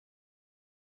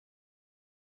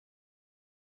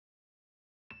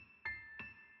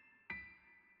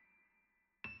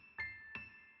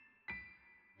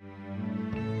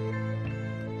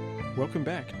Welcome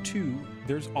back to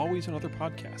There's Always Another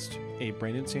Podcast, a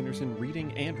Brandon Sanderson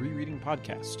reading and rereading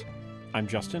podcast. I'm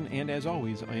Justin, and as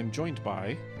always, I am joined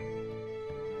by...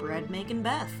 Bread-making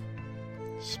Beth.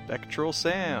 Spectral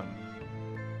Sam.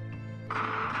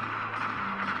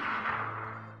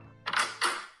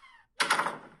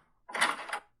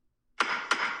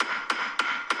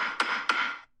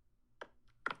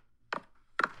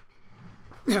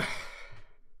 And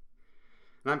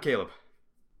I'm Caleb.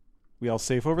 We all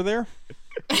safe over there?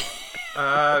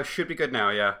 Should be good now,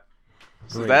 yeah.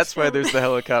 So Great. that's why there's the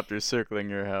helicopters circling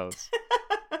your house.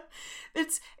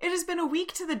 It has been a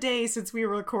week to the day since we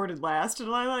recorded last, and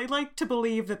I like to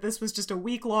believe that this was just a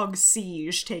week-long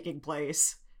siege taking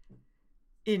place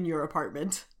in your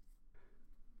apartment.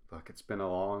 Look, it's been a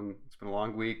long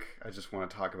week. I just want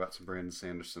to talk about some Brandon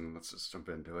Sanderson. Let's just jump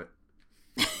into it.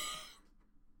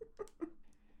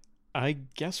 I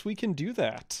guess we can do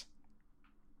that.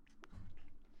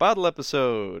 Bottle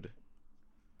episode.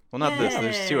 Well, not this. Yay.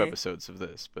 There's 2 episodes of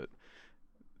this, but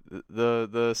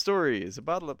the story is a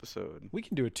bottle episode. We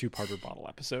can do a 2-parter bottle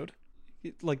episode.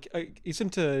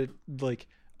 Isn't a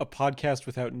podcast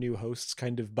without new hosts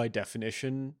kind of by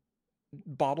definition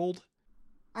bottled?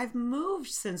 I've moved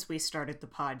since we started the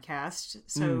podcast,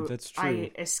 so that's true.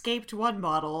 I escaped one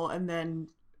bottle and then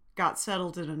got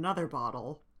settled in another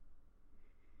bottle.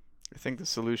 I think the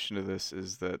solution to this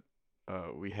is that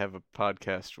we have a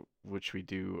podcast which we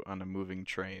do on a moving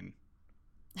train.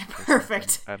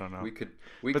 Perfect. I don't know. We could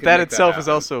But that make itself is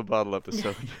happen. also a bottle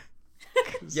episode.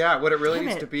 Yeah, what it really Damn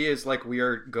needs it. to be is like we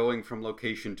are going from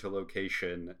location to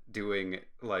location, doing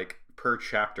like per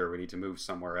chapter we need to move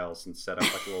somewhere else and set up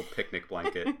like a little picnic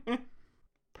blanket.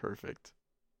 Perfect.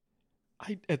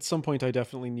 At some point, I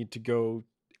definitely need to go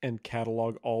and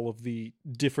catalog all of the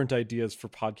different ideas for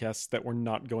podcasts that we're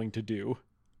not going to do.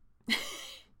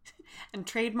 And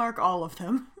trademark all of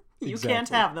them. You can't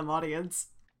Exactly. have them, audience.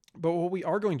 But what we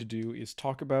are going to do is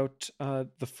talk about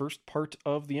the first part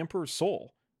of The Emperor's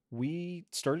Soul. We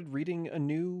started reading a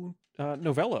new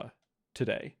novella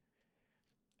today,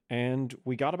 and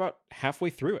we got about halfway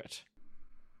through it.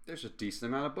 There's a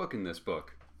decent amount of book in this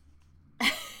book.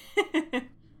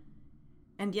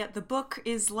 And yet the book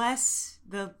is less,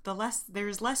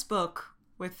 there's less book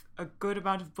with a good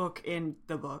amount of book in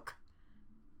the book.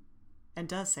 And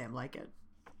does Sam like it?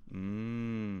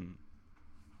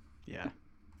 Yeah.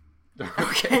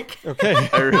 Okay. Okay.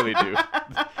 I really do.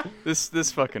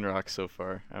 This fucking rocks so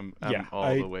far. I'm Yeah,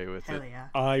 all the way with Hell it. yeah.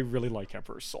 I really like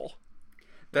Emperor's Soul.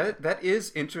 That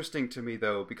is interesting to me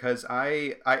though, because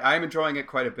I'm enjoying it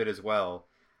quite a bit as well.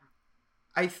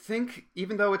 I think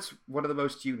even though it's one of the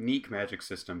most unique magic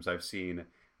systems I've seen,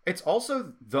 it's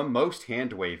also the most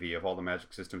hand-wavy of all the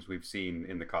magic systems we've seen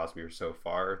in the Cosmere so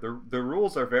far. The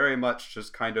rules are very much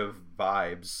just kind of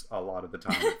vibes a lot of the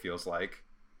time, it feels like.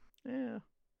 Yeah.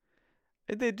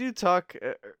 They do talk.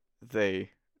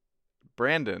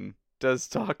 Brandon does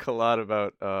talk a lot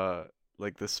about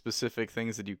like the specific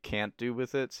things that you can't do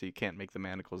with it. So you can't make the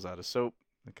manacles out of soap,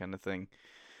 that kind of thing.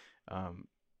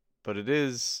 But it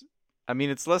is. I mean,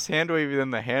 it's less hand wavy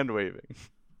than the hand waving.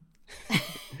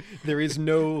 There's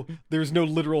no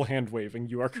literal hand waving.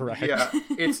 You are correct. Yeah,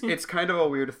 it's kind of a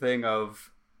weird thing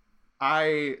of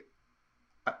I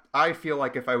feel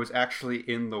like if I was actually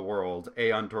in the world,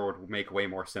 Aeon Door would make way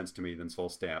more sense to me than Soul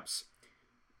Stamps.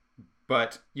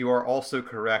 But you are also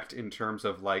correct in terms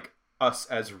of like us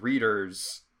as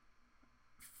readers,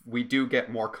 we do get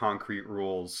more concrete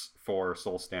rules for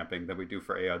soul stamping than we do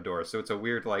for Aeon Door. So it's a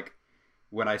weird like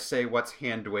when I say what's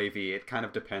hand wavy, it kind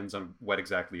of depends on what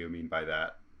exactly you mean by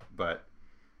that. But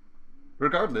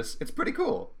regardless, it's pretty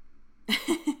cool.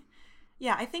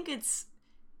 Yeah, I think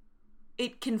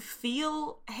it can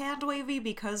feel hand wavy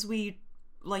because we,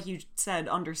 like you said,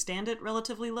 understand it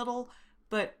relatively little,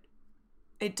 but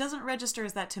it doesn't register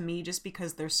as that to me just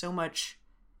because there's so much,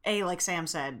 A, like Sam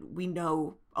said, we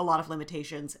know a lot of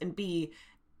limitations, and B,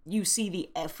 you see the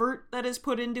effort that is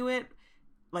put into it.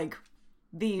 Like,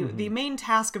 the main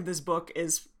task of this book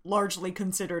is largely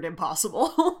considered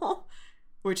impossible,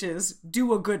 which is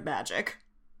do a good magic,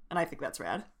 and I think that's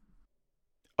rad.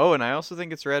 Oh, and I also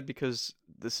think it's rad because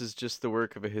this is just the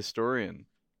work of a historian.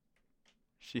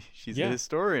 She's a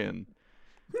historian.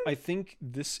 I think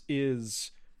this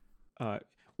is...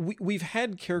 we've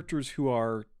had characters who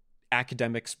are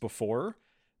academics before,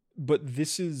 but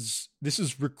this is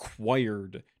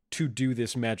required to do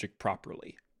this magic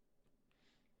properly.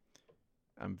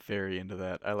 I'm very into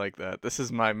that. I like that. This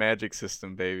is my magic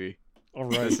system, baby. All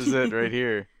right. This is it right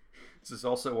here. This is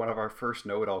also one of our first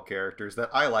know-it-all characters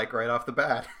that I like right off the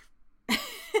bat.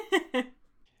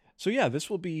 So yeah, this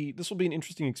will be an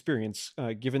interesting experience,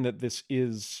 given that this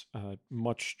is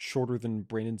much shorter than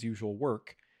Brandon's usual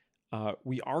work.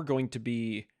 We are going to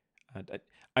be.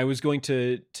 I was going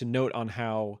to note on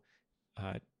how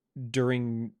uh,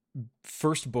 during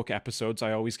first book episodes,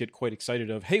 I always get quite excited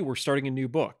of, hey, we're starting a new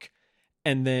book,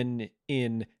 and then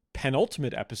in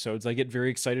penultimate episodes, I get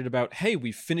very excited about, hey,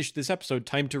 we've finished this episode,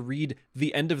 time to read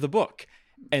the end of the book,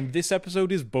 and this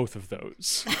episode is both of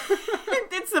those.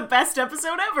 It's the best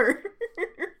episode ever.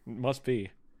 Must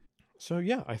be. So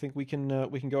yeah, I think we can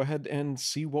go ahead and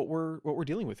see what we're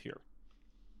dealing with here.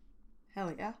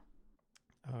 Hell yeah.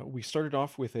 We started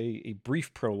off with a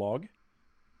brief prologue,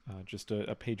 just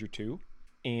a page or two,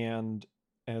 and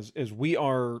as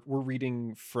we're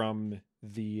reading from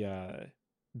the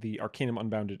Arcanum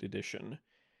Unbounded edition,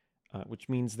 which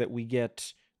means that we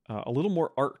get a little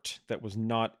more art that was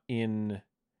not in.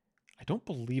 I don't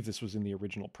believe this was in the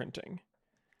original printing.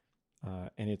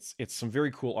 And it's some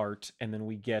very cool art, and then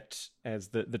we get, as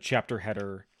the chapter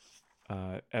header,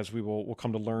 as we'll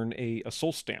come to learn, a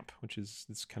soul stamp, which is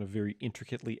this kind of very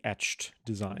intricately etched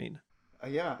design.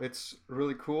 Yeah, it's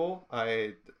really cool.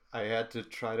 I had to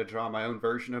try to draw my own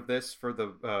version of this for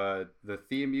the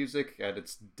theme music, and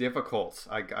it's difficult.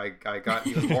 I got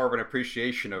even more of an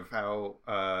appreciation of how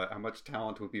much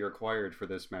talent would be required for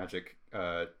this magic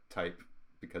type,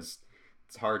 because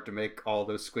it's hard to make all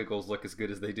those squiggles look as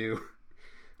good as they do.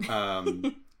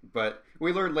 But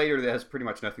we learned later that has pretty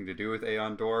much nothing to do with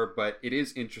Aeon Door, but it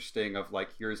is interesting of like,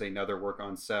 here's another work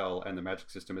on Cell, and the magic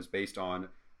system is based on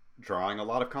drawing a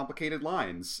lot of complicated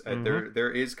lines. Mm-hmm.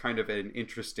 There is kind of an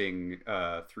interesting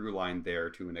through line there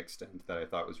to an extent that I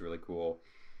thought was really cool.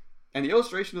 And the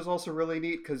illustration is also really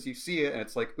neat because you see it and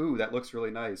it's like, ooh, that looks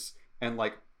really nice. And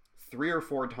like 3 or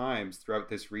 4 times throughout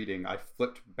this reading, I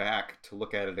flipped back to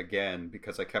look at it again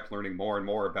because I kept learning more and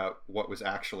more about what was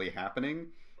actually happening.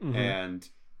 Mm-hmm. And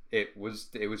it was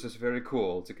just very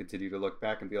cool to continue to look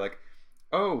back and be like,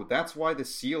 oh, that's why the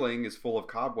ceiling is full of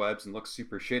cobwebs and looks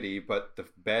super shitty, but the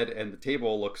bed and the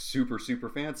table look super, super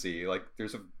fancy. Like,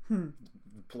 there's a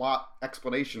plot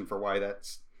explanation for why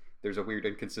there's a weird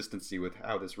inconsistency with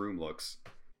how this room looks.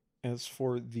 As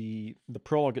for the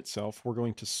prologue itself, we're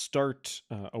going to start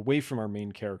away from our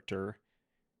main character.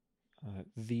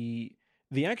 The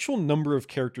actual number of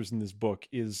characters in this book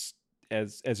is,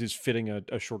 as is fitting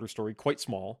a shorter story, quite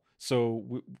small.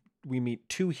 So we meet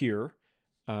 2 here,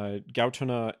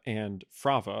 Gautona and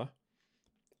Frava,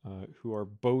 who are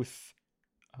both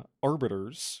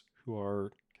arbiters, who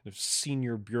are kind of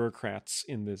senior bureaucrats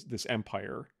in this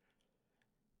empire,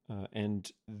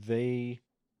 and they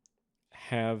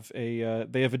have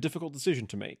a difficult decision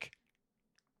to make,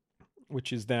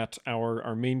 which is that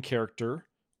our main character,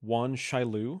 Wan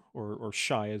Shailu, or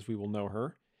Shai as we will know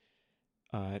her,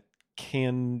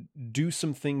 can do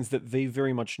some things that they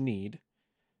very much need,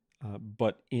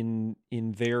 but in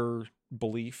their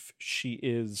belief, she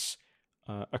is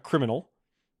a criminal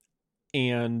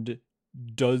and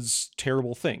does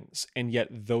terrible things, and yet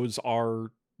those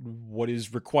are what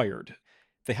is required.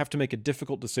 They have to make a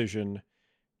difficult decision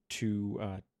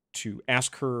to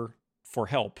ask her for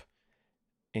help,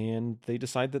 and they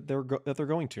decide that they're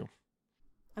going to.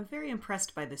 I'm very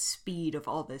impressed by the speed of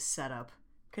all this setup,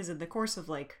 because in the course of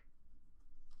like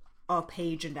a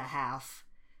page and a half,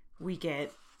 we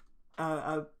get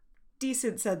a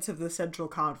decent sense of the central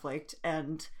conflict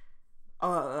and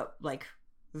like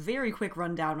very quick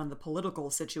rundown on the political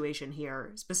situation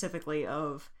here, specifically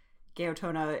of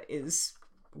Gaotona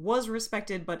was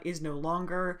respected but is no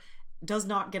longer, does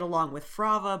not get along with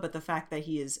Frava, but the fact that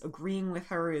he is agreeing with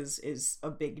her is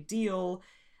a big deal.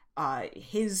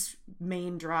 His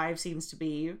main drive seems to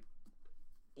be,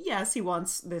 yes, he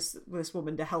wants this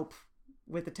woman to help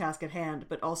with the task at hand,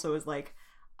 but also is like,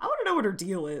 I want to know what her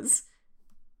deal is.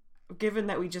 Given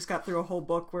that we just got through a whole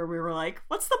book where we were like,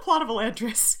 what's the plot of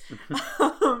Elantris?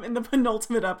 In the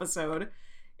penultimate episode,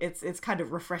 it's kind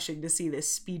of refreshing to see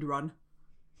this speed run.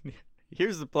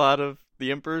 Here's the plot of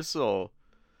The Emperor's Soul.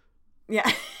 Yeah.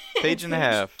 Page and a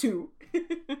half. 2. Yeah.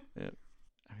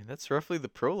 I mean, that's roughly the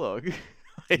prologue.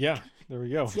 Yeah, there we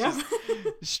go. Yeah.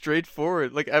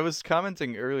 Straightforward. Like I was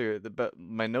commenting earlier,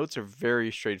 my notes are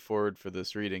very straightforward for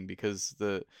this reading because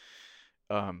the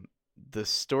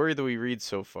story that we read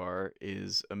so far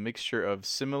is a mixture of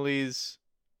similes,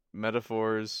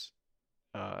 metaphors,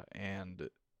 and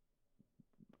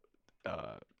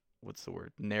what's the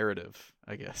word? Narrative,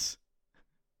 I guess.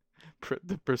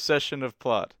 The procession of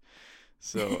plot.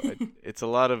 So it's a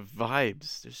lot of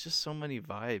vibes. There's just so many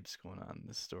vibes going on in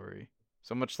this story.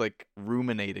 So much like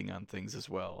ruminating on things as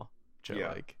well, which I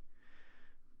like.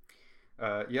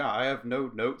 Yeah, I have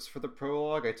no notes for the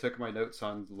prologue. I took my notes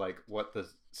on like what the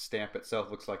stamp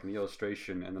itself looks like in the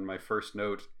illustration, and then my first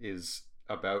note is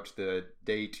about the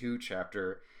day 2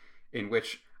 chapter, in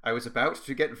which I was about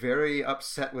to get very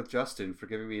upset with Justin for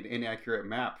giving me an inaccurate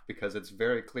map because it's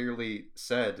very clearly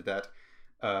said that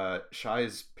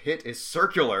Shai's pit is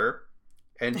circular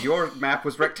and your map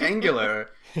was rectangular,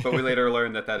 but we later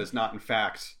learned that that is not in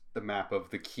fact the map of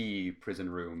the key prison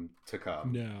room to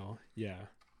come. No, yeah.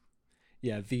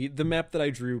 Yeah, the map that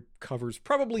I drew covers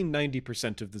probably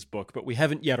 90% of this book, but we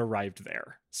haven't yet arrived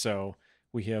there. So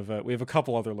we have a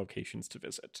couple other locations to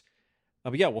visit.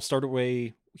 But yeah, we'll start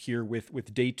away here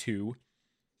with day 2.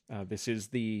 This is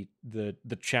the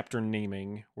chapter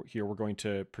naming. Here we're going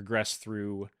to progress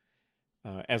through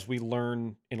as we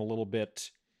learn in a little bit.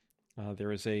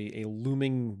 There is a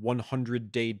looming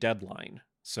 100-day deadline,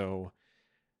 so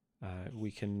we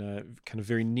can kind of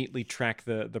very neatly track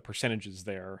the percentages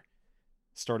there,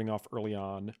 starting off early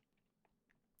on.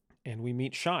 And we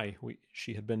meet Shai.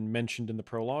 She had been mentioned in the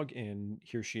prologue, and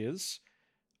here she is.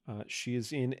 She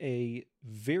is in a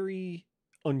very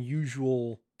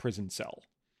unusual prison cell.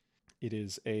 It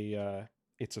is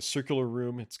it's a circular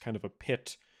room. It's kind of a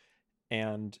pit,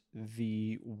 and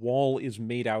the wall is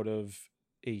made out of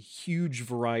a huge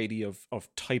variety of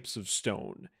types of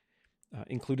stone,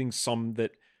 including some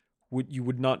that you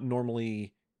would not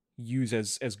normally use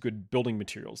as good building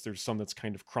materials. There's some that's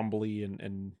kind of crumbly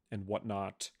and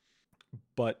whatnot,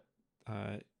 but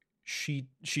she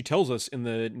tells us in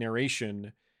the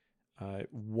narration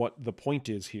what the point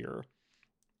is here,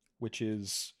 which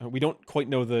is we don't quite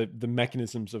know the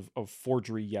mechanisms of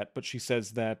forgery yet, but she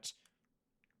says that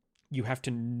you have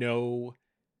to know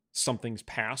something's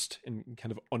past and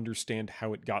kind of understand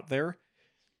how it got there.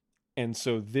 And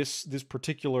so this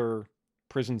particular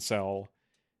prison cell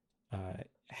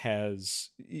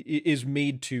is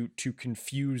made to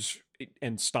confuse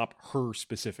and stop her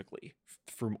specifically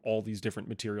from all these different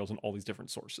materials and all these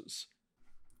different sources.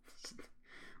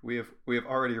 We have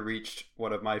already reached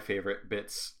one of my favorite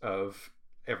bits of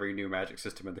every new magic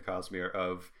system in the Cosmere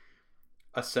of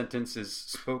a sentence is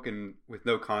spoken with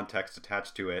no context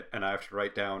attached to it, and I have to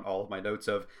write down all of my notes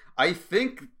of, I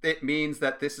think it means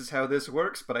that this is how this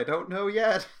works, but I don't know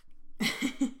yet.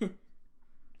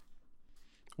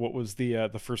 What was the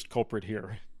first culprit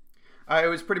here? It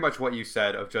was pretty much what you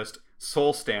said of just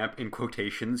soul stamp in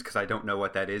quotations, because I don't know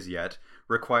what that is yet,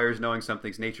 requires knowing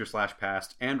something's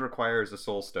nature/past, and requires a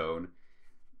soul stone.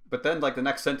 But then, like, the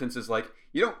next sentence is like,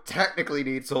 you don't technically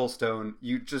need soul stone.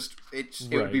 You just, it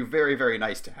would be very, very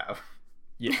nice to have.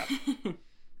 Yeah.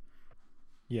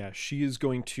 Yeah, she is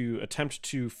going to attempt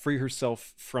to free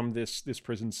herself from this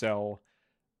prison cell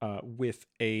with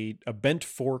a bent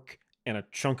fork and a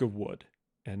chunk of wood.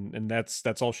 And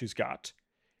that's all she's got.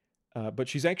 But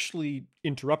she's actually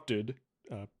interrupted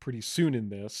pretty soon in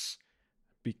this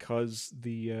because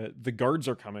the guards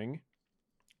are coming,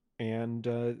 and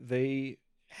they've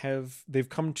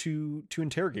come to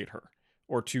interrogate her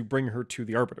or to bring her to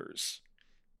the arbiters.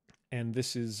 And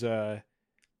this is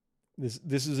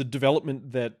this is a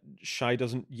development that Shai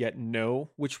doesn't yet know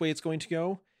which way it's going to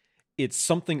go. It's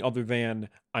something other than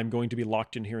I'm going to be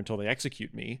locked in here until they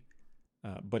execute me.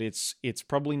 But it's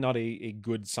probably not a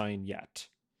good sign yet.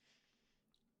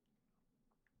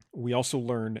 We also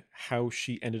learn how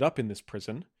she ended up in this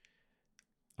prison,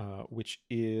 which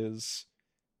is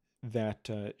that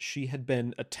she had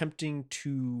been attempting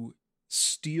to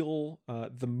steal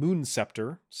the Moon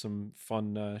Scepter, some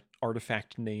fun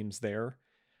artifact names there,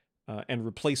 and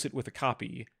replace it with a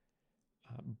copy.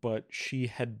 But she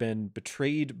had been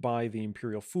betrayed by the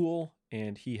Imperial Fool,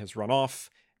 and he has run off,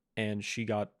 and she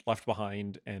got left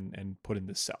behind and put in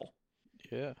this cell.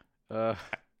 Yeah.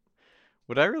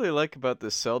 What I really like about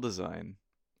this cell design,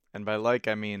 and by like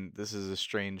I mean this is a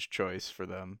strange choice for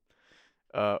them.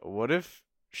 What if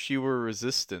she were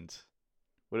resistant?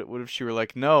 What if she were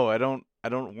like, no, I don't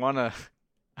wanna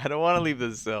I don't wanna leave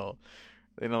this cell.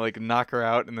 Like knock her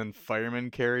out and then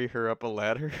firemen carry her up a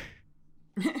ladder.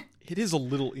 It is a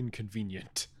little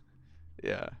inconvenient.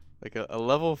 Yeah. Like a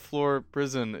level floor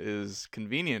prison is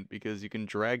convenient because you can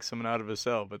drag someone out of a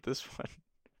cell, but this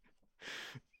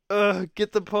one,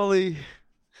 get the pulley.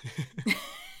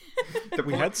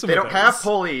 We had some. They don't have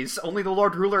pulleys. Only the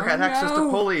Lord Ruler had access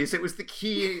to pulleys. It was the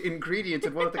key ingredient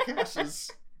in one of the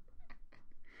caches.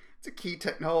 It's a key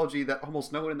technology that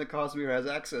almost no one in the Cosmere has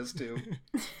access to.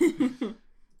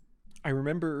 I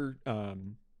remember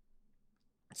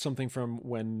something from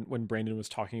when Brandon was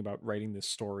talking about writing this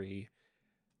story.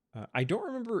 I don't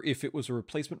remember if it was a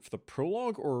replacement for the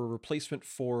prologue or a replacement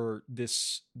for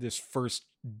this first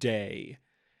day.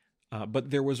 But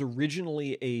there was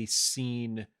originally a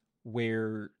scene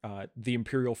where the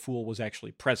Imperial Fool was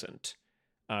actually present.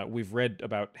 We've read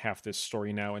about half this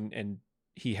story now, and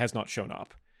he has not shown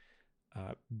up.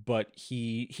 But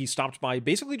he stopped by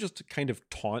basically just to kind of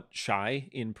taunt Shai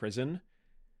in prison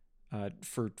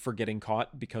for getting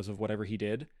caught because of whatever he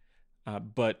did.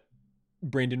 But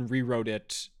Brandon rewrote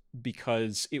it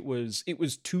because it was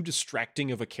too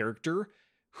distracting of a character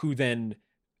who then,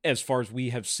 as far as we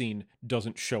have seen,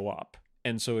 doesn't show up.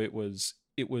 And so it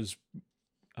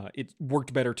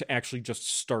worked better to actually just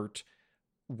start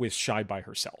with Shai by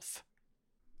herself.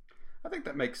 I think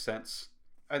that makes sense.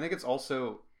 I think it's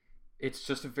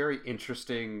just a very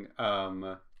interesting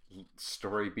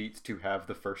story beat to have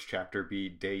the first chapter be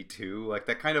day 2. Like,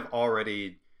 that kind of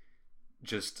already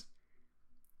just,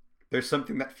 there's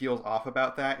something that feels off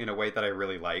about that in a way that I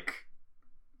really like.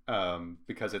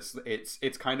 Because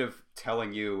it's kind of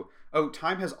telling you, oh,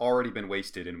 time has already been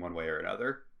wasted in one way or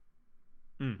another.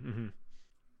 Mm-hmm.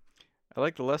 I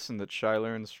like the lesson that Shai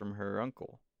learns from her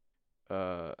uncle.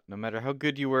 No matter how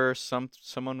good you were,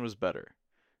 someone was better.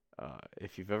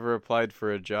 If you've ever applied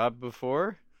for a job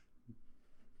before,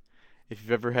 if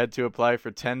you've ever had to apply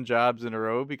for 10 jobs in a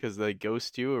row because they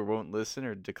ghost you or won't listen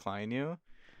or decline you,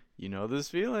 you know this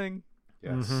feeling.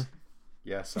 Yes. Mm-hmm.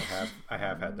 Yes, I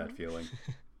have had that feeling.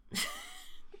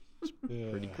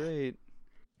 Pretty great.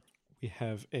 We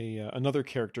have another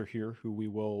character here who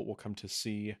we'll come to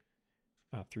see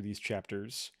through these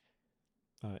chapters.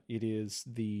 It is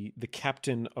the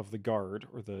captain of the guard,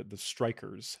 or the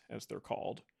strikers, as they're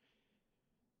called.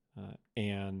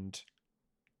 And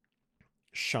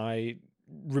Shai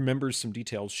remembers some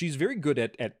details. She's very good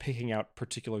at picking out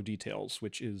particular details,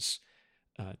 which is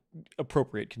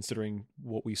appropriate considering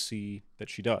what we see that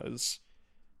she does.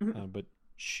 But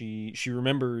she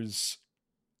remembers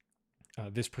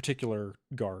this particular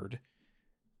guard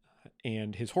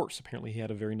and his horse. Apparently he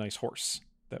had a very nice horse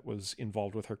that was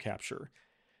involved with her capture.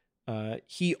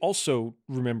 He also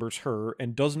remembers her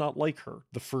and does not like her.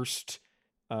 The first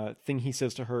thing he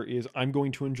says to her is, "I'm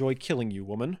going to enjoy killing you,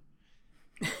 woman."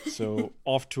 So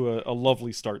off to a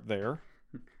lovely start there.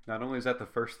 Not only is that the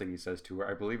first thing he says to her,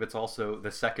 I believe it's also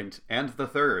the second and the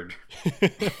third.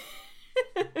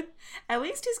 At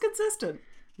least he's consistent.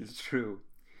 It's true.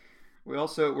 We're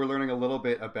learning a little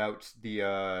bit about the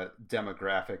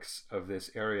demographics of this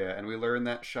area, and we learn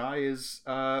that Shai is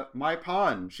my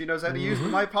pawn. She knows how to use the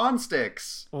my pawn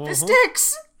sticks. The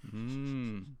sticks!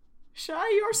 Mm. Shai,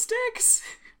 your sticks!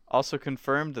 Also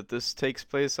confirmed that this takes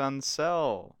place on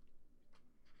Cell,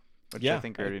 which I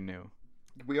think I already knew.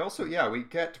 We also, we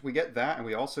get that, and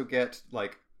we also get,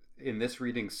 like, in this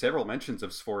reading, several mentions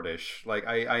of Svordish. Like,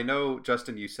 I know,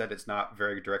 Justin, you said it's not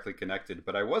very directly connected,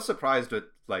 but I was surprised at,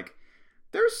 like,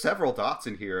 there's several dots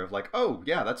in here of, like, oh,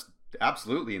 yeah, that's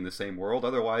absolutely in the same world.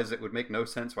 Otherwise, it would make no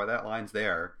sense why that line's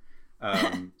there.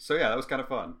 So, yeah, that was kind of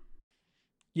fun.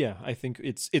 Yeah, I think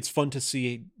it's fun to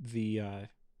see the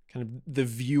kind of the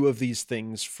view of these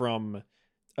things from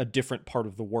a different part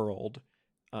of the world.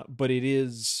 But it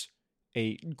is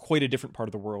quite a different part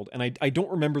of the world. And I don't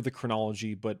remember the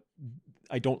chronology, but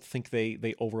I don't think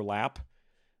they overlap.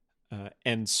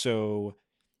 And so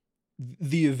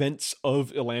the events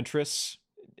of Elantris,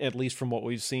 at least from what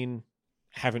we've seen,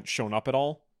 haven't shown up at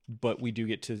all. But we do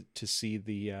get to see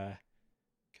the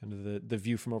kind of the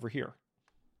view from over here.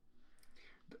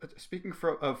 Speaking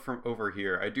from over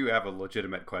here, I do have a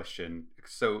legitimate question.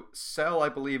 So, Cell, I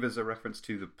believe, is a reference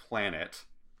to the planet.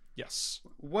 Yes.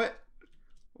 What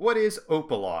is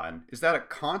Opalon? Is that a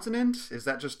continent? Is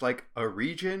that just like a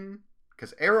region?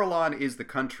 Because Arelon is the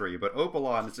country, but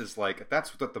Opalon is just like,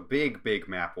 that's what the big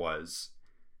map was.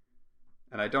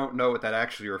 And I don't know what that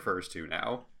actually refers to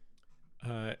now.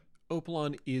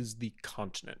 Opalon is the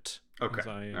continent. Okay. As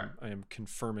I am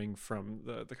confirming from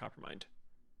the Coppermind.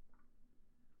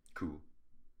 Cool.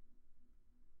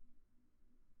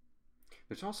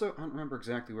 There's also, I don't remember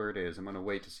exactly where it is. I'm going to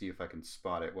wait to see if I can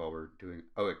spot it while we're doing...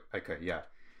 Oh, okay, yeah.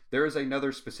 There is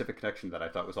another specific connection that I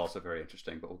thought was also very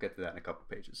interesting, but we'll get to that in a couple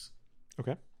pages.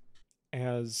 Okay.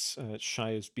 As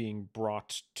Shai is being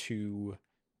brought to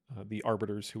the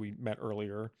Arbiters who we met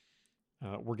earlier,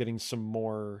 we're getting some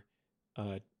more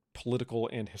political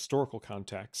and historical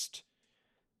context.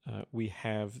 We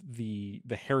have the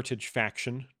Heritage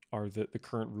faction are the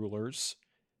current rulers,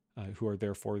 who are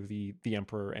therefore the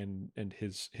Emperor and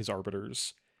his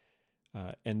Arbiters.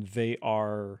 And they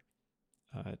are...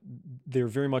 they're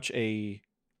very much I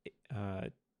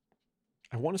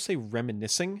want to say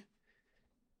reminiscing.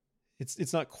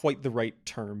 It's not quite the right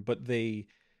term, but they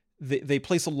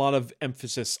place a lot of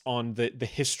emphasis on the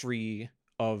history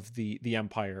of the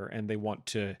Empire, and they want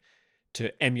to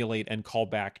to emulate and call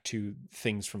back to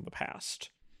things from the past.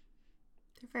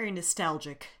 They're very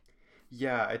nostalgic.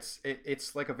 Yeah,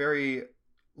 it's like a very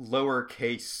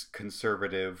lowercase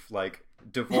conservative, like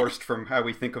divorced from how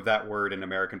we think of that word in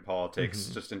American politics,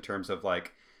 just in terms of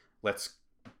like, let's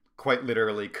quite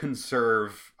literally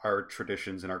conserve our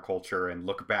traditions and our culture and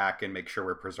look back and make sure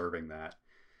we're preserving that.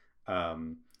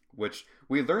 Which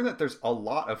we learn that there's a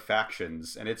lot of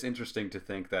factions, and it's interesting to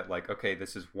think that like, okay,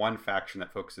 this is one faction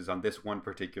that focuses on this one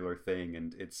particular thing,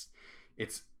 and it's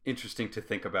interesting to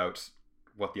think about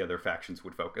what the other factions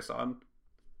would focus on,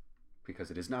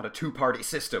 because it is not a two-party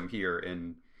system here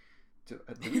in... Do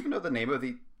we even know the name of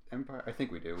the empire? I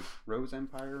think we do. Rose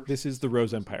Empire? This is the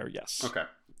Rose Empire, yes. Okay.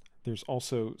 There's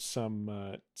also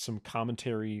some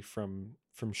commentary from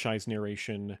Shai's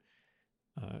narration.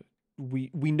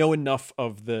 We know enough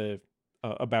of the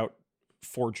about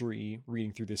forgery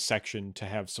reading through this section to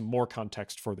have some more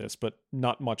context for this, but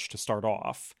not much to start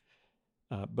off.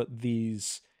 But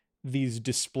these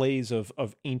displays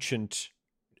of ancient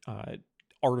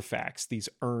artifacts, these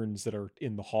urns that are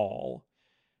in the hall,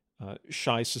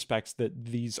 Shai suspects that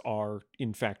these are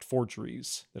in fact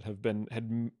forgeries that have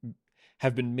been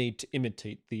made to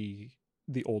imitate the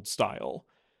old style,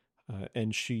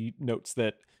 and she notes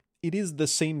that it is the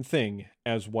same thing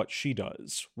as what she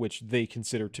does, which they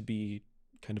consider to be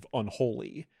kind of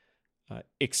unholy,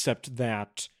 except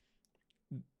that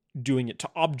doing it to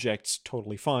objects,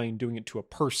 totally fine. Doing it to a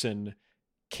person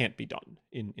can't be done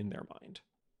in their mind.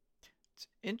 It's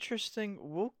interesting.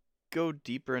 We'll go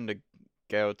deeper into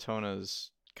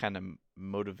Gaotona's kind of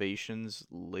motivations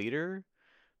later,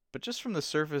 but just from the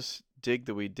surface dig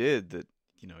that we did, that,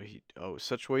 you know,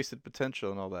 such wasted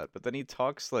potential and all that, but then he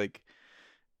talks like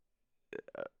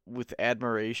with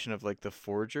admiration of like the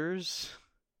forgers,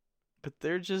 but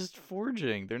they're just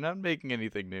forging. They're not making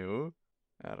anything new.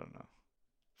 I don't know.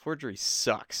 Forgery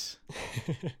sucks.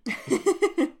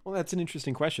 Well, that's an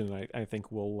interesting question. I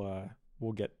think we'll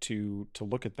get to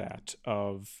look at that.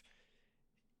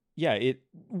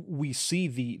 We see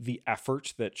the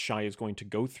effort that Shai is going to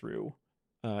go through,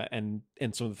 and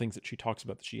some of the things that she talks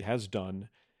about that she has done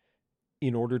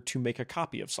in order to make a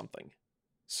copy of something.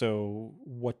 So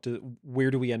where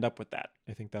do we end up with that?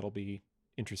 I think that'll be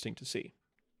interesting to see.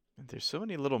 There's so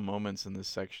many little moments in this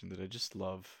section that I just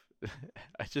love.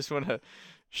 I just want to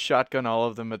shotgun all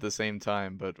of them at the same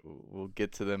time, but we'll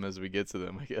get to them as we get to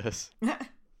them, I guess.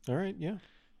 All right, yeah.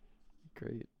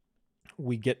 Great.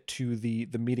 We get to the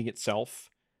meeting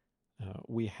itself.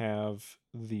 We have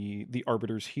the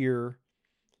arbiters here.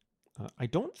 I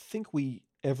don't think we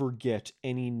ever get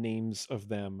any names of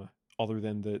them other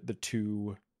than the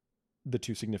two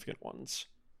significant ones.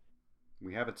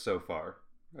 We have it so far,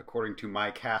 according to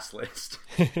my cast list.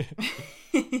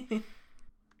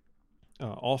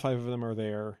 All five of them are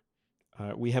there.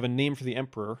 We have a name for the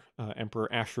emperor, Emperor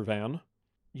Ashravan.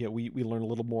 Yeah, we learn a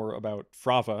little more about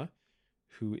Frava,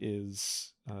 who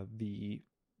is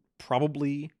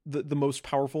probably the most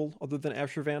powerful other than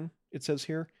Ashravan, it says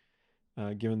here,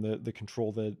 given the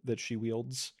control that she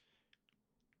wields.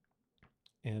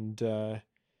 And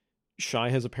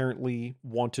Shai has apparently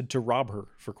wanted to rob her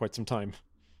for quite some time.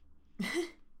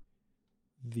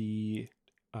 The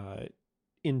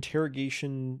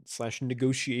interrogation /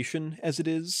 negotiation, as it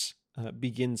is,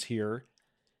 begins here,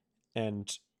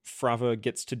 and Frava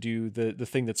gets to do the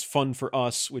thing that's fun for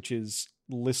us, which is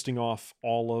listing off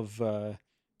all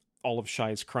of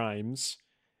Shai's crimes,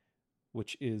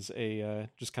 which is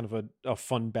just kind of a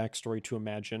fun backstory to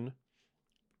imagine.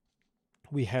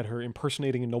 We had her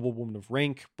impersonating a noblewoman of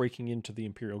rank, breaking into the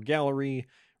Imperial Gallery,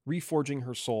 reforging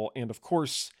her soul, and of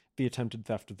course, the attempted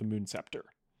theft of the Moon Scepter.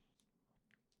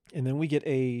 And then we get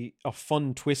a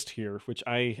fun twist here, which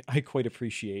I quite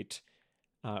appreciate,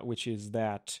 which is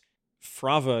that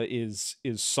Frava is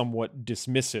somewhat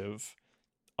dismissive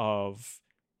of,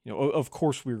 of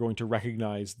course we're going to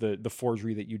recognize the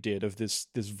forgery that you did of this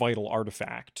vital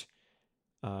artifact.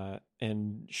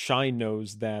 And Shai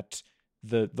knows that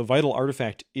the vital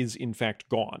artifact is in fact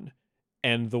gone,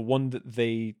 and the one that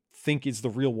they think is the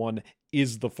real one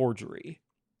is the forgery.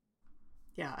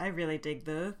 Yeah, I really dig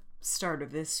the start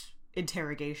of this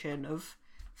interrogation of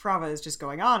Frava is just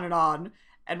going on,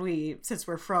 and we, since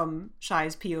we're from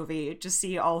Shai's POV, just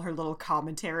see all her little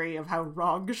commentary of how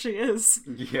wrong she is.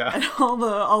 Yeah. And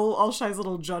all Shai's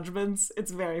little judgments.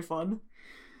 It's very fun.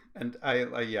 And I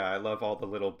love all the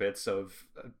little bits of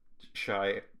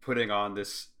Shai putting on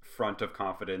this front of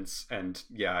confidence, and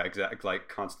yeah, exactly, like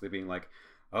constantly being like,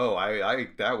 oh, I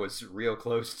that was real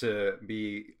close to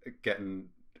me getting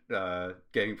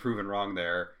proven wrong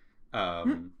there,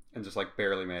 and just like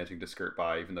barely managing to skirt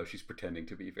by, even though she's pretending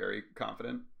to be very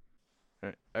confident.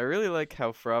 I really like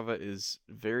how Frava is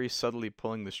very subtly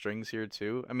pulling the strings here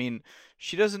too. I mean,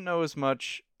 she doesn't know as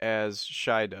much as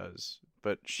Shy does,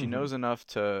 but she Mm-hmm. knows enough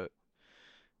to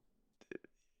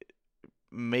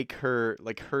make her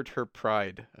like hurt her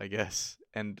pride, I guess.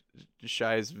 And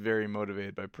Shy is very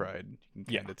motivated by pride. You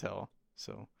can Yeah. kind of tell.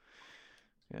 So,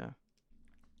 yeah.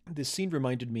 This scene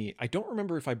reminded me, I don't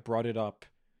remember if I brought it up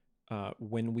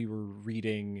when we were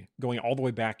reading, going all the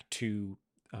way back to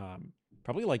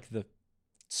probably like the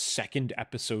second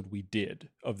episode we did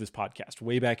of this podcast,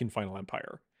 way back in Final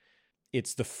Empire.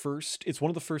 It's one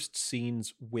of the first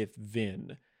scenes with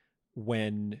Vin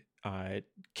when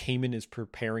Cayman is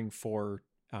preparing for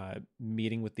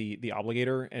meeting with the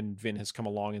obligator, and Vin has come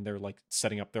along and they're like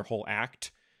setting up their whole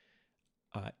act.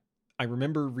 I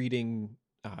remember reading,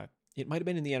 it might have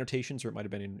been in the annotations or it might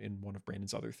have been in one of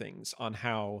Brandon's other things, on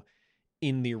how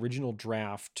in the original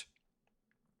draft,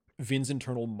 Vin's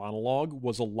internal monologue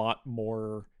was a lot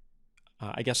more,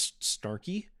 I guess,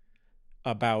 snarky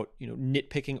about,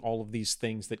 nitpicking all of these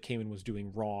things that Cayman was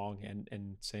doing wrong,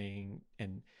 and saying,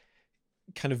 and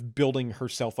kind of building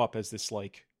herself up as this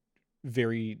like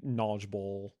very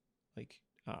knowledgeable, like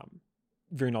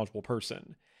very knowledgeable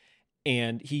person.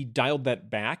 And he dialed that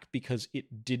back because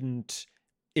it didn't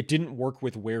work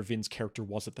with where Vin's character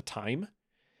was at the time.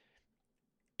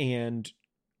 And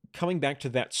coming back to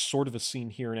that sort of a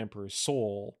scene here in Emperor's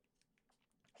Soul,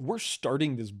 we're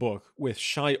starting this book with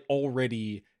Shy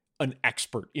already an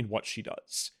expert in what she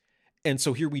does. And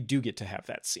so here we do get to have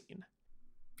that scene.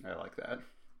 I like that.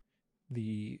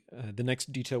 The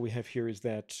next detail we have here is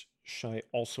that Shy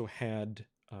also had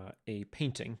a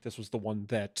painting. This was the one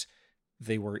that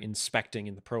they were inspecting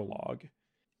in the prologue.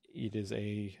 It is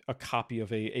a copy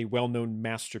of a well-known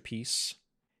masterpiece.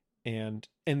 And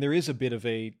there is a bit of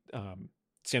a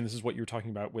Sam, this is what you were talking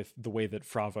about with the way that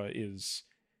Frava is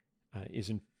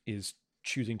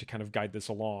choosing to kind of guide this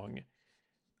along.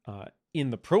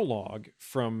 In the prologue,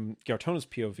 from Gartona's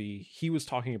POV, he was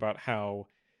talking about how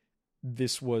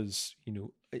this was,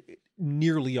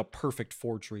 nearly a perfect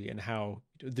forgery, and how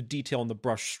the detail in the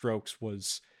brush strokes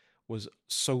was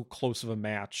so close of a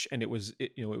match, and it was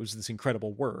this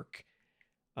incredible work.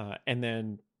 And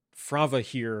then Frava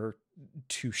here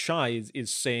to Shy is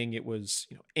saying it was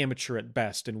amateur at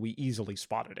best, and we easily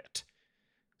spotted it.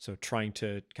 So trying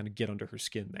to kind of get under her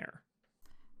skin there.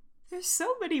 There's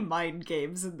so many mind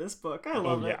games in this book. I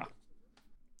love it. Yeah,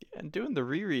 and doing the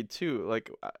reread too.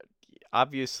 Like,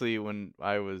 obviously, when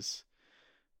I was,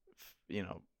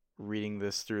 reading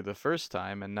this through the first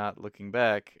time and not looking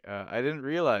back, I didn't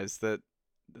realize that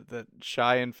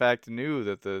Shy in fact knew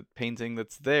that the painting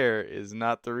that's there is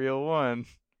not the real one,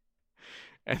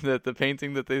 and that the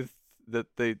painting that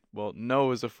they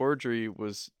know is a forgery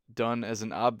was done as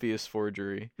an obvious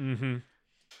forgery. Mm-hmm.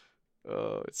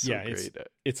 Oh, it's so great.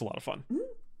 It's a lot of fun.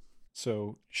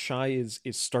 So Shy is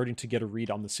starting to get a read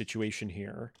on the situation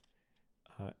here,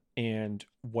 and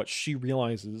what she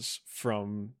realizes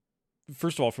from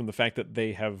the fact that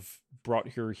they have brought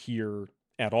her here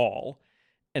at all,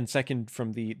 and second,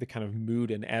 from the kind of mood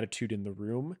and attitude in the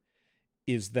room,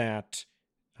 is that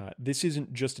this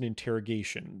isn't just an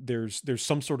interrogation. There's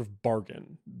some sort of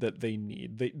bargain that they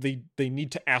need. They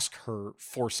need to ask her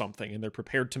for something, and they're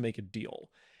prepared to make a deal.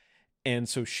 And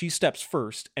so she steps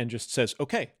first and just says,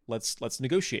 "Okay, let's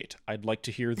negotiate. I'd like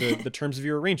to hear the terms of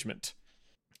your arrangement."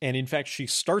 And in fact, she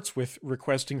starts with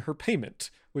requesting her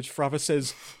payment, which Frava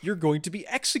says, "You're going to be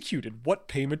executed. What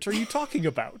payment are you talking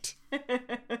about?"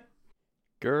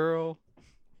 Girl.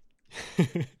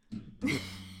 It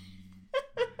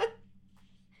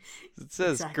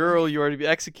says, exactly. Girl, you are to be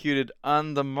executed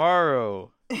on the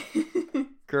morrow.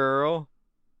 Girl.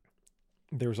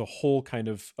 There's a whole kind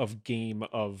of game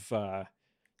of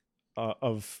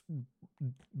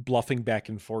bluffing back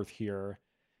and forth here,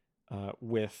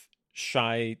 with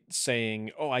Shy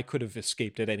saying, "Oh, I could have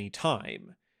escaped at any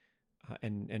time,"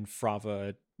 and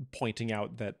Frava pointing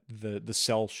out that the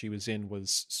cell she was in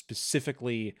was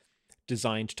specifically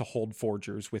designed to hold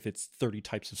forgers with its 30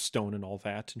 types of stone and all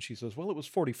that. And she says, "Well, it was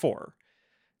 44,"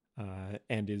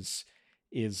 and is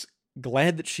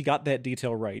glad that she got that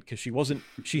detail right, because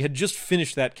she had just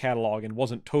finished that catalog and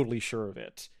wasn't totally sure of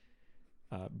it.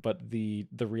 But the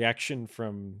reaction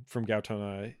from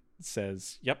Gautona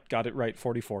says, "Yep, got it right,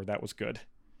 44. That was good."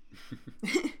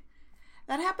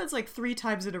 That happens like 3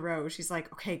 times in a row. She's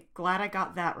like, "Okay, glad I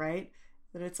got that right."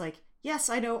 Then it's like, "Yes,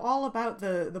 I know all about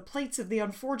the plates of the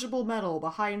unforgeable metal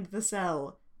behind the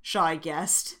cell." Shy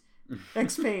guessed.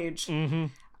 Next page.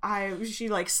 Mm-hmm. She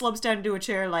like slumps down into a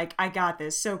chair like, "I got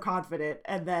this," so confident,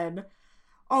 and then,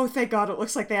 "Oh, thank God, it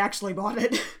looks like they actually bought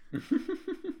it."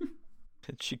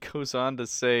 And she goes on to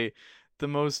say the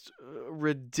most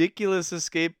ridiculous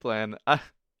escape plan. I'll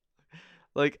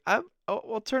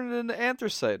turn it into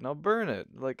anthracite and I'll burn it.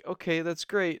 Like, okay, that's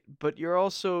great, but you're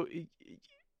also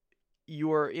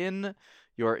you are in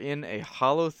a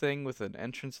hollow thing with an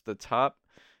entrance at the top.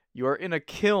 You are in a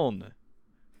kiln.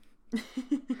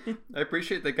 I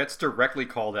appreciate that gets directly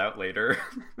called out later.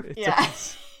 Yeah.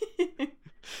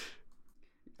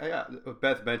 Yeah,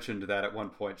 Beth mentioned that at one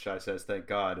point. Shai says, "Thank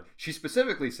God." She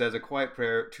specifically says a quiet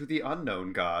prayer to the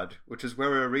unknown God, which is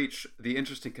where we reach the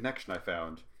interesting connection I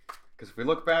found. Because if we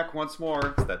look back once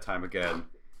more, it's that time again,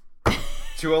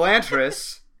 to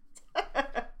Elantris.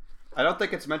 I don't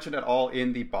think it's mentioned at all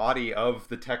in the body of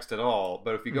the text at all,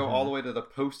 but if you go all the way to the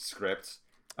postscript,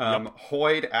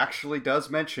 Hoyd actually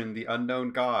does mention the unknown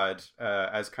God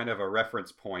as kind of a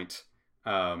reference point.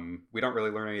 We don't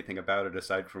really learn anything about it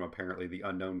aside from apparently the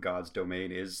unknown God's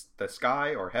domain is the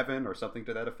sky or heaven or something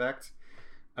to that effect.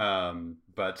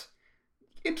 But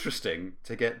interesting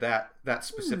to get that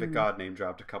specific God name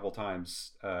dropped a couple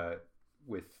times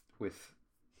with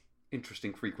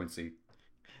interesting frequency.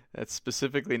 That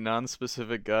specifically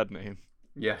non-specific God name.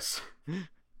 Yes.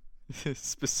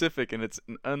 Specific in its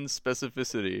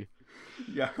unspecificity.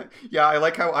 Yeah, I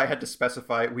like how I had to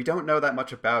specify, we don't know that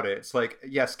much about it. It's like,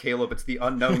 yes, Caleb, it's the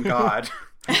unknown God.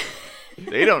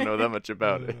 They don't know that much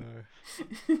about it.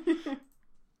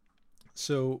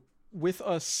 So, with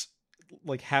us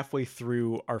like halfway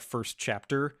through our first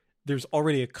chapter, there's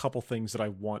already a couple things that I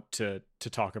want to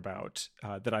talk about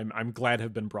that I'm glad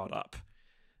have been brought up.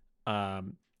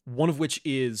 One of which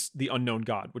is the unknown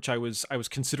God, which I was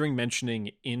considering mentioning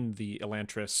in the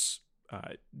Elantris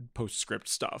postscript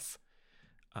stuff.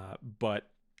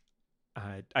 But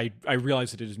I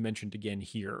realize that it is mentioned again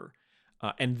here.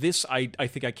 And this I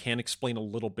think I can explain a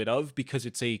little bit of, because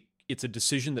it's a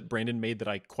decision that Brandon made that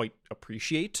I quite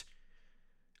appreciate.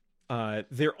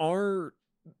 There are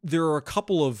a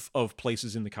couple of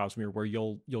places in the Cosmere where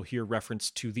you'll hear reference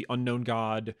to the unknown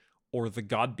God, or the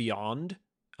God beyond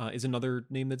is another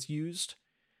name that's used.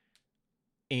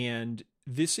 And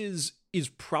this is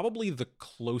probably the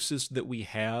closest that we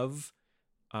have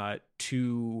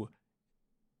to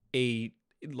a,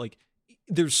 like,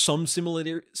 there's some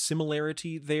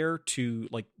similarity there to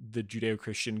like the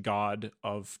Judeo-Christian God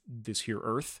of this here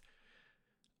earth.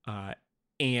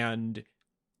 And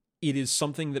it is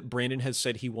something that Brandon has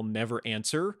said he will never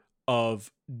answer,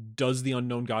 of does the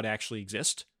unknown God actually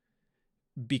exist?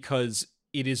 Because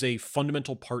it is a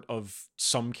fundamental part of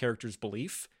some characters'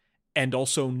 belief, and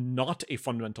also not a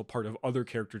fundamental part of other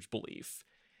characters' belief.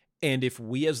 And if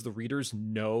we as the readers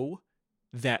know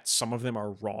that some of them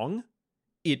are wrong,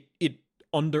 it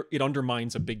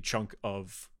undermines a big chunk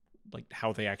of like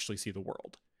how they actually see the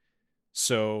world.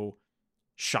 So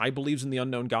Shai believes in the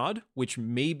unknown God, which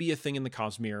may be a thing in the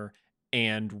Cosmere,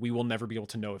 and we will never be able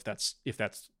to know if that's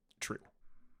true.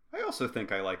 I also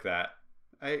think I like that.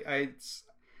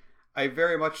 I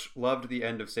very much loved the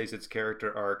end of Sazed's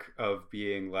character arc of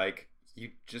being like, you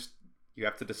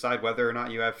have to decide whether or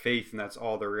not you have faith, and that's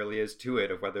all there really is to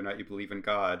it, of whether or not you believe in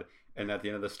God. And at the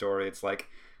end of the story, it's like,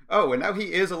 oh, and now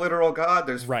he is a literal God.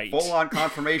 There's full-on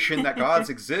confirmation that gods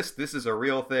exist. This is a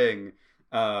real thing.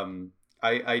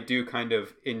 I do kind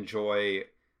of enjoy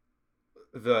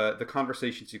the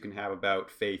conversations you can have about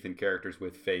faith and characters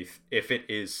with faith, if it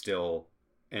is still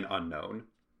an unknown.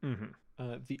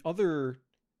 Mm-hmm.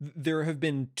 There have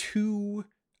been two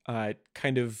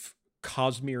kind of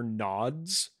Cosmere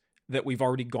nods that we've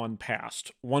already gone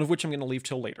past, one of which I'm going to leave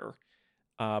till later.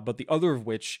 But the other of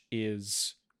which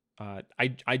is,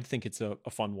 I'd think it's a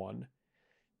fun one.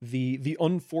 The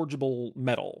unforgeable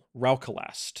metal,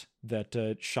 Raukalest,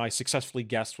 that Shai successfully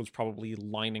guessed was probably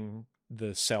lining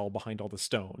the cell behind all the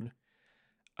stone.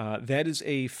 That is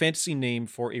a fantasy name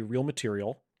for a real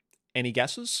material. Any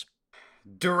guesses?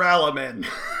 Duralumin.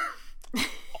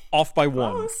 Off by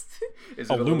one. Is it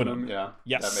aluminum? Yeah.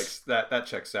 Yes. That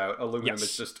checks out. Aluminum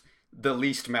is just the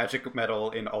least magic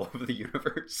metal in all of the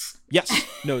universe. Yes.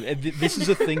 No, this is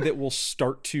a thing that will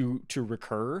start to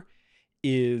recur,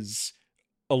 is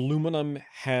aluminum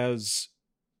has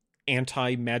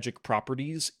anti-magic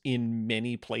properties in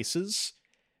many places.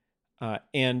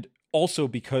 And also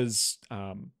because,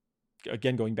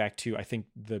 again, going back to, I think,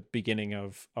 the beginning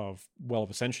of Well of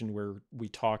Ascension, where we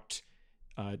talked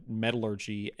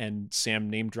metallurgy and Sam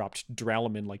name-dropped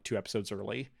Duralumin like 2 episodes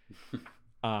early.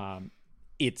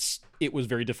 It was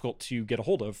very difficult to get a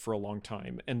hold of for a long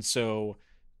time. And so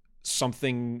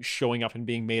something showing up and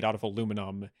being made out of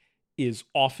aluminum is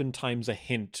oftentimes a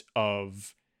hint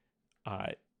of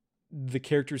the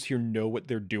characters here know what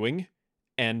they're doing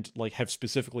and like have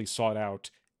specifically sought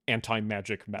out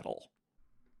anti-magic metal.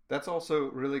 That's also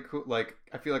really cool. Like,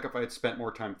 I feel like if I had spent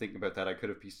more time thinking about that, I could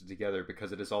have pieced it together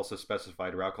because it is also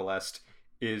specified Raucalest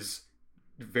is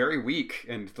very weak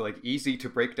and like easy to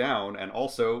break down and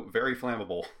also very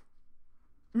flammable.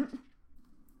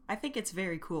 I think it's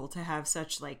very cool to have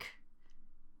such like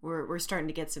we're starting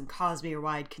to get some Cosmere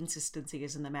wide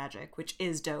consistencies in the magic, which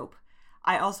is dope.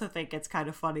 I also think it's kind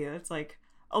of funny that it's like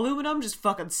aluminum just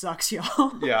fucking sucks,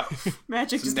 y'all. Yeah.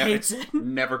 Magic just hates it's it.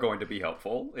 never going to be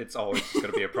helpful. It's always going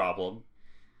to be a problem.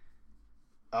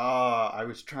 I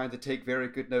was trying to take very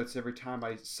good notes every time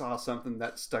I saw something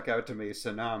that stuck out to me,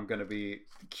 so now I'm going to be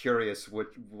curious what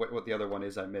the other one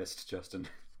is I missed, Justin.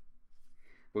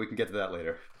 But we can get to that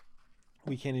later.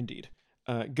 We can indeed.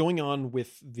 Going on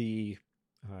with the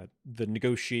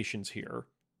negotiations here,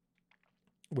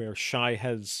 where Shai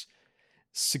has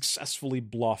successfully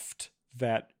bluffed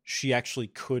that she actually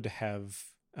could have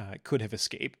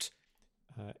escaped,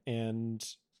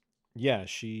 and yeah,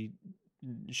 she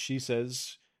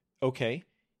says, "Okay,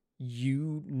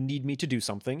 you need me to do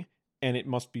something, and it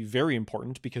must be very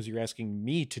important because you're asking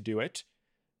me to do it.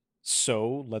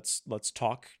 So let's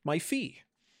talk my fee."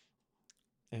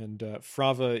 And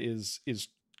Frava is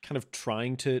kind of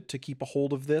trying to keep a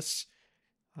hold of this.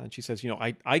 And she says,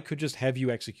 I could just have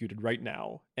you executed right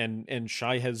now. And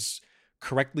Shai has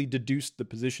correctly deduced the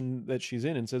position that she's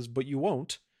in and says, but you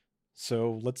won't.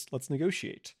 So let's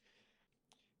negotiate.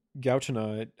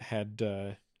 Gautana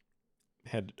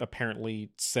had apparently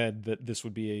said that this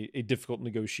would be a difficult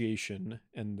negotiation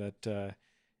and that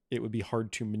it would be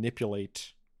hard to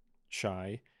manipulate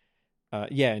Shai.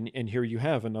 And here you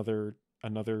have another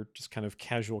just kind of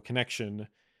casual connection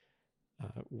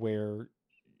where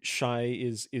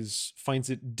Shai finds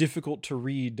it difficult to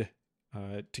read,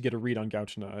 to get a read on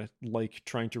Gautana, like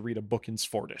trying to read a book in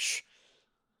Sfordish.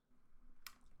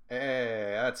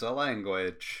 Hey, that's a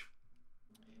language.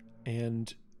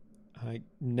 And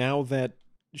now that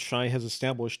Shai has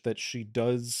established that she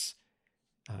does,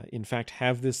 in fact,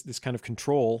 have this kind of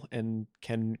control and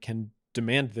can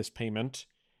demand this payment,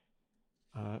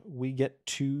 we get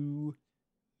to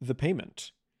the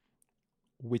payment,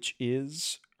 which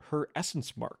is her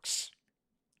essence marks.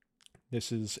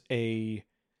 This is we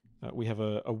have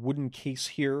a wooden case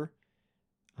here,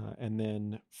 and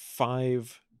then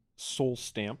 5 soul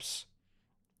stamps,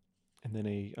 and then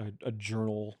a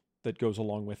journal that goes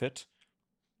along with it.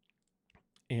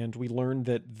 And we learn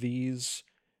that these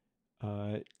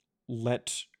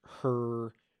let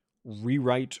her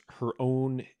rewrite her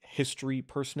own history,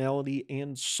 personality,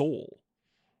 and soul.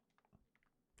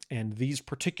 And these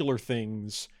particular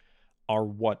things are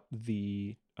what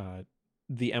the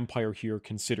Empire here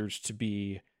considers to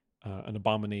be an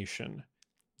abomination.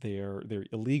 They're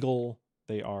illegal.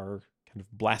 They are kind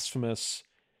of blasphemous,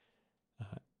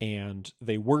 and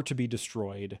they were to be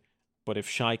destroyed. But if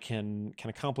Shai can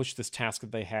accomplish this task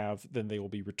that they have, then they will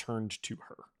be returned to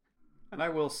her. And I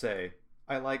will say,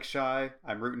 I like Shai.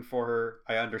 I'm rooting for her.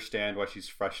 I understand why she's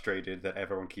frustrated that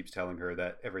everyone keeps telling her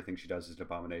that everything she does is an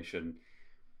abomination.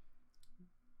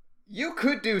 You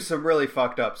could do some really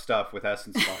fucked up stuff with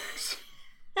essence marks.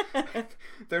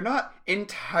 They're not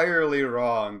entirely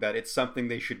wrong that it's something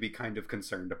they should be kind of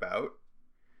concerned about.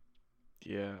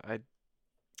 Yeah, I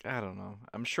don't know.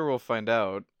 I'm sure we'll find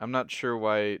out. I'm not sure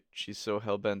why she's so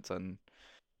hell-bent on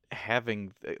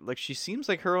having... Like, she seems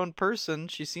like her own person.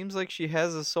 She seems like she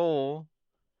has a soul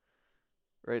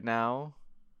right now.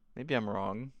 Maybe I'm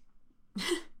wrong.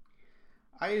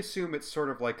 I assume it's sort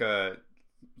of like a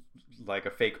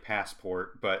fake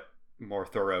passport, but more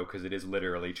thorough because it is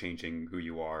literally changing who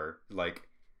you are. Like,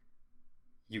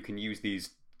 you can use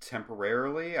these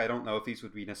temporarily. I don't know if these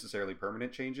would be necessarily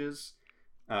permanent changes,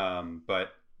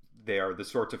 but they are the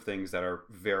sorts of things that are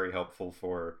very helpful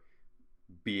for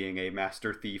being a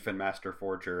master thief and master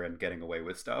forger and getting away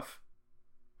with stuff.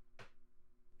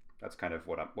 That's kind of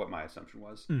what my assumption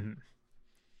was. Mm-hmm.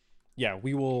 Yeah,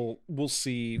 we'll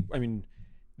see. I mean,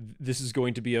 this is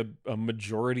going to be a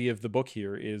majority of the book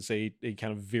here is a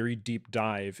kind of very deep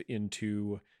dive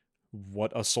into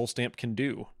what a soul stamp can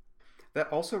do. That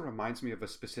also reminds me of a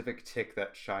specific tick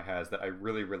that Shai has that I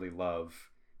really, really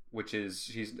love, which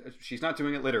is she's not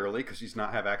doing it literally because she's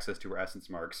not have access to her essence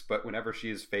marks, but whenever she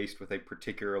is faced with a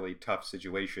particularly tough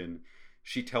situation,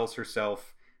 she tells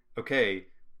herself, okay,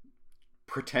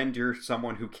 pretend you're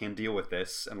someone who can deal with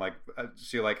this, and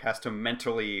she has to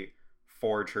mentally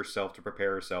forge herself to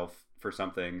prepare herself for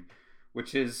something,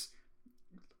 which is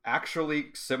actually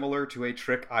similar to a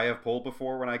trick I have pulled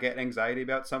before when I get anxiety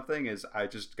about something. Is I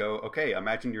just go, okay,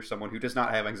 imagine you're someone who does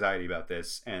not have anxiety about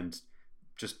this and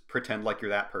just pretend like you're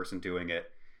that person doing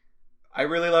it. I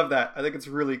really love that. I think it's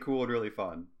really cool and really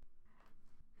fun.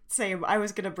 Same. I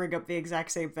was gonna bring up the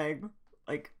exact same thing.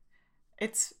 Like,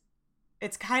 it's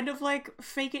it's kind of like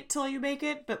fake it till you make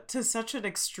it, but to such an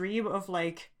extreme of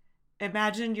like,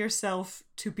 imagine yourself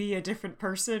to be a different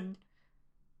person.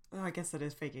 Oh, I guess that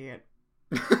is faking it.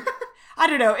 I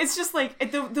don't know. It's just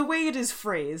like the way it is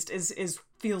phrased is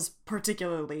feels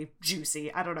particularly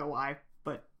juicy. I don't know why,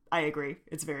 but I agree.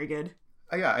 It's very good.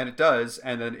 Yeah, and it does,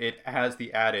 and then it has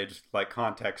the added like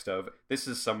context of this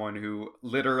is someone who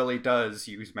literally does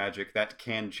use magic that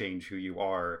can change who you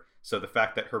are. So the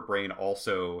fact that her brain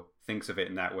also thinks of it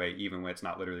in that way, even when it's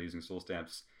not literally using soul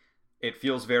stamps, it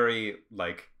feels very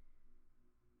like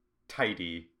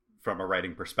tidy from a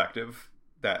writing perspective.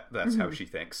 That's how she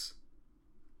thinks.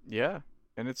 Yeah,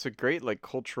 and it's a great like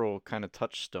cultural kind of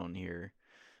touchstone here,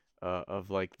 of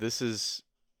like this is.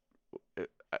 I,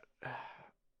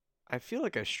 I feel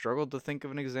like I struggled to think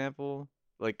of an example.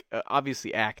 Like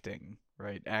obviously acting,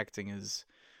 right? Acting is,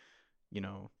 you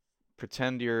know,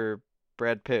 pretend you're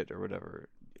Brad Pitt or whatever,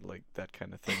 like that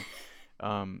kind of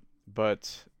thing.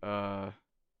 But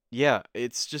yeah,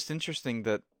 it's just interesting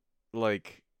that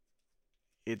like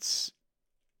it's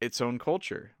its own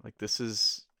culture. Like this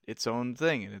is its own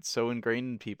thing, and it's so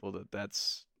ingrained in people that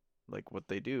that's like what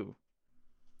they do.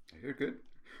 You're good.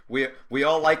 We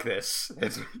all like this.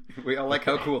 We all like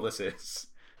how cool this is.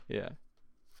 Yeah.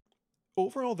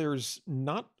 Overall, there's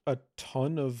not a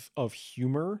ton of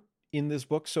humor in this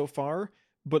book so far,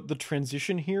 but the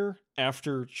transition here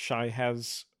after Shai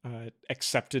has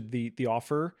accepted the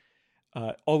offer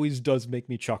always does make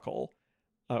me chuckle.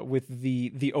 With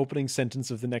the opening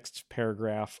sentence of the next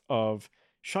paragraph of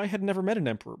Shai had never met an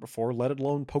emperor before, let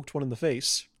alone poked one in the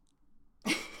face.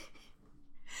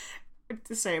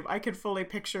 The same. I could fully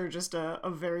picture just a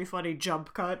very funny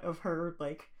jump cut of her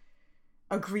like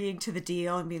agreeing to the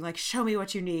deal and being like, show me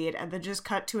what you need, and then just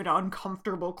cut to an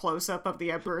uncomfortable close-up of the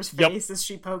Emperor's face as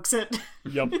she pokes it.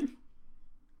 Yep.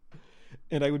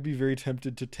 And I would be very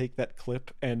tempted to take that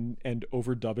clip and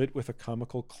overdub it with a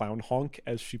comical clown honk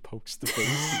as she pokes the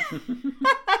face.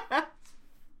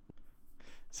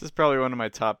 This is probably one of my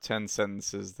top 10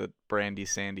 sentences that Brandy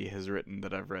Sandy has written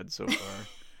that I've read so far.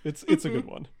 It's a good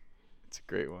one. It's a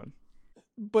great one.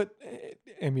 But,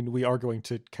 I mean, we are going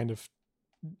to kind of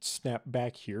snap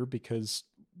back here because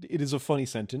it is a funny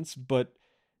sentence, but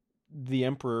the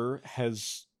Emperor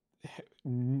has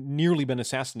nearly been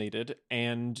assassinated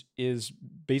and is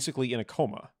basically in a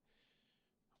coma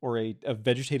or a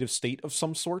vegetative state of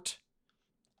some sort.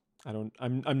 I'm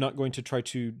not going to try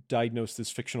to diagnose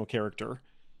this fictional character.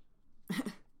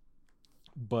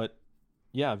 But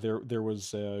yeah, there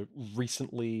was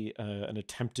recently an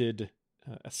attempted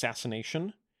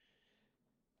assassination,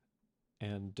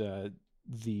 and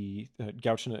the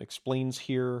Gauchina explains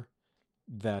here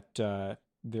that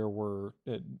there were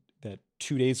that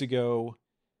 2 days ago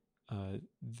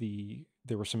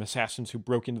there were some assassins who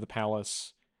broke into the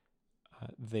palace.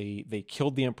 They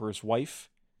killed the emperor's wife.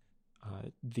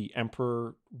 The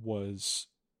emperor was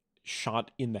shot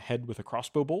in the head with a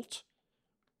crossbow bolt,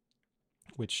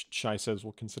 which Shai says,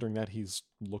 well, considering that he's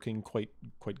looking quite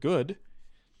good.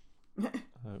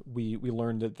 We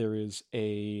learned that there is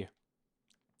a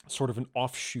sort of an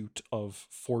offshoot of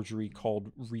forgery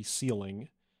called resealing,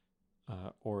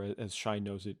 or as Shai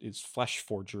knows it, is flesh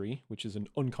forgery, which is an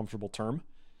uncomfortable term.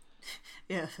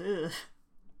 Yeah.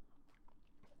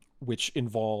 Which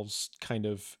involves kind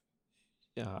of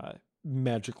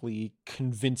magically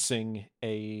convincing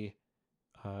a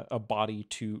body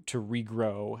to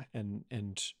regrow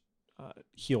and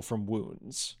heal from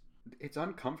wounds. It's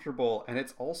uncomfortable, and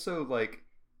it's also like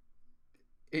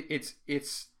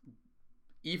it's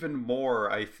even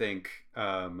more, I think,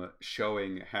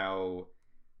 showing how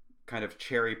kind of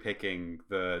cherry picking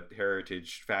the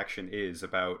Heritage faction is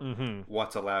about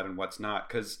what's allowed and what's not,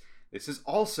 because this is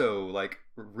also like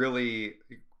really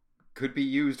could be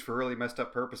used for really messed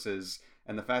up purposes,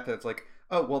 and the fact that it's like,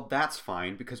 oh well, that's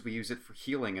fine because we use it for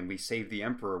healing and we save the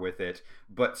Emperor with it,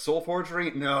 but soul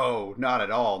forgery, no, not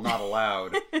at all, not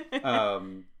allowed.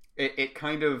 It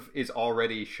kind of is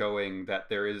already showing that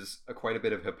there is quite a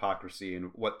bit of hypocrisy in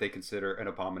what they consider an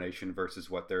abomination versus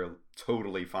what they're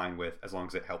totally fine with as long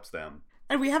as it helps them.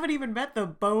 And we haven't even met the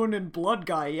bone and blood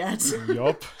guy yet.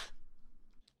 Yup.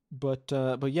 But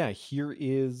yeah, here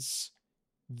is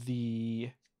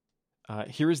the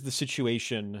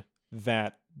situation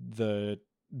that the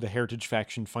Heritage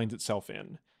faction finds itself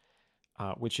in,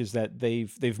 which is that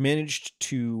they've managed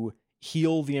to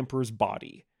heal the Emperor's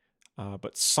body.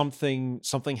 But something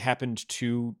happened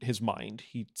to his mind.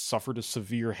 He suffered a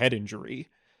severe head injury,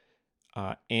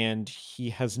 and he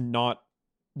has not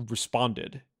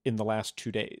responded in the last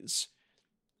 2 days.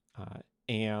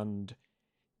 And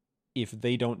if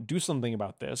they don't do something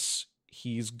about this,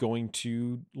 he's going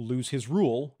to lose his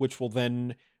rule, which will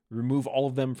then remove all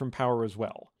of them from power as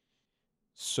well.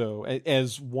 So,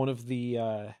 as one of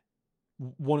the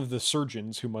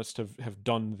surgeons who must have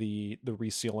done the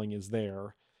resealing is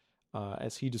there,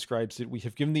 as he describes it, we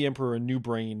have given the Emperor a new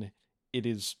brain. It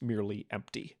is merely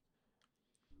empty.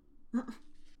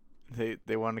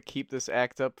 They want to keep this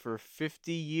act up for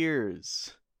 50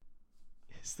 years.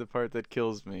 It's the part that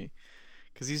kills me.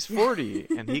 Because he's 40,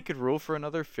 and he could rule for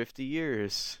another 50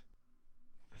 years.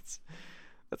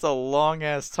 That's a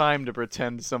long-ass time to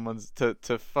pretend someone's... To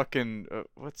fucking...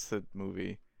 what's the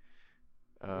movie?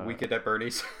 Weekend at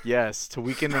Bernie's. Yes, to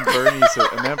Weekend at Bernie's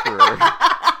an emperor.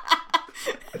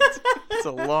 It's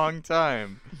a long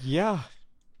time. Yeah.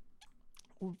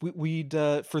 We'd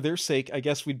for their sake, I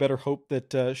guess we'd better hope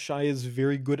that Shai is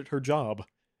very good at her job.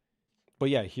 But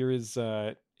yeah, here is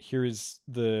the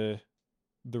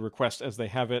request as they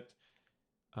have it,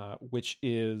 which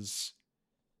is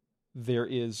there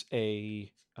is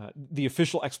the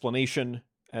official explanation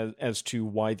as to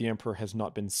why the Emperor has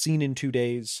not been seen in 2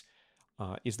 days,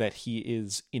 is that he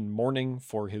is in mourning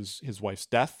for his wife's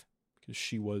death, because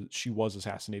she was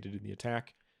assassinated in the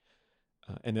attack.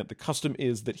 And that the custom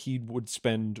is that he would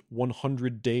spend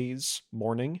 100 days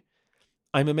mourning.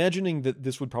 I'm imagining that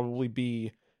this would probably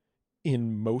be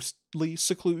in mostly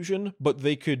seclusion, but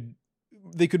they could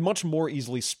much more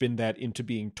easily spin that into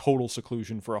being total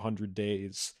seclusion for 100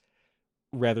 days,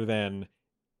 rather than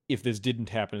if this didn't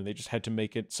happen and they just had to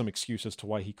make it some excuse as to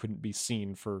why he couldn't be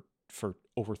seen for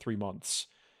over 3 months.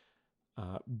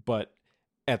 But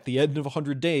at the end of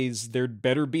 100 days, there'd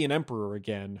better be an emperor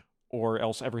again, or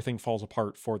else everything falls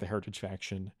apart for the Heritage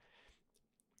faction.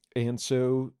 And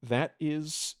so that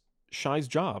is Shai's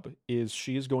job, is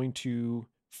she is going to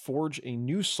forge a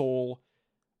new soul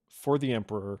for the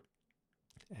Emperor,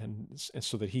 and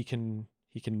so that he can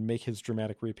make his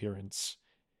dramatic reappearance.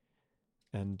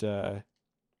 And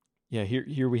yeah,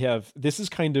 here we have, this is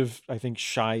kind of, I think,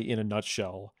 Shai in a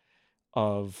nutshell.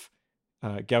 Of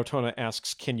Gautona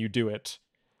asks, "Can you do it?"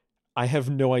 "I have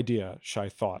no idea," Shai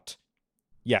thought.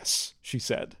 "Yes," she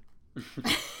said.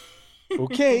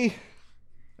 Okay.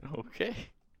 Okay.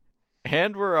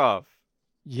 And we're off.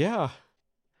 Yeah.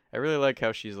 I really like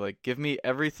how she's like, "Give me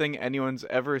everything anyone's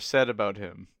ever said about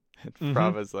him." And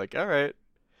Frava's like, "All right."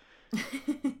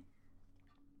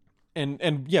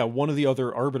 And yeah, one of the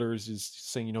other arbiters is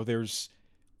saying,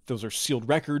 those are sealed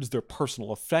records, they're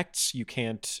personal effects, you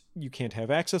can't have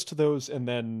access to those. And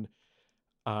then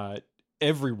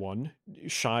everyone,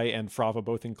 Shai and Frava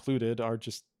both included, are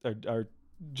just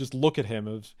look at him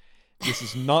of, this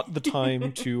is not the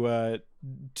time to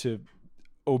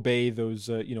obey those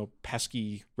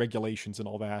pesky regulations and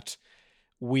all that.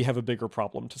 We have a bigger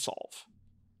problem to solve.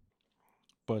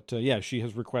 But yeah, she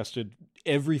has requested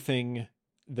everything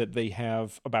that they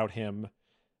have about him.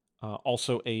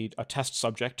 Also a test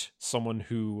subject, someone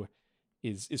who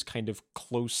is kind of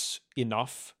close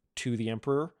enough to the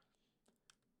Emperor.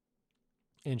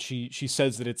 And she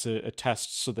says that it's a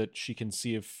test so that she can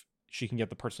see if she can get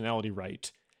the personality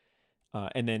right.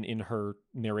 And then in her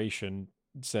narration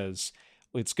says,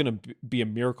 it's going to be a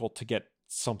miracle to get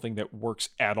something that works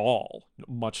at all,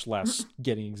 much less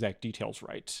getting exact details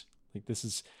right. Like this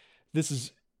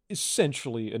is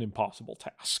essentially an impossible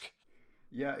task.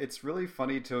 Yeah, it's really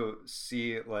funny to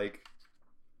see, like,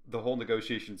 the whole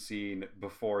negotiation scene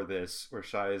before this, where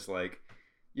Shai is, like,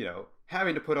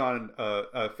 having to put on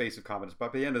a face of confidence.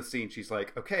 But by the end of the scene, she's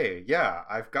like, okay, yeah,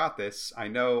 I've got this. I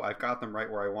know I've got them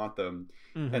right where I want them.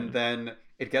 Mm-hmm. And then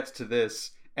it gets to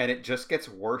this, and it just gets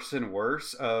worse and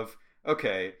worse of,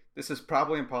 okay, this is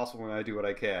probably impossible when I do what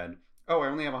I can. Oh, I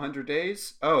only have 100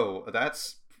 days? Oh,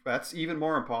 that's even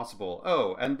more impossible.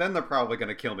 Oh, and then they're probably going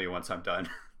to kill me once I'm done.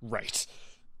 Right.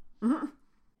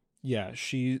 Yeah,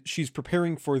 she's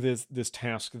preparing for this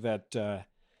task that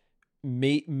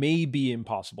may be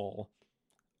impossible.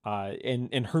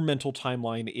 And her mental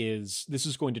timeline is, this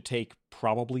is going to take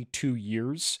probably 2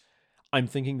 years. I'm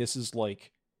thinking this is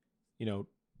like,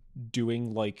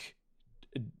 doing like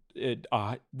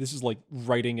this is like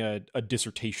writing a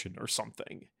dissertation or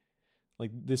something. Like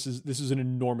this is an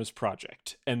enormous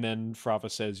project. And then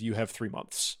Frava says, you have 3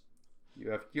 months.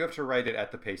 You have to write it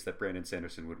at the pace that Brandon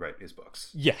Sanderson would write his books.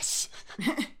 Yes.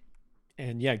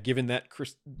 And yeah, given that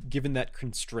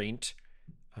constraint,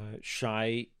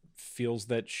 Shai feels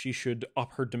that she should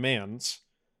up her demands,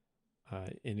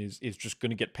 and is just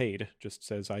going to get paid. Just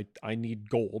says, I need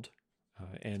gold,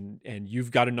 and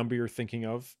you've got a number you're thinking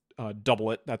of.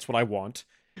 Double it. That's what I want.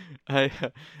 I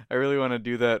really want to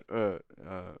do that.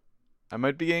 I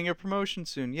might be getting a promotion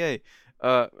soon. Yay.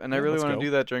 And I Yeah, really let's want go. to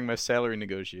do that during my salary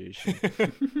negotiation.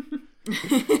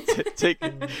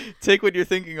 Take what you're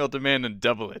thinking, I'll demand, and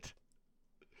double it.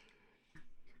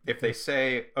 If they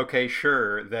say, okay,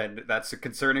 sure, then that's a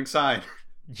concerning sign.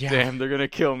 Yeah. Damn, they're gonna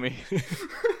kill me.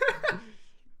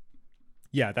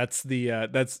 Yeah, that's the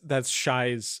that's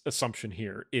Shai's assumption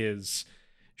here is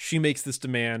she makes this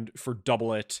demand for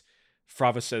double it.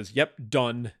 Frava says, "Yep,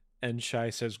 done." And Shai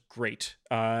says, "Great.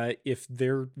 If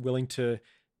they're willing to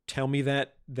tell me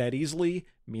that easily,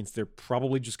 means they're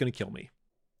probably just going to kill me."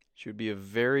 She would be a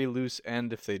very loose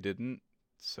end if they didn't.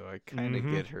 So I kind of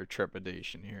Mhm. get her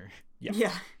trepidation here. Yeah.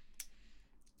 Yeah.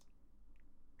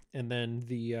 And then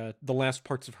the last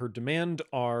parts of her demand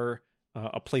are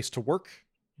a place to work,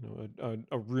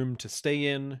 a room to stay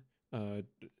in, a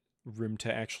room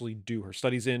to actually do her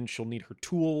studies in. She'll need her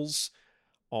tools,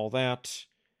 all that,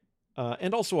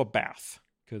 and also a bath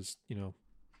because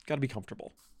got to be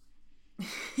comfortable.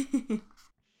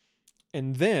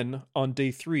 And then on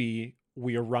day 3,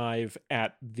 we arrive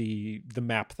at the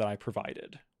map that I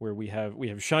provided, where we have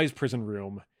Shai's prison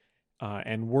room,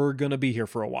 and we're gonna be here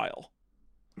for a while.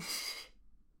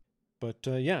 But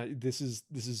yeah, this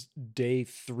is day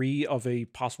 3 of a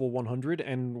possible 100,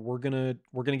 and we're gonna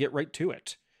get right to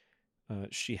it.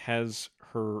 She has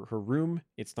her room.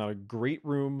 It's not a great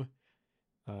room.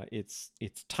 It's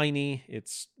tiny.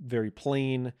 It's very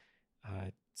plain.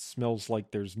 It smells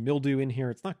like there's mildew in here.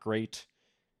 It's not great,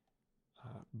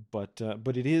 but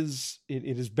it is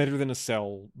better than a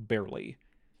cell, barely.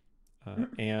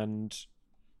 And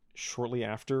shortly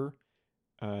after,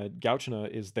 Gauchina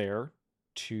is there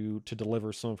to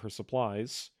deliver some of her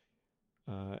supplies,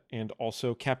 and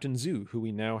also Captain Zhu, who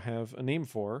we now have a name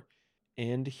for,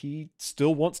 and he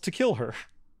still wants to kill her.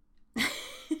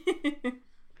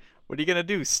 What are you gonna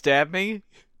do? Stab me?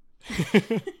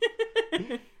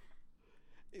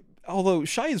 Although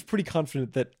Shai is pretty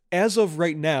confident that as of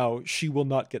right now, she will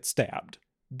not get stabbed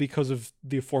because of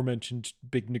the aforementioned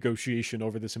big negotiation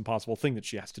over this impossible thing that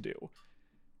she has to do.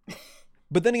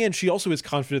 But then again, she also is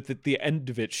confident that at the end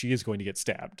of it, she is going to get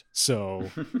stabbed.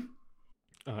 So,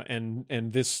 and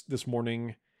this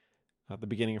morning, the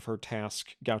beginning of her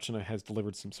task, Gauchina has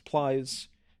delivered some supplies.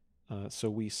 So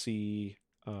we see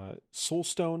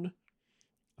Soulstone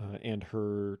and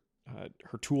her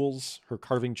tools, her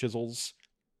carving chisels.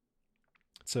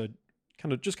 It's a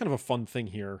kind of a fun thing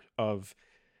here of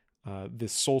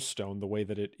this Soulstone. The way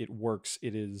that it works,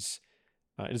 it is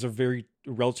a very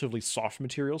relatively soft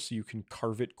material, so you can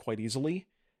carve it quite easily,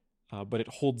 but it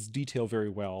holds detail very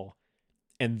well.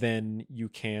 And then you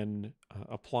can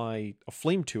apply a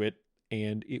flame to it,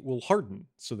 and it will harden.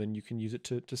 So then you can use it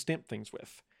to stamp things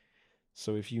with.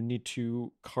 So if you need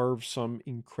to carve some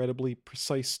incredibly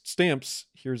precise stamps,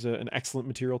 here's an excellent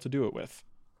material to do it with.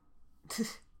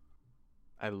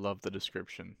 I love the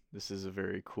description. This is a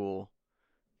very cool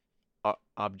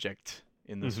object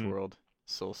in this world,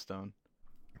 Soulstone.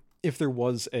 If there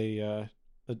was a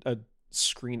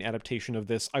screen adaptation of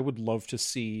this, I would love to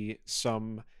see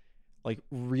some like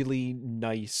really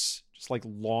nice, just like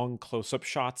long close-up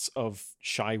shots of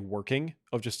Shai working,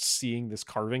 of just seeing this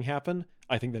carving happen.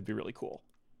 I think that'd be really cool.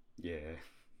 Yeah.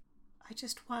 I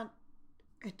just want...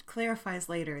 It clarifies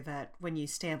later that when you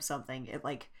stamp something, it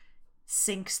like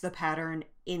sinks the pattern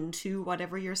into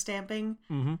whatever you're stamping.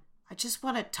 Mm-hmm. I just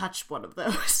want to touch one of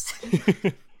those.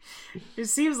 It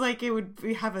seems like it would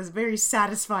have a very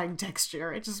satisfying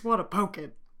texture. I just want to poke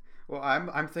it. Well,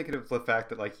 I'm thinking of the fact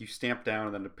that like you stamp down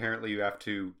and then apparently you have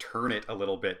to turn it a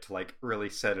little bit to like really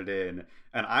set it in.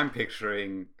 And I'm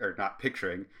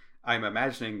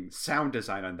imagining sound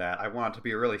design on that. I want it to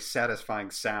be a really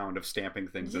satisfying sound of stamping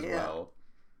things as well.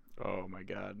 Oh my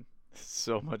god.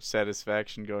 So much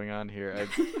satisfaction going on here.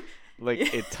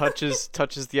 It touches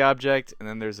the object, and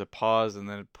then there's a pause, and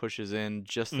then it pushes in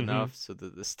just enough so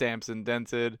that the stamp's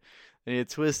indented, and you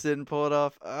twist it and pull it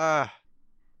off. Ah.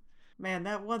 Man,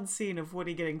 that one scene of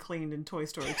Woody getting cleaned in Toy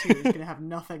Story 2 is going to have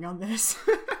nothing on this.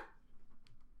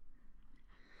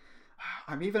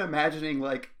 I'm even imagining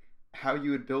like how you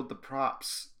would build the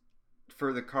props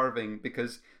for the carving,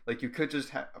 because like you could just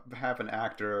have an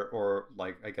actor, or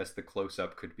like I guess the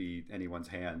close-up could be anyone's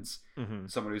hands,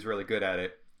 someone who's really good at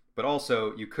it. But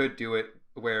also you could do it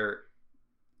where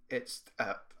it's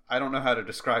I don't know how to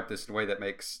describe this in a way that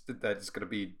it's going to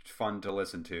be fun to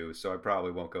listen to, so I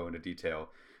probably won't go into detail.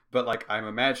 But like I'm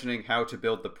imagining how to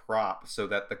build the prop so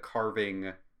that the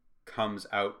carving comes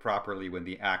out properly when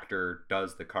the actor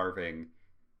does the carving.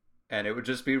 And it would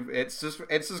just be it's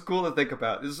just cool to think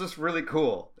about. It's just really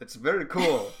cool. It's very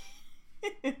cool.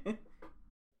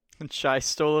 And Shai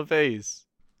stole a vase.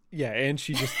 Yeah, and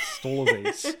she just stole a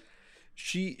vase.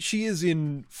 she is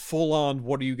in full on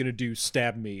what are you gonna do,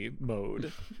 stab me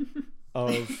mode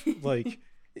of like,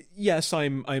 yes,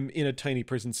 I'm in a tiny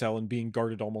prison cell and being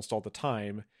guarded almost all the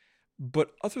time,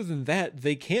 but other than that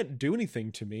they can't do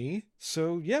anything to me,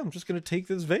 so yeah, I'm just gonna take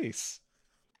this vase.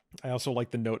 I also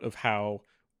like the note of how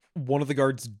one of the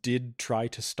guards did try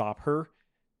to stop her,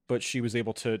 but she was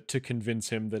able to convince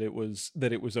him that it was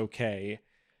okay.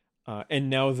 And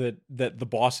now that the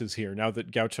boss is here, now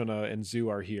that Gautona and Zu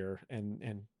are here,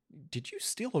 and did you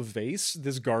steal a vase?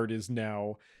 This guard is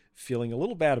now feeling a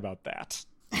little bad about that.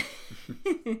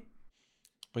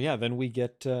 But yeah, then we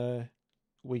get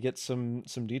some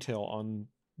detail on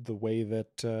the way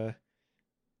that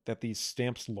that these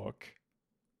stamps look,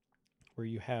 where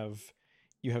you have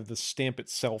the stamp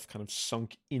itself kind of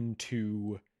sunk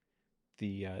into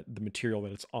the material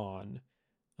that it's on,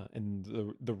 and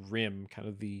the rim, kind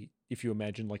of the, if you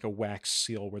imagine like a wax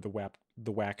seal where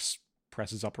the wax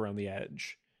presses up around the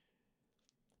edge.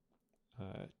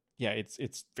 Yeah,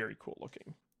 it's very cool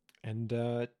looking,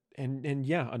 and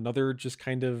yeah, another just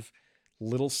kind of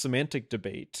little semantic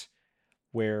debate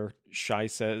where Shai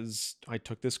says, "I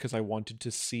took this because I wanted to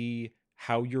see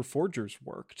how your forgers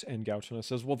worked," and Gautona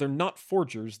says, "Well, they're not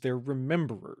forgers; they're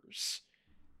rememberers."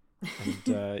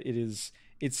 And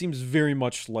it seems very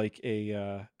much like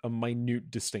a minute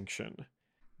distinction.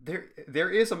 There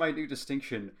is a minute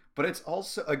distinction, but it's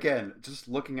also, again, just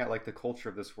looking at like the culture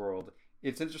of this world,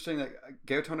 it's interesting that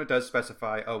Gaotona does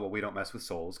specify, oh well, we don't mess with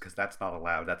souls because that's not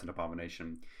allowed, that's an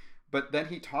abomination. But then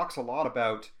he talks a lot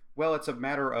about, well, it's a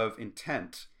matter of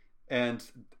intent, and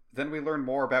then we learn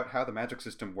more about how the magic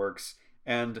system works,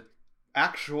 and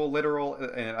actual literal,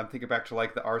 and I'm thinking back to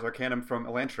like the Ars Arcanum from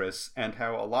Elantris, and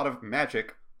how a lot of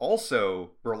magic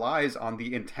also relies on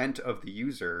the intent of the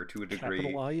user to a degree.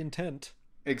 Capital I intent.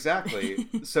 Exactly.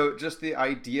 So just the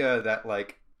idea that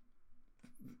like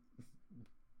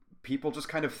people just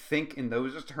kind of think in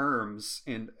those terms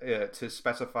in to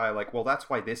specify like, well, that's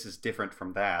why this is different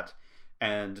from that.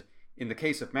 And in the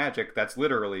case of magic, that's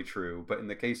literally true. But in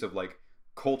the case of like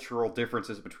cultural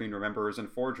differences between rememberers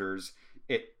and forgers,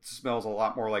 it smells a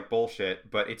lot more like bullshit.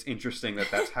 But it's interesting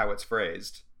that that's how it's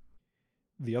phrased.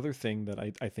 The other thing that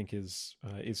I think is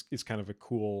kind of a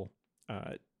cool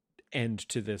end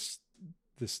to this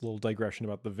little digression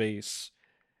about the vase,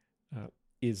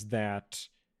 is that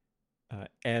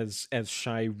as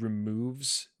Shai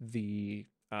removes the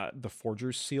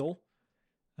forger's seal,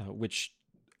 which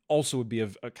also would be a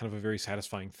kind of a very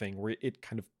satisfying thing, where it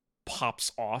kind of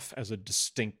pops off as a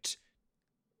distinct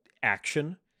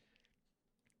action.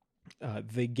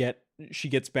 She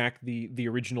gets back the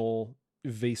original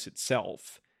vase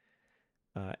itself,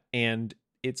 and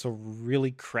it's a really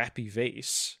crappy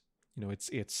vase. You know,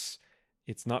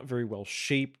 it's not very well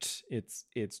shaped.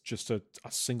 It's just a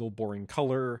single boring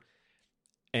color.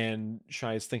 And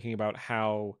Shai is thinking about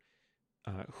how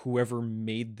whoever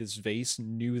made this vase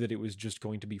knew that it was just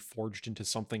going to be forged into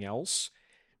something else,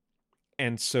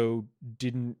 and so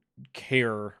didn't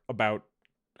care about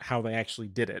how they actually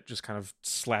did it, just kind of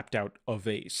slapped out a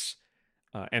vase.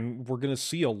 And we're going to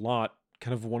see a lot,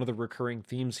 kind of one of the recurring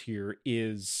themes here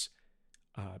is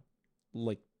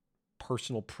like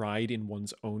personal pride in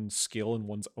one's own skill and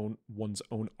one's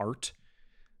own art.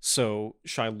 So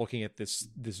Shai looking at this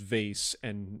vase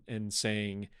and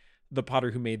saying the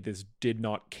potter who made this did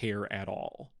not care at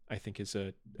all, I think is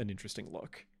an interesting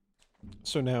look.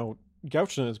 So now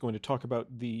Gauchna is going to talk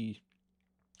about the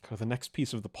kind of the next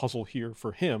piece of the puzzle here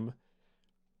for him,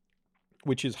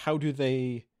 which is how do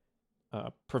they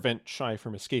prevent Shai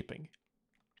from escaping?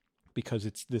 Because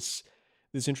it's this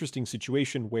interesting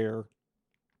situation where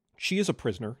she is a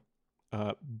prisoner,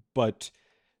 but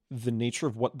the nature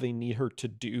of what they need her to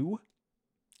do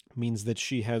means that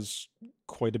she has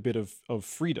quite a bit of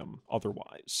freedom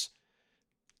otherwise.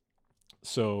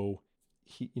 So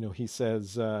he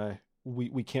says,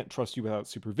 we can't trust you without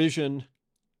supervision.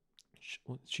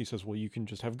 She says, well, you can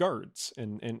just have guards.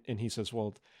 And he says,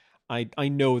 well, I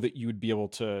know that you would be able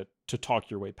to talk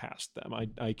your way past them.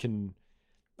 I can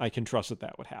trust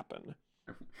that would happen.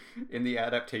 In the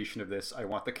adaptation of this, I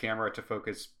want the camera to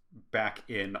focus back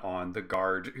in on the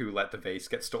guard who let the vase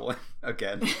get stolen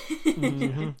again.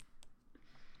 Mm-hmm.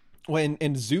 Well,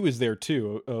 and Zu is there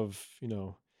too. Of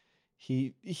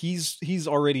he's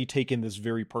already taken this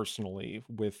very personally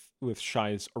with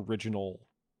Shai's original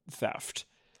theft.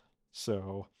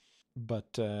 So,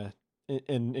 but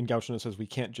and Gauchna says we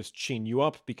can't just chain you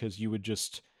up because you would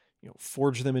just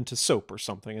forge them into soap or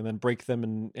something and then break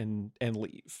them and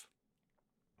leave.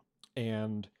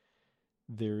 And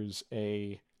there's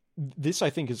this I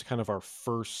think is kind of our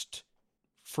first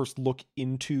look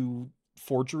into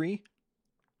forgery,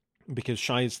 because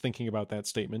Shai is thinking about that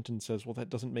statement and says, well, that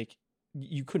doesn't make,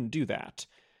 you couldn't do that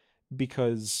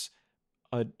because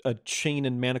a chain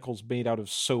and manacles made out of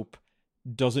soap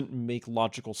doesn't make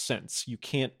logical sense. You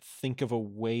can't think of a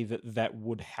way that that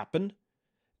would happen.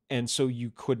 And so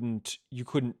you couldn't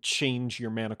change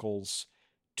your manacles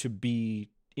to be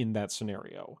in that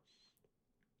scenario.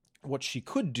 What she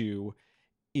could do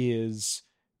is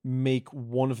make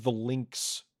one of the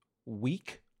links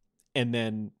weak and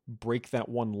then break that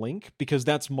one link, because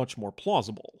that's much more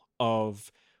plausible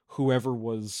of whoever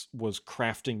was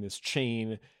crafting this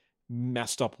chain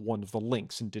messed up one of the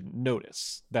links and didn't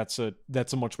notice. That's a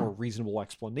much more reasonable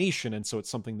explanation, and so it's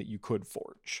something that you could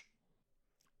forge.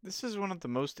 This is one of the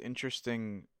most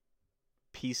interesting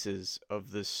pieces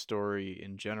of this story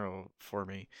in general for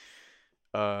me.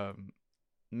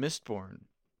 Mistborn,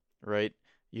 right?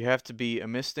 You have to be a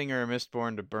Misting or a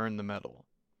Mistborn to burn the metal.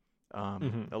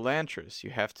 Elantris, you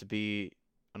have to be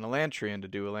an Elantrian to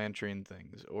do Elantrian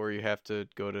things, or you have to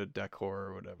go to Decor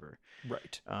or whatever.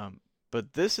 Right.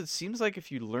 But this, it seems like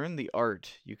if you learn the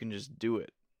art, you can just do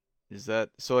it. Is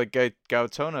that so? Like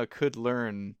Gautona could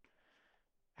learn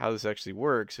how this actually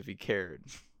works if he cared.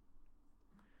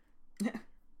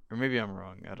 Or maybe I'm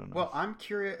wrong. I don't know. Well, I'm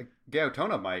curious.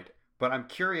 Gautona might, but I'm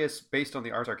curious based on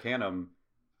the Ars Arcanum.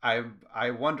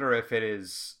 I wonder if it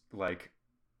is like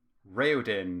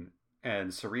Raoden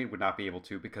and Serene would not be able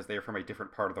to because they are from a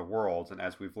different part of the world, and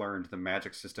as we've learned, the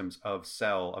magic systems of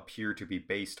Cell appear to be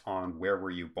based on where were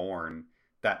you born.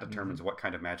 That determines what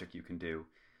kind of magic you can do.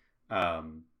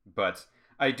 But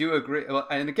I do agree,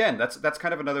 and again, that's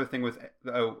kind of another thing with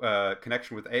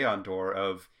connection with Aondor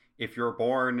of if you're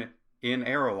born in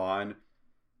Erelon.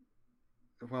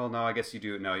 Well, no, I guess you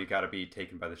do. No, you got to be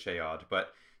taken by the Sheod,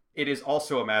 but it is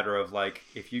also a matter of like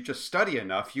if you just study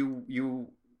enough,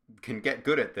 you can get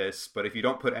good at this, but if you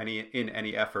don't put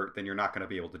any effort, then you're not going to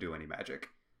be able to do any magic.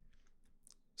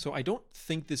 So I don't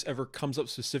think this ever comes up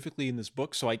specifically in this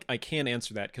book, so I can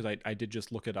answer that because I did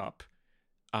just look it up.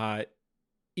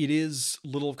 It is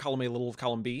little of column A, little of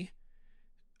column B.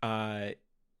 Brandon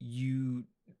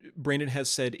has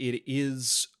said it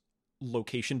is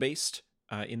location based,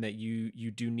 in that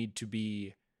you do need to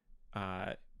be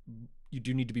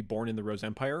born in the Rose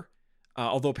Empire.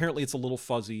 Although apparently it's a little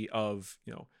fuzzy of,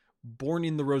 born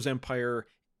in the Rose Empire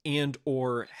and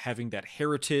or having that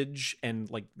heritage, and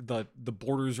like the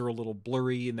borders are a little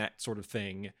blurry and that sort of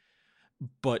thing.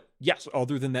 But yes,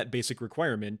 other than that basic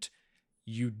requirement,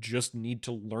 you just need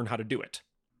to learn how to do it.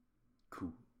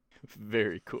 Cool.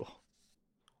 Very cool.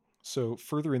 So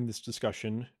further in this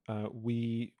discussion,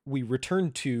 we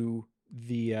return to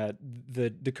the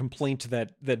complaint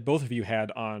that both of you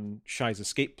had on Shai's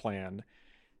escape plan,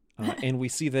 and we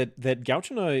see that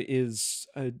Gauchana is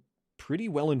pretty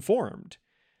well informed,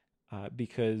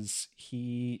 because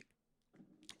he's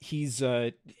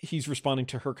responding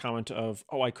to her comment of,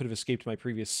 "Oh, I could have escaped my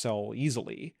previous cell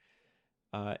easily,"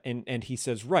 and he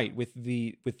says, "Right, with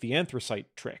the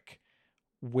anthracite trick,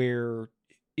 where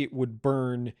it would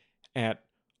burn at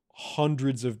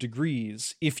hundreds of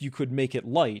degrees if you could make it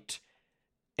light,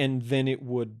 and then it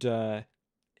would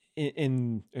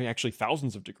in actually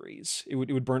thousands of degrees. It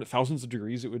would burn at thousands of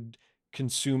degrees. It would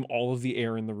consume all of the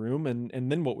air in the room, and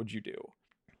then what would you do?"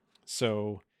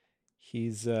 So he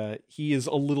is a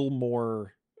little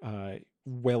more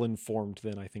well informed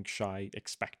than I think Shai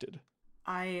expected.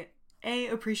 I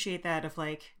appreciate that of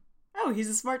like, oh, he's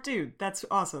a smart dude. That's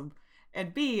awesome.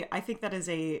 And B, I think that is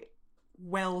a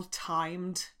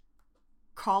well-timed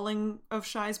calling of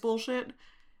Shai's bullshit,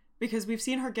 because we've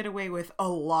seen her get away with a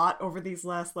lot over these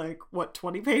last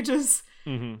 20 pages.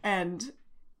 And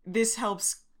this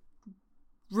helps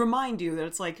remind you that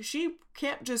it's like, she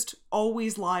can't just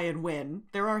always lie and win.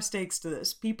 There are stakes to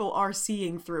this. People are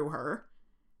seeing through her.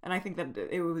 And I think that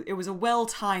it was a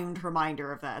well-timed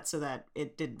reminder of that, so that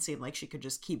it didn't seem like she could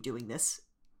just keep doing this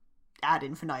ad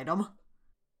infinitum.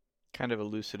 Kind of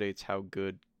elucidates how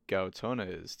good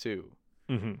Gautona is, too.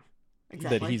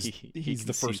 Exactly. That he's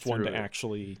the first one to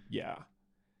actually, Yeah.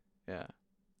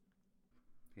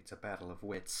 It's a battle of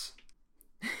wits.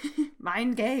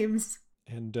 Mind games.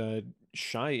 And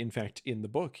Shai, in fact, in the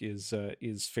book is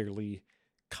fairly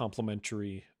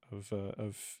complimentary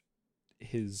of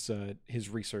his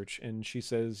research, and she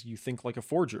says, "You think like a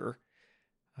forger,"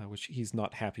 which he's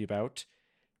not happy about.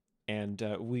 And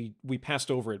we passed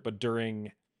over it, but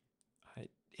during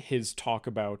his talk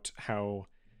about how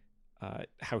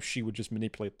she would just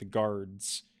manipulate the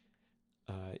guards,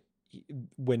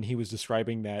 when he was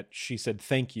describing that, she said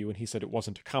thank you, and he said it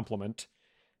wasn't a compliment.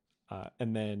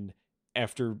 And then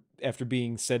after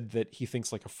being said that he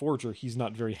thinks like a forger, he's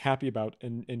not very happy about,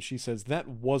 and she says that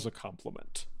was a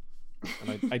compliment.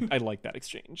 And I like that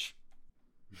exchange.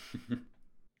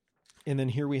 And then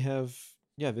here we have,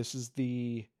 this is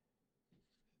the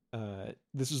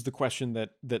question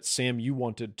that Sam, you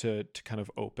wanted to kind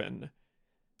of open,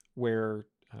 where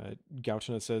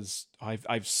Gautana says, I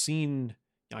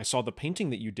saw the painting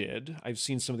that you did. I've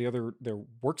seen some of their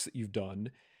works that you've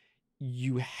done.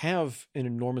 You have an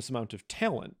enormous amount of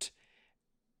talent,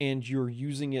 and you're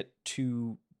using it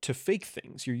to fake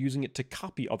things. You're using it to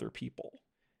copy other people.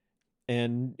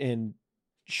 And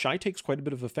Shai takes quite a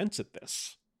bit of offense at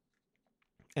this.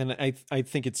 And I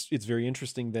think it's very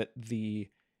interesting that the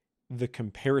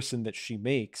comparison that she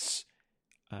makes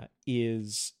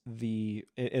is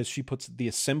as she puts it, the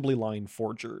assembly line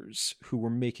forgers who were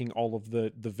making all of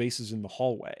the vases in the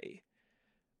hallway,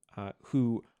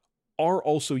 who are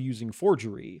also using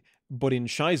forgery, but in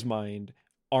Shai's mind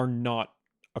are not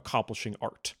accomplishing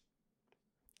art.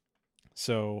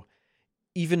 So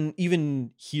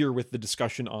even here with the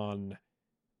discussion on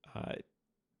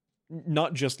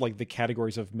not just like the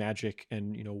categories of magic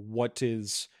and, you know,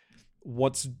 what's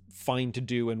fine to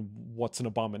do and what's an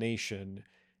abomination,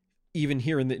 even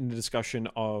here in the discussion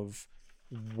of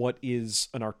what is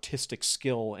an artistic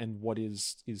skill and what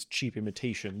is cheap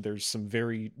imitation, there's some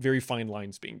very, very fine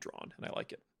lines being drawn, and I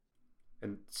like it.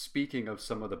 And speaking of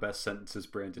some of the best sentences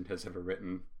Brandon has ever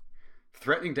written,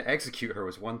 threatening to execute her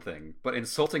was one thing, but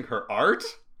insulting her art?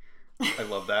 I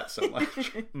love that so much.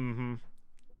 Mm-hmm.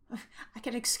 I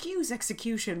can excuse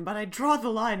execution, but I draw the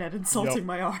line at insulting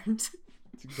my art. That's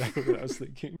exactly what I was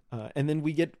thinking. And then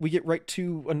we get right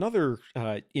to another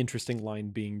interesting line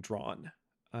being drawn,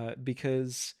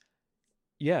 because,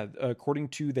 according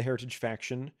to the Heritage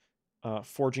faction,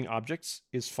 forging objects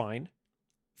is fine.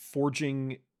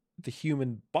 Forging the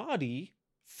human body,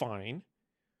 fine.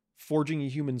 Forging a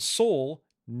human soul,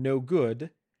 no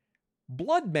good.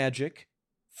 Blood magic,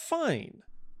 fine.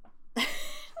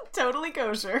 Totally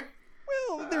kosher.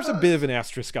 Well, there's a bit of an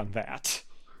asterisk on that.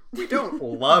 We don't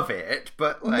love it,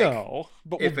 but like, no,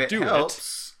 but if we'll it do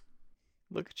helps.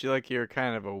 Look at you like you're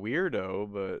kind of a weirdo,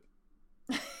 but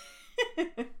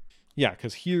Yeah,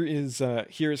 because here is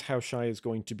how Shai is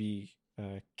going to be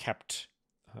kept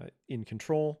in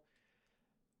control.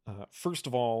 First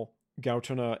of all,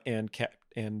 Gautona and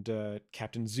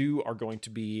Captain Zhu are going to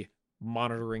be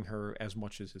monitoring her as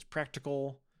much as is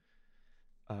practical.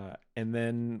 And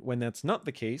then when that's not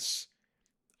the case,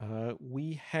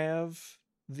 we have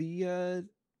the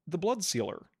Blood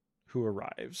Sealer who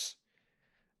arrives.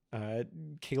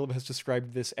 Caleb has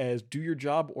described this as "do your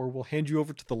job or we'll hand you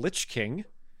over to the Lich King,"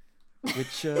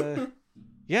 which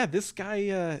this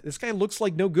guy looks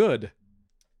like no good.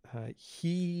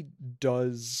 He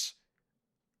does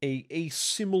a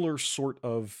similar sort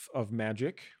of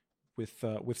magic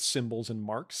with symbols and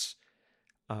marks,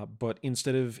 but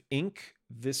instead of ink,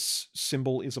 this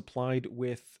symbol is applied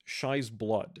with Shai's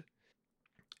blood.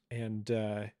 And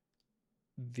the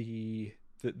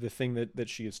thing that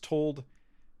she is told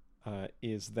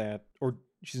is that, or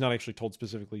she's not actually told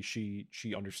specifically, she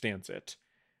understands it,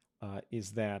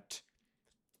 is that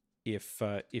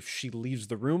if she leaves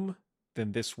the room,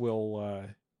 then this will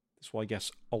I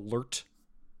guess alert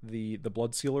the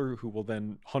Blood Sealer, who will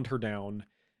then hunt her down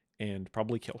and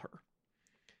probably kill her.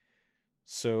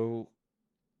 So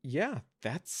yeah,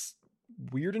 that's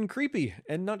weird and creepy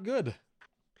and not good.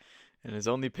 And his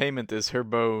only payment is her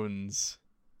bones.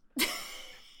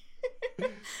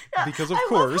 Because of I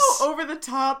course, love how over the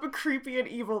top, creepy, and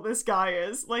evil this guy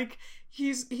is. Like,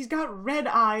 he's got red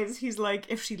eyes. He's like,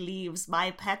 if she leaves,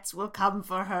 my pets will come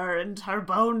for her, and her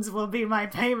bones will be my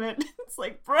payment. It's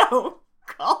like, bro,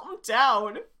 calm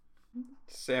down.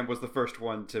 Sam was the first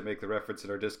one to make the reference in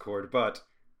our Discord, but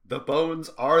the bones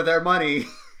are their money.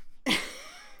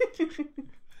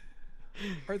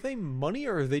 are they money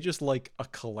or are they just like a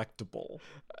collectible?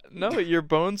 No, your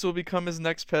bones will become his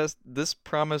next pet. This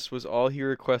promise was all he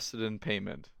requested in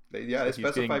payment. Yeah, they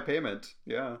specify payment.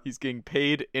 Yeah, he's getting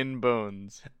paid in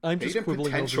bones. I'm paid just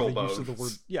quibbling over the bones. use of the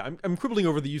word. Yeah, I'm quibbling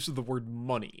over the use of the word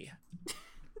money.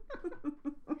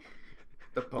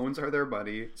 The bones are their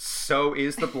money. So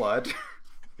is the blood.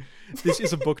 This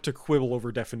is a book to quibble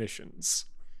over definitions.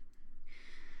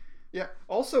 Yeah.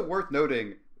 Also worth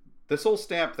noting, the soul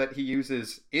stamp that he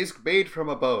uses is made from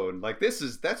a bone. Like that's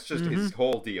just his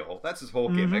whole deal. That's his whole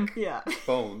gimmick. Yeah.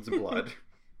 Bones and blood.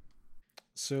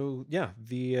 So yeah,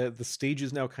 the stage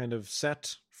is now kind of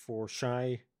set for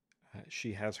Shai.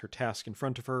 She has her task in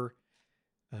front of her.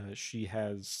 She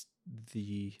has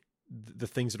the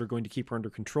things that are going to keep her under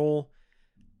control,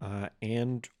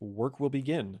 and work will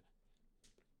begin.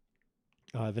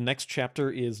 The next chapter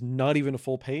is not even a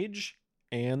full page,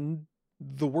 and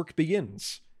the work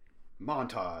begins.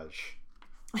 Montage.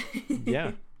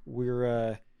 Yeah,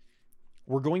 we're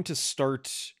going to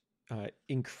start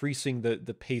increasing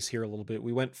the pace here a little bit.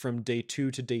 We went from day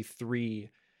 2 to day 3,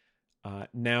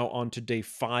 now on to day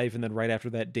 5, and then right after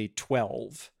that, day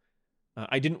 12.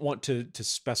 I didn't want to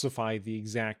specify the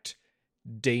exact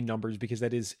day numbers because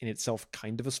that is in itself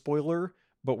kind of a spoiler,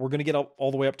 but we're going to get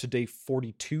all the way up to day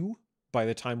 42 by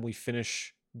the time we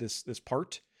finish this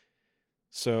part.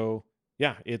 So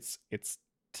yeah, it's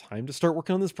time to start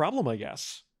working on this problem, I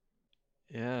guess.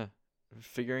 Yeah,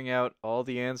 figuring out all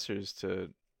the answers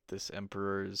to this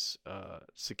emperor's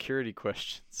security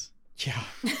questions. Yeah.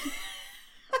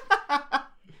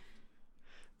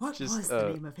 What Just was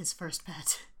the name of his first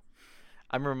pet?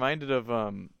 I'm reminded of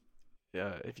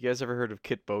if you guys ever heard of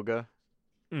Kit Boga?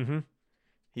 Mm-hmm.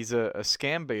 He's a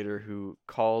scam baiter who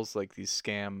calls like these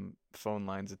scam phone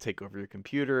lines that take over your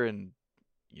computer and,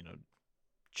 you know,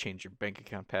 change your bank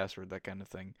account password, that kind of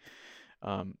thing.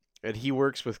 And he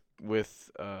works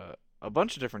with a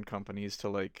bunch of different companies to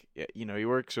like, you know, he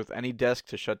works with AnyDesk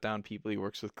to shut down people. He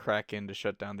works with Kraken to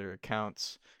shut down their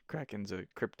accounts. Kraken's a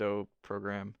crypto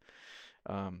program.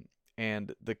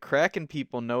 And the Kraken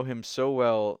people know him so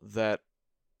well that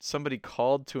somebody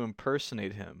called to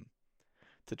impersonate him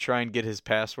to try and get his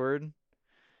password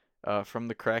from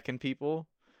the Kraken people,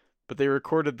 but they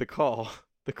recorded the call.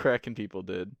 The Kraken people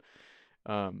did.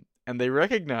 And they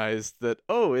recognized that,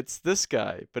 oh, it's this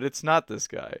guy, but it's not this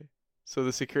guy. So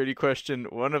the security question,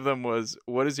 one of them was,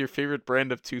 what is your favorite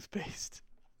brand of toothpaste?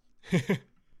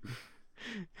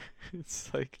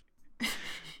 It's like,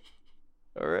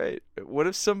 all right. What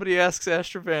if somebody asks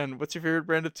Astrovan, what's your favorite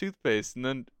brand of toothpaste? And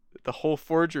then the whole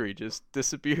forgery just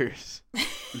disappears.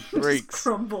 Breaks. Just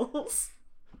crumbles.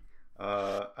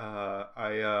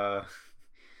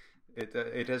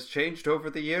 It has changed over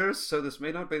the years, so this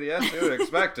may not be the answer you're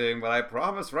expecting, but I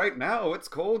promise right now it's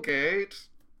Colgate.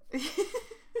 I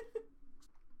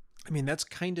mean, that's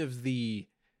kind of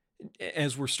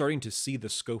as we're starting to see the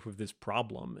scope of this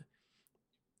problem,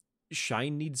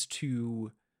 Shine needs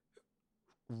to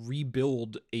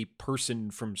rebuild a person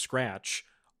from scratch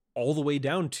all the way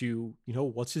down to,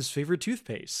 what's his favorite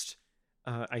toothpaste?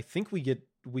 I think we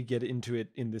get into it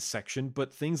in this section,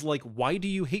 but things like, why do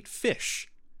you hate fish?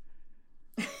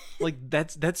 Like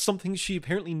that's something she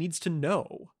apparently needs to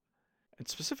know. And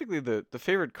specifically the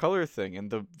favorite color thing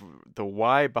and the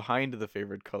why behind the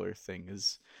favorite color thing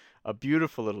is a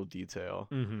beautiful little detail.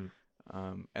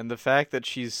 Mm-hmm. And the fact that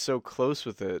she's so close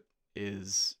with it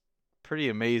is pretty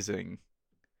amazing.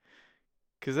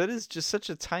 Because that is just such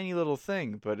a tiny little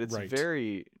thing, but it's right.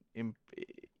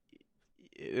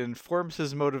 it informs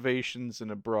his motivations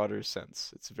in a broader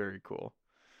sense. It's very cool.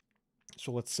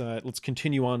 So let's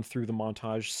continue on through the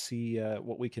montage, see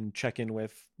what we can check in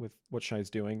with what Shai's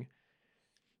doing.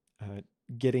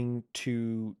 Getting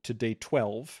to day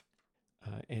 12,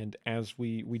 and as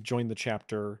we join the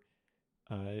chapter,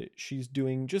 she's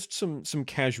doing just some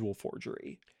casual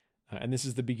forgery, and this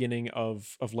is the beginning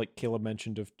of like Caleb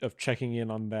mentioned of checking in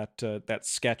on that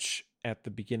sketch at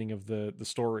the beginning of the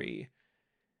story,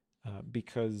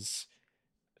 because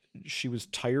she was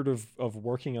tired of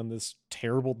working on this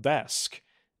terrible desk,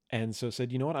 and so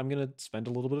said, you know what, I'm going to spend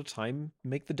a little bit of time,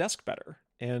 make the desk better.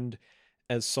 And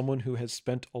as someone who has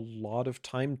spent a lot of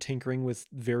time tinkering with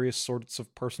various sorts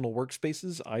of personal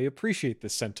workspaces, I appreciate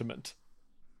this sentiment.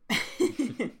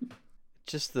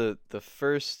 Just the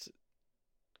first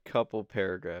couple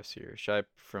paragraphs here.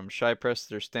 From Shy pressed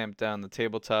their stamp down the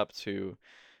tabletop to,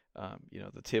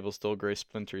 the table still gray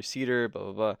splintery cedar,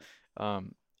 blah, blah, blah.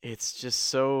 It's just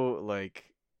so, like,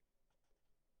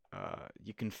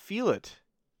 you can feel it.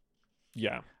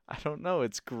 Yeah. I don't know.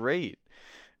 It's great.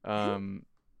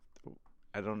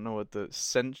 I don't know what the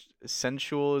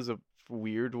sensual is a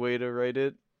weird way to write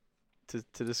it, to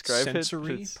describe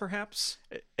sensory, it. Perhaps?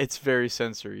 It's very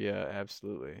sensory, yeah,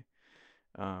 absolutely.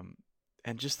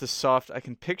 And just the soft, I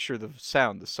can picture the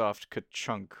sound, the soft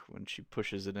ka-chunk when she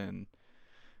pushes it in.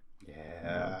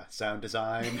 Yeah, sound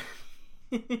design.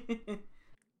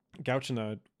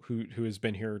 Gauchana, who has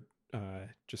been here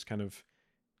just kind of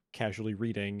casually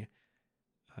reading,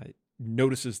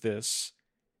 notices this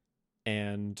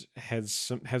and has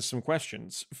some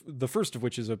questions. The first of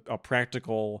which is a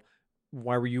practical,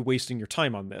 why were you wasting your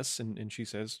time on this? And she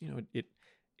says,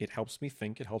 it helps me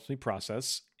think, it helps me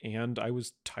process, and I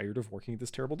was tired of working at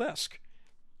this terrible desk.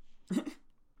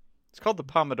 It's called the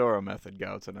Pomodoro method,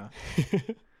 Gautana.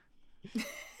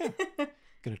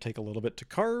 Gonna take a little bit to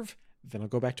carve, then I'll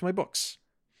go back to my books.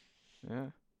 Yeah.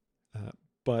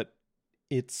 But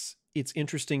it's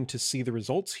interesting to see the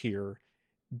results here,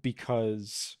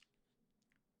 because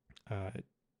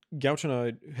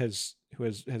Gauchana who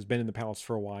has been in the palace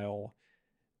for a while,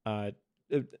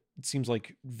 it seems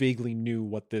like vaguely knew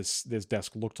what this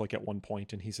desk looked like at one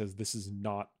point, and he says this is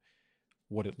not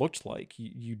what it looked like.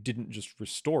 You didn't just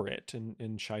restore it.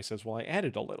 And Shai says, well, I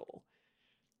added a little.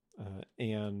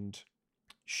 And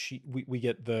we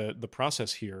get the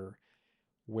process here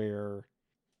where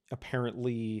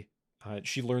apparently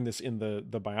she learned this in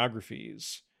the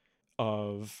biographies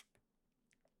of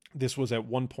this was at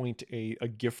one point a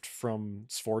gift from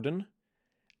Sforden.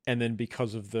 And then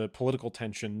because of the political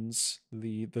tensions,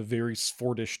 the very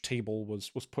Sfordish table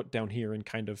was put down here and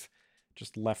kind of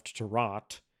just left to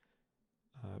rot.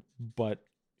 But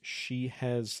she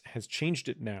has changed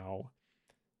it now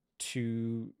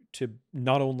to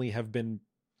not only have been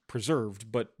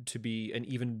preserved, but to be an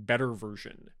even better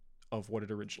version of what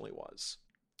it originally was.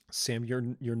 Sam,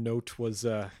 your note was,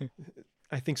 I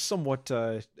think, somewhat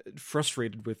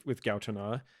frustrated with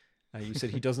Gautana. You said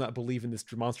he does not believe in this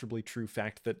demonstrably true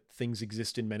fact that things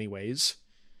exist in many ways.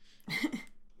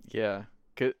 Yeah,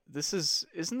 isn't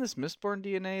this Mistborn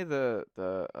DNA the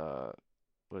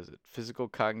what is it? Physical,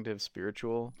 cognitive,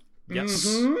 spiritual. Yes.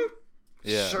 Mm-hmm.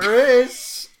 Yeah. Sure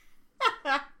is.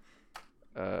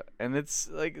 And it's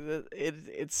like but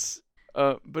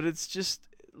it's just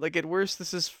like at worst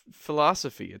this is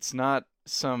philosophy. It's not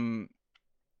some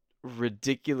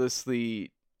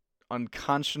ridiculously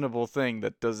unconscionable thing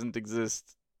that doesn't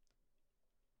exist.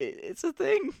 It's a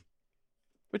thing.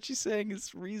 What she's saying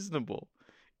is reasonable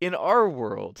in our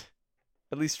world,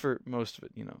 at least for most of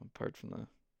it. Apart from the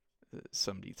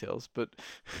some details, but.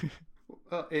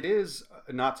 Well, it is,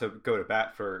 not to go to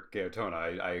bat for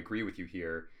Gaotona, I agree with you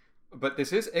here, but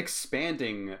this is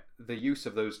expanding the use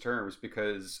of those terms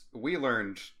because we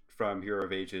learned from Hero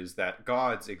of Ages that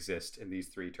gods exist in these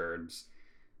three terms.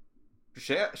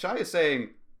 Shai is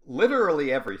saying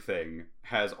literally everything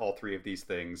has all three of these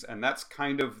things, and that's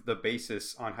kind of the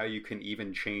basis on how you can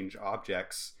even change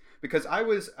objects. Because I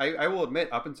will admit,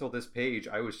 up until this page,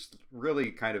 I was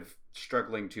really kind of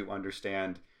struggling to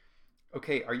understand,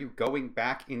 okay, are you going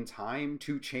back in time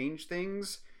to change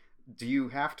things? Do you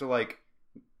have to,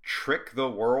 trick the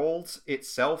world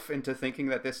itself into thinking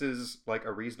that this is,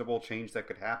 a reasonable change that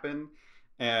could happen?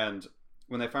 And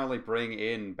when they finally bring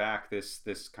in back this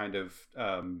kind of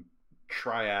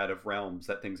triad of realms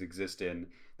that things exist in,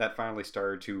 that finally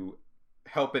started to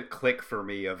help it click for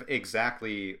me of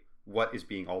exactly what is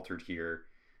being altered here.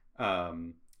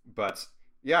 But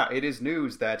yeah, it is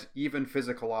news that even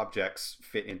physical objects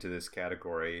fit into this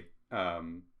category,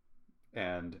 and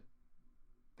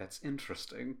that's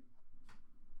interesting.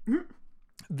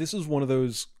 This is one of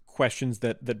those questions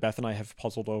that Beth and I have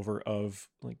puzzled over of,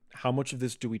 how much of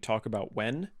this do we talk about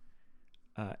when?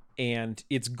 And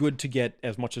it's good to get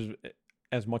as much of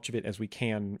it as we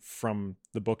can from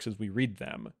the books as we read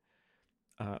them.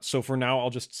 So for now, I'll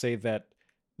just say that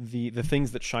the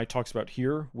things that Shai talks about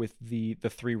here with the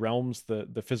three realms,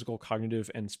 the physical,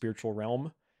 cognitive, and spiritual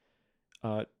realm,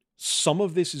 some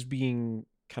of this is being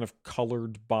kind of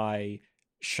colored by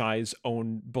Shai's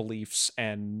own beliefs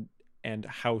and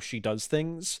how she does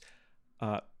things.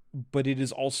 But it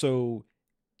is also,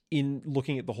 in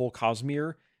looking at the whole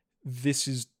Cosmere, this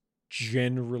is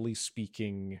generally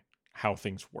speaking how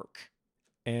things work.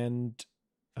 And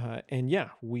yeah,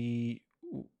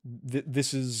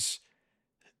 this is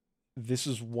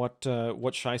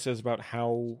what Shai says about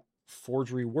how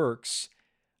forgery works,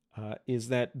 is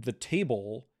that the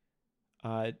table,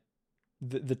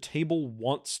 the table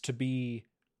wants to be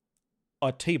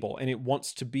a table, and it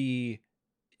wants to be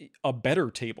a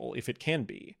better table if it can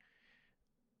be.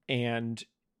 And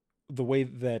the way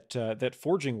that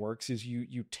forging works is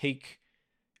you take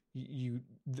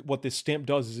what this stamp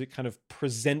does is it kind of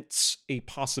presents a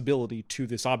possibility to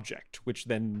this object, which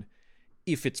then,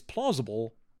 if it's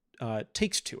plausible,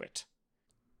 takes to it.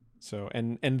 So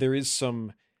and there is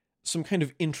some kind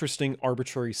of interesting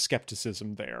arbitrary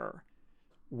skepticism there,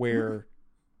 where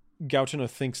Gautana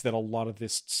thinks that a lot of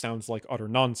this sounds like utter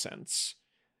nonsense,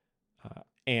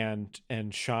 and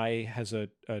Shai has a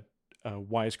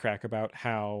wisecrack about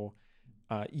how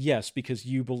yes, because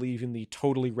you believe in the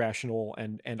totally rational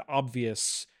and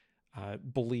obvious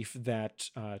belief that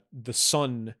the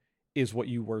sun is what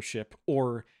you worship,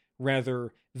 or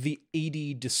rather the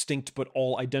 80 distinct but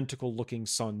all identical looking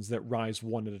suns that rise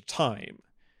one at a time.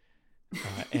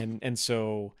 And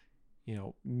so,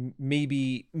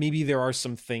 maybe there are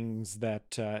some things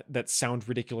that sound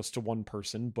ridiculous to one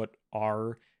person, but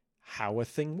are how a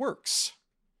thing works.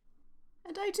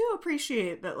 And I do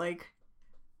appreciate that,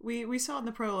 we saw in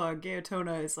the prologue,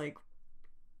 Gaotona is,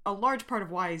 a large part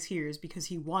of why he's here is because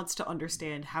he wants to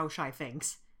understand how Shai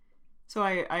thinks. So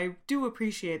I do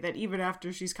appreciate that even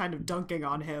after she's kind of dunking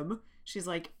on him, she's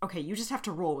like, okay, you just have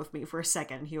to roll with me for a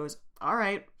second. He goes, all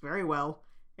right, very well.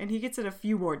 And he gets in a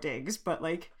few more digs, but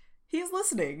like, he's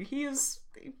listening. He's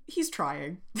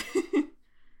trying.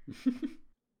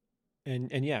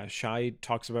 And yeah, Shai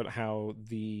talks about how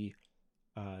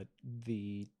uh,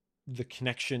 the the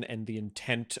connection and the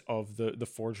intent of the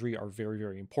forgery are very,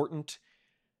 very important.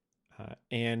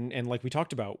 And like we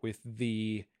talked about with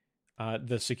the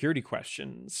security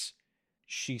questions,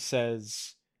 she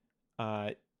says,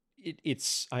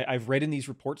 I've read in these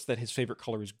reports that his favorite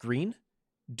color is green.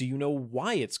 Do you know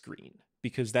why it's green?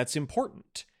 Because that's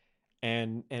important.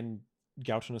 And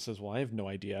Gautana says, well, I have no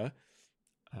idea.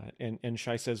 And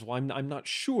Shai says, well, I'm not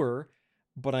sure,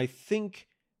 but I think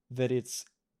that it's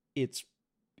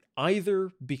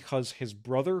either because his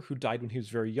brother, who died when he was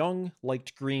very young,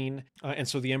 liked green, and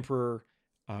so the Emperor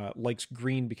likes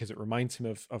green because it reminds him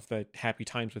of the happy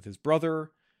times with his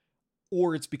brother,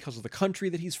 or it's because of the country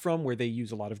that he's from, where they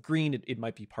use a lot of green. It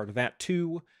might be part of that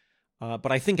too,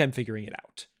 but I think I'm figuring it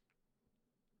out.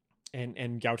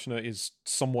 And Gautana is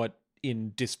somewhat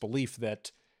in disbelief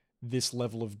that this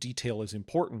level of detail is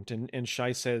important, and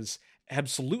Shai says,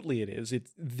 absolutely it is.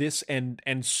 It's this and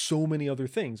so many other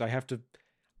things. I have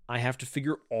to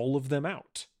figure all of them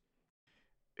out.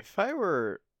 If I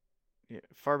were, yeah,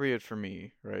 far be it from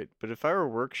me, right? But if I were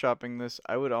workshopping this,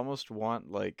 I would almost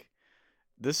want, like,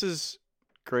 this is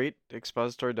great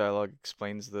expository dialogue,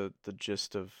 explains the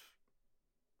gist of,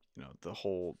 the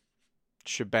whole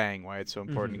shebang, why it's so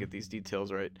important to get these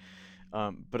details right.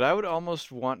 But I would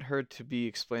almost want her to be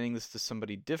explaining this to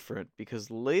somebody different, because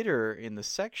later in the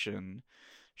section,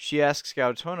 she asks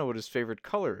Gautona what his favorite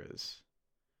color is.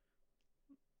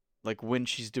 Like when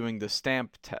she's doing the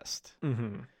stamp test.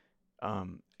 Mm-hmm.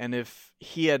 And if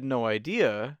he had no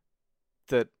idea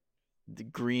that the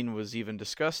green was even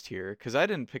discussed here, because I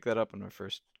didn't pick that up when I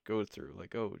first go through,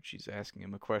 like, oh, she's asking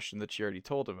him a question that she already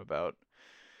told him about.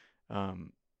 How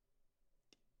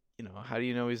do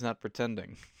you know he's not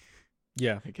pretending?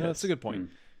 Yeah, that's a good point.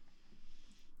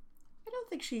 I don't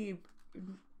think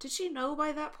did she know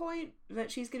by that point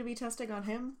that she's going to be testing on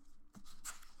him?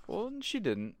 Well, she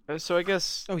didn't. So I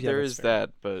guess there is fair.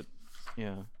 that, but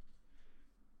yeah.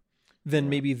 Then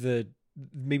maybe the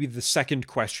second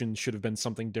question should have been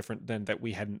something different than that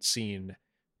we hadn't seen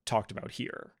talked about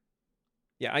here.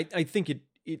 Yeah, I think it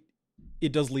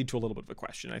does lead to a little bit of a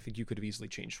question. I think you could have easily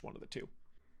changed one of the two.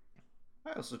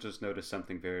 I also just noticed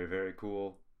something very, very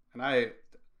cool. And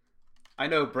I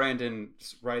know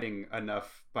Brandon's writing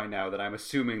enough by now that I'm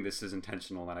assuming this is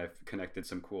intentional and I've connected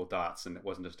some cool dots and it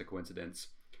wasn't just a coincidence.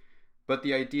 But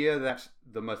the idea that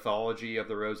the mythology of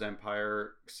the Rose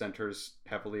Empire centers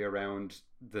heavily around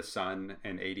the sun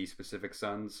and 80 specific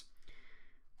suns,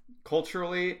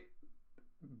 culturally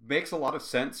makes a lot of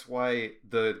sense why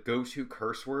the go-to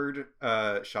curse word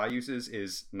Shai uses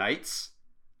is knights.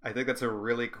 I think that's a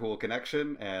really cool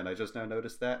connection, and I just now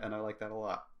noticed that, and I like that a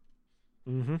lot.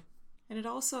 Mm-hmm. And it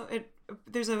also,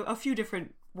 there's a few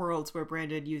different worlds where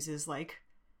Brandon uses, like,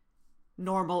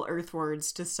 normal Earth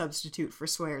words to substitute for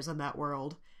swears in that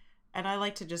world. And I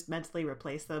like to just mentally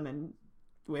replace them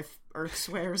with Earth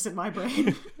swears in my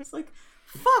brain. It's like,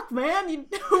 fuck, man, you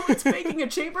know it's making a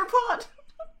chamber pot?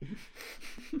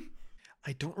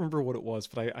 I don't remember what it was,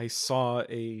 but I saw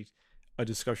a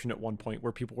discussion at one point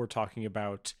where people were talking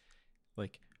about,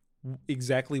 like,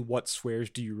 exactly what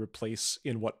swears do you replace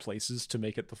in what places to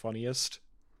make it the funniest.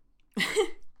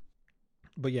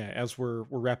 But yeah, as we're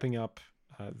wrapping up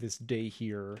this day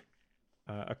here,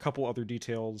 a couple other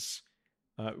details.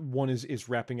 One is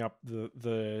wrapping up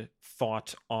the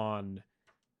thought on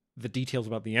the details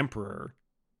about the Emperor,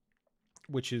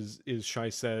 which is Shai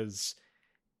says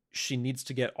she needs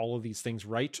to get all of these things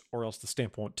right, or else the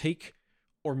stamp won't take.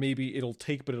 Or maybe it'll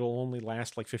take, but it'll only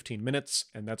last like 15 minutes,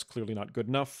 and that's clearly not good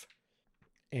enough.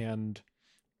 And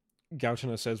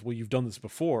Gautana says, well, you've done this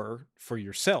before for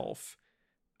yourself.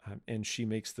 And she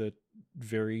makes the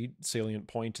very salient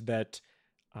point that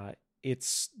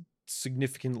it's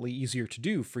significantly easier to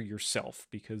do for yourself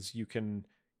because you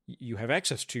have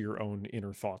access to your own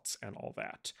inner thoughts and all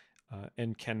that,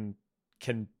 and can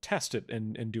test it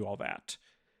and do all that.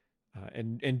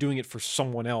 And doing it for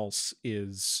someone else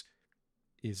is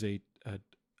a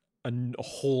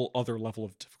whole other level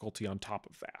of difficulty on top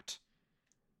of that.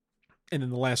 And then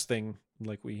the last thing,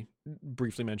 like we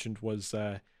briefly mentioned, was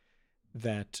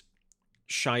that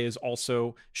Shai is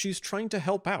also, she's trying to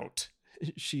help out.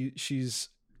 She's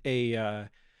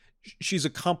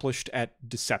accomplished at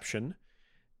deception,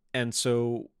 and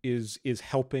so is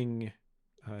helping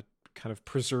kind of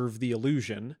preserve the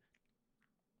illusion,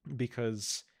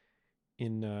 because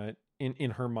in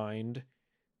her mind,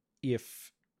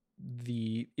 if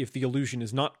if the illusion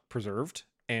is not preserved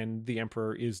and the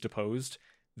emperor is deposed,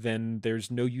 then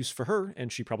there's no use for her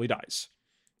and she probably dies.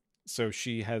 So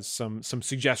she has some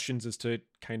suggestions as to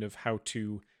kind of how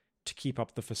to keep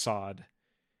up the facade,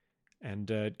 and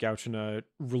Gautana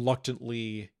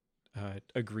reluctantly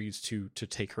agrees to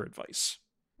take her advice.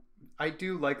 I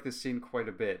do like this scene quite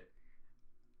a bit.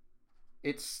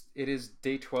 It is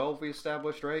day 12 we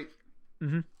established, right?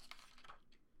 Mm-hmm.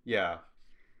 Yeah.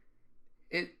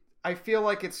 I feel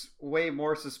like it's way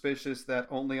more suspicious that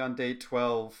only on day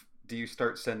 12 do you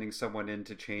start sending someone in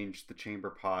to change the chamber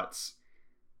pots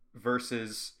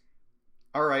versus,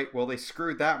 all right, well, they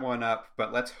screwed that one up,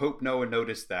 but let's hope no one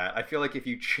noticed that. I feel like if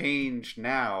you change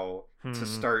now to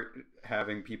start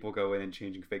having people go in and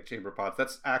changing fake chamber pots,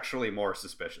 that's actually more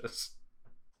suspicious.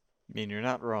 I mean, you're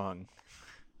not wrong.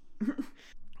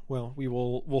 Well,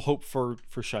 we'll hope for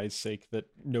Shai's sake that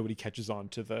nobody catches on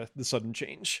to the sudden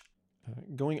change.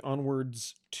 Going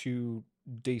onwards to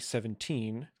day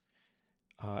 17,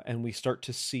 and we start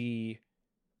to see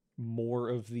more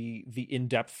of the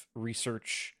in-depth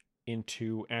research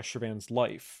into Ashravan's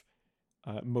life,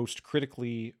 most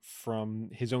critically from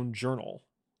his own journal,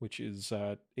 which is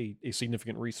a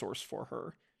significant resource for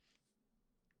her.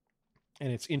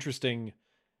 And it's interesting,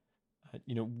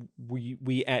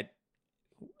 we at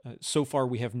so far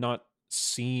we have not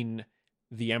seen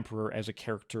the Emperor as a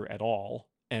character at all,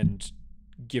 and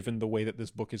given the way that this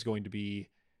book is going to be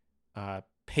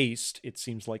paced, it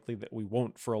seems likely that we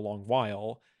won't for a long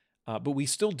while. But we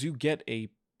still do get a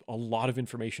lot of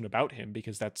information about him,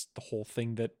 because that's the whole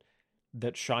thing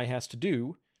that Shai has to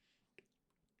do.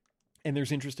 And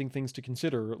there's interesting things to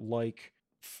consider, like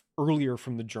earlier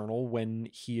from the journal, when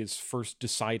he is first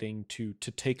deciding to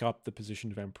take up the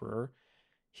position of emperor,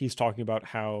 he's talking about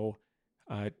how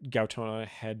Gautana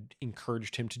had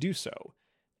encouraged him to do so.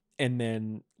 And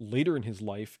then later in his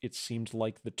life, it seemed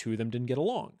like the two of them didn't get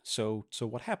along. So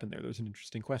what happened there? There's an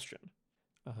interesting question.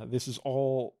 This is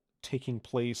all taking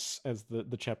place as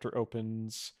the chapter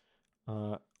opens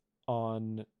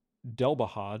on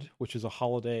Delbahad, which is a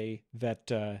holiday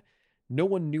that no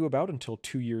one knew about until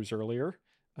 2 years earlier.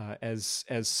 As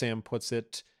Sam puts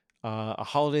it, a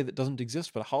holiday that doesn't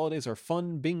exist, but holidays are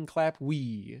fun. Bing, clap,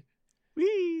 wee.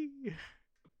 Whee!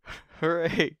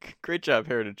 Hooray! Great job,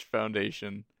 Heritage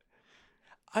Foundation.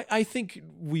 I think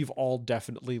we've all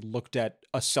definitely looked at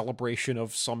a celebration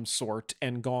of some sort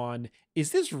and gone,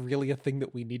 is this really a thing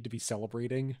that we need to be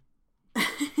celebrating?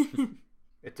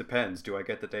 It depends. Do I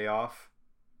get the day off?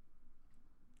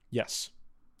 Yes.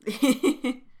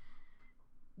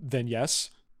 Then yes.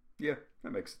 Yeah,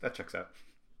 that checks out.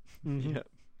 Mm-hmm. Yeah.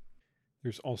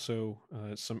 There's also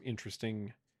some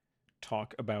interesting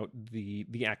talk about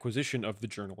the acquisition of the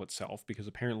journal itself, because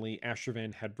apparently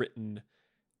Ashravan had written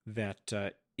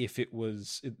that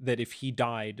if he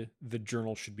died, the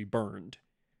journal should be burned.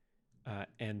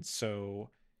 And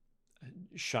so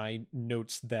Shai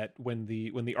notes that when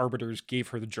the arbiters gave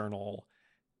her the journal,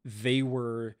 they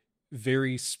were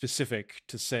very specific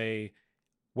to say,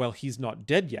 well, he's not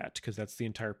dead yet, because that's the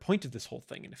entire point of this whole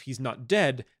thing. And if he's not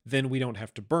dead, then we don't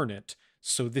have to burn it.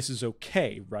 So this is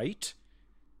okay, right?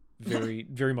 Very,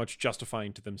 very much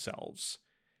justifying to themselves.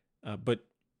 But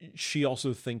she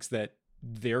also thinks that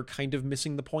they're kind of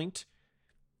missing the point,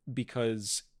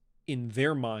 because in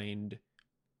their mind,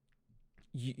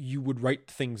 you would write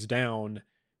things down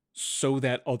so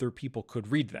that other people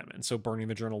could read them. And so burning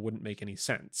the journal wouldn't make any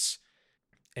sense.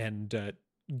 And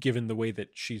given the way that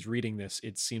she's reading this,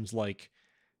 it seems like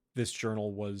this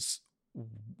journal was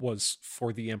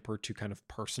for the Emperor to kind of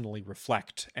personally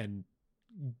reflect and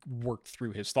work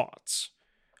through his thoughts,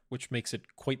 which makes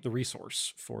it quite the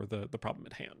resource for the problem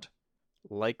at hand.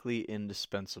 Likely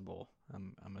indispensable,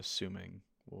 I'm assuming.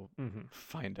 We'll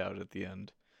find out at the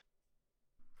end.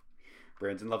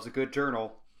 Brandon loves a good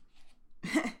journal.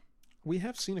 We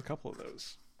have seen a couple of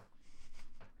those.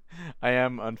 I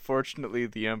am, unfortunately,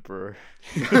 the Emperor.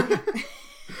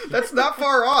 That's not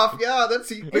far off. Yeah,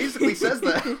 he basically says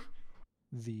that.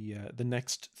 The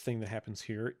next thing that happens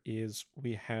here is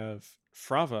we have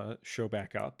Frava show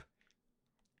back up,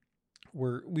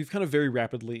 where we've kind of very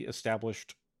rapidly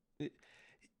established.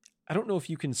 I don't know if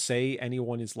you can say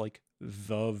anyone is like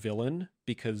the villain,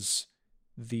 because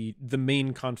the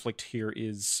main conflict here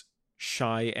is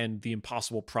Shai and the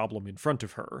impossible problem in front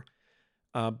of her.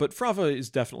 But Frava is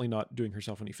definitely not doing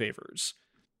herself any favors.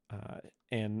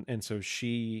 And so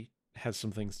she has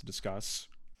some things to discuss.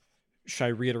 Shai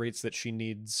reiterates that she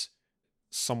needs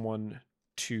someone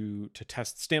to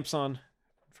test stamps on.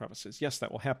 Frava says, yes,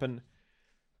 that will happen.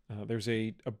 There's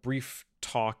a brief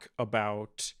talk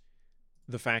about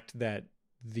the fact that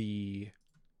the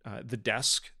the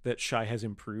desk that Shai has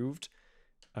improved,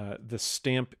 the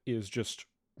stamp is just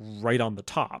right on the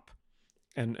top,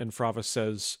 and Frava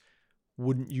says,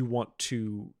 "Wouldn't you want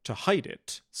to hide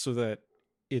it so that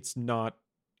it's not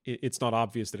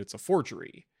obvious that it's a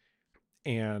forgery?"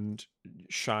 And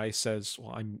Shai says,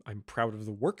 "Well, I'm proud of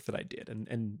the work that I did,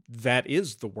 and that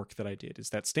is the work that I did, is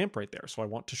that stamp right there. So I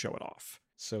want to show it off."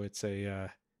 So it's an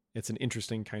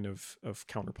interesting kind of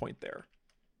counterpoint there.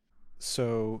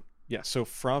 So yeah, so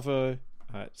Frava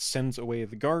sends away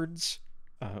the guards,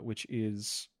 which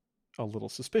is a little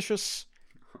suspicious.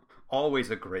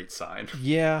 Always a great sign.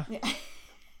 Yeah.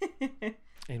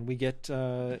 And we get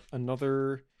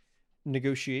another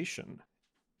negotiation.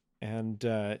 And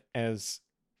as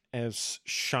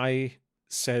Shai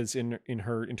says in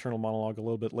her internal monologue a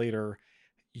little bit later,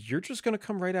 you're just going to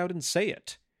come right out and say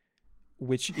it,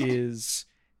 which is,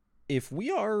 if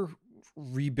we are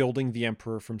rebuilding the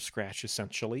Emperor from scratch,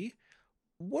 essentially,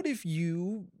 what if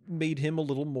you made him a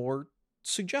little more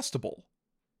suggestible?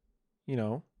 You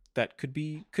know, that could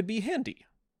be handy.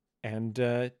 And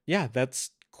yeah,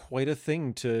 that's quite a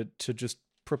thing to just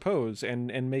propose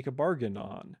and make a bargain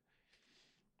on.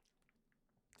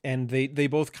 And they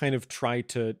both kind of try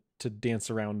to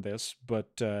dance around this,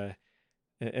 but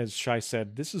as Shai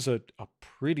said, this is a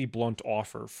pretty blunt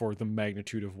offer for the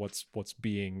magnitude of what's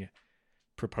being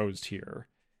proposed here.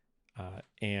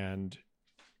 And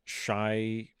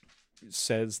Shai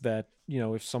says that, you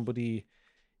know, if somebody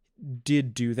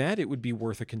did do that, it would be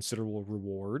worth a considerable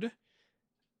reward.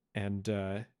 And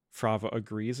Frava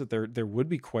agrees that there would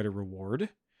be quite a reward.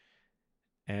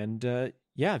 And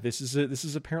yeah, this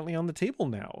is apparently on the table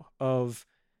now. Of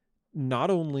not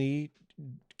only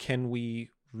can we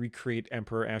recreate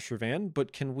Emperor Ashravan,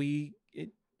 but can we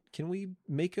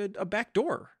make a back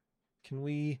door? Can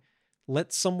we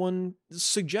let someone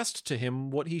suggest to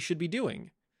him what he should be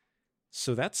doing?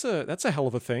 So that's a hell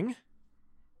of a thing.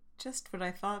 Just when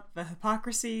I thought the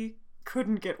hypocrisy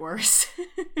couldn't get worse.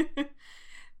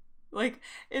 Like,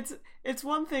 it's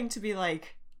one thing to be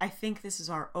like, I think this is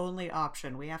our only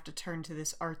option. We have to turn to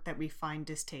this art that we find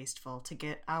distasteful to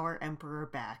get our emperor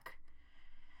back.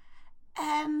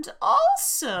 And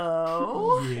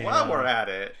also... Yeah. While we're at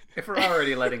it, if we're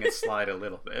already letting it slide a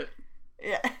little bit,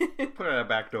 Yeah. put it in a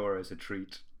back door as a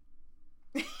treat.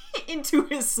 Into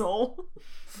his soul.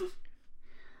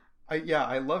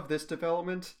 I love this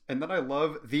development, and then I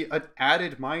love the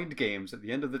added mind games at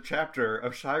the end of the chapter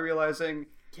of Shai realizing,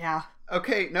 Yeah.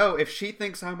 okay, no, if she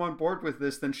thinks I'm on board with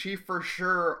this, then she for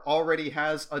sure already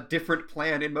has a different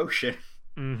plan in motion.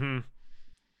 Mm-hmm.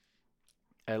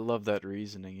 I love that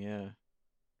reasoning, yeah.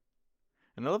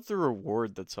 And I love the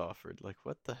reward that's offered. Like,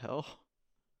 what the hell?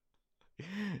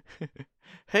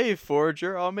 Hey,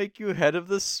 forger, I'll make you head of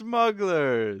the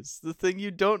smugglers. The thing you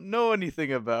don't know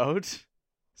anything about.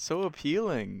 So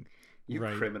appealing. You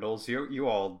Right. criminals, you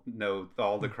all know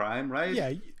all the crime, right?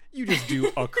 Yeah, you just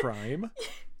do a crime.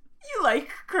 You like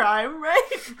crime,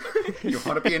 right? You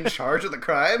want to be in charge of the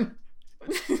crime?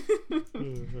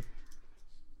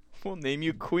 We'll name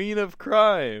you Queen of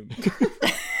Crime.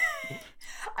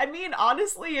 I mean,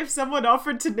 honestly, if someone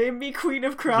offered to name me Queen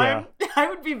of Crime, I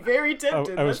would be very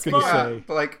tempted. I was That's gonna fine. say- Yeah,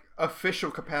 but like,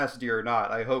 official capacity or not,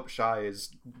 I hope Shai is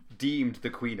deemed the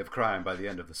Queen of Crime by the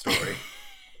end of the story.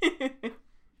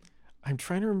 I'm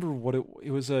trying to remember what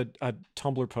it was, a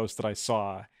Tumblr post that I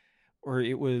saw, or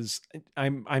it was,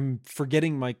 I'm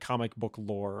forgetting my comic book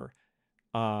lore.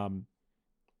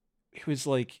 It was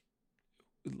like,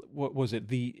 what was it?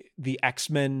 The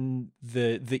X-Men,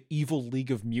 the Evil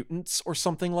League of Mutants or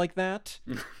something like that.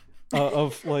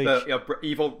 Of like The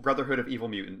evil Brotherhood of Evil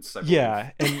Mutants. I believe.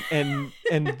 yeah,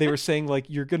 and they were saying like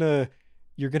you're gonna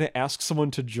ask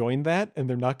someone to join that, and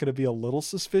they're not gonna be a little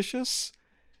suspicious.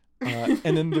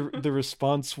 And then the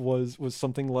response was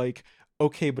something like,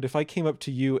 okay, but if I came up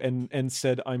to you and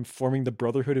said I'm forming the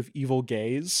Brotherhood of Evil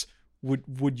Gays,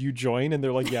 would you join? And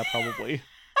they're like, yeah, probably.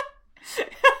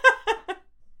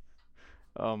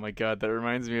 Oh my god, that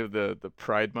reminds me of the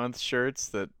Pride Month shirts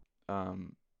that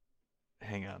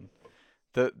hang on.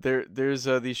 There's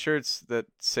these shirts that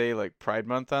say like Pride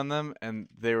Month on them, and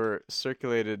they were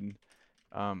circulated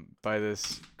by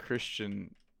this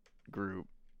Christian group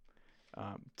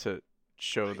to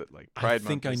show that like Pride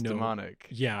Month is demonic.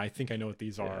 Yeah, I think I know what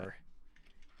these Yeah. are.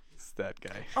 It's that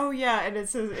guy. Oh yeah, and it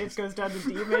says it goes down to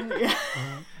demon. Yeah.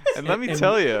 And let me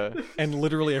tell you, And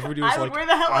literally everybody was I would like, wear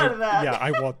the hell out of that. Yeah,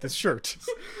 I want this shirt.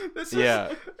 This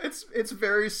Yeah. It's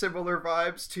very similar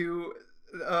vibes to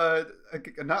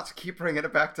not to keep bringing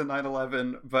it back to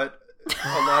 9/11, but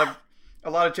a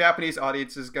lot of Japanese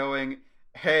audiences going,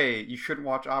 hey, you shouldn't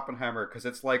watch Oppenheimer because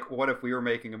it's like, what if we were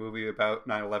making a movie about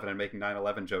 9/11 and making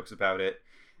 9/11 jokes about it?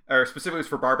 Or specifically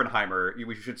for Barbenheimer,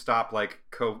 we should stop like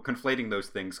conflating those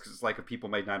things because it's like if people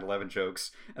made 9/11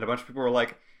 jokes and a bunch of people were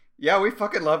like, yeah, we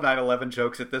fucking love 9/11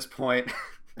 jokes at this point.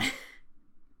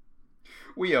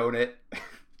 We own it.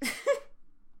 I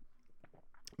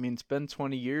mean, it's been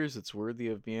 20 years. It's worthy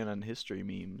of being on history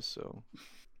memes, so.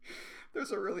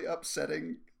 There's a really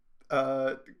upsetting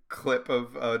clip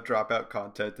of Dropout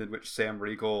content in which Sam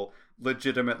Riegel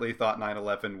legitimately thought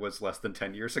 9/11 was less than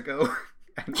 10 years ago.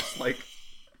 And it's like,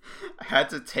 I had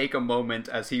to take a moment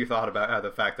as he thought about how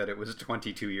the fact that it was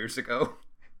 22 years ago.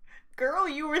 Girl,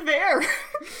 you were there.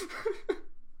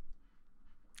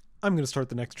 I'm going to start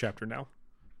the next chapter now.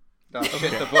 Oh,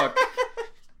 shit, the book.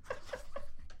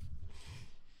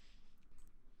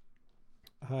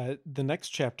 The next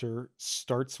chapter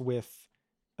starts with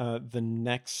the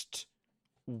next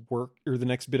work, or the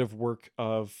next bit of work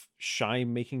of Shai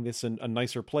making this a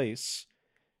nicer place.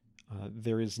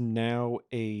 There is now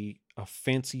a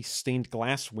fancy stained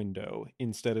glass window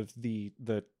instead of the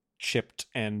chipped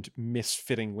and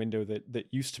misfitting window that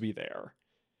used to be there.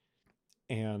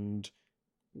 And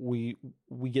we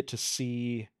get to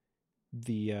see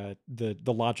the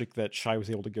logic that Shai was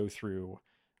able to go through,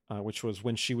 which was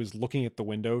when she was looking at the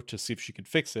window to see if she could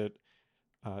fix it,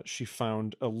 she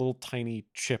found a little tiny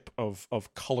chip of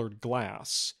colored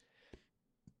glass,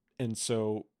 and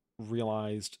so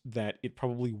realized that it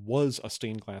probably was a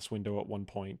stained glass window at one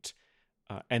point,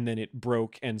 and then it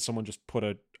broke and someone just put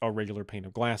a regular pane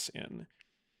of glass in.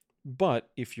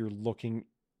 But if you're looking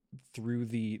through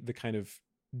the kind of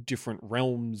different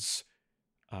realms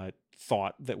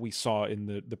thought that we saw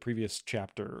in the previous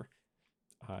chapter,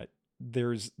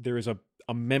 there is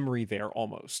a memory there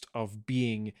almost of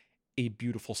being a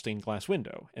beautiful stained glass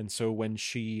window. And so when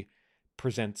she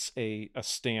presents a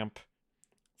stamp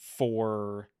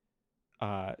for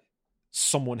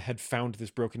someone had found this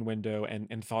broken window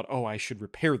and thought, oh, I should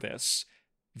repair this,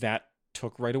 that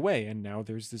took right away, and now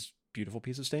there's this beautiful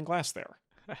piece of stained glass there.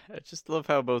 I just love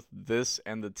how both this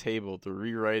and the table, the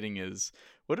rewriting is,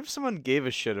 what if someone gave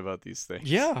a shit about these things?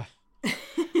 Yeah.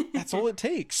 That's all it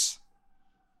takes.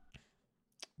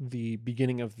 The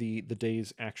beginning of the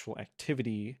day's actual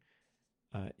activity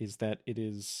is that it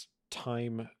is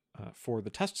time for the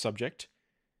test subject,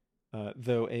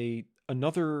 though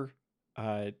another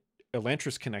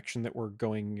Elantris connection that we're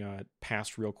going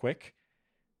past real quick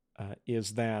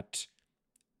is that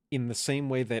in the same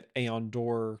way that Aeon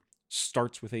Door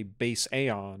starts with a base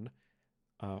Aeon,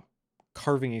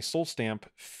 carving a soul stamp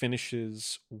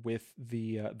finishes with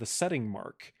the setting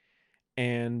mark,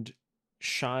 and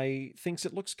Shai thinks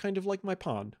it looks kind of like my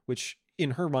pawn, which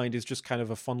in her mind is just kind of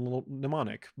a fun little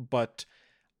mnemonic, but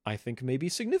I think may be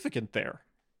significant there.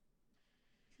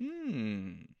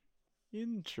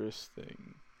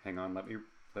 Interesting. Hang on, let me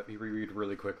reread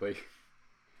really quickly.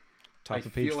 Top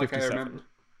of page 57.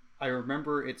 I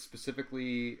remember it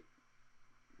specifically.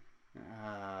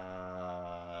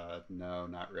 No,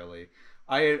 not really.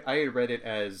 I had read it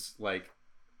as like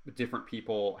different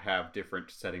people have different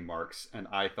setting marks, and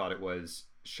I thought it was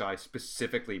Shai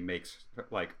specifically makes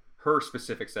like her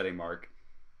specific setting mark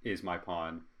is my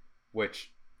pawn,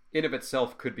 which in of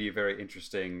itself could be very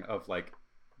interesting. Of like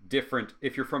different,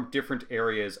 if you're from different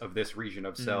areas of this region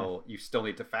of Cell, you still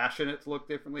need to fashion it to look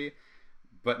differently.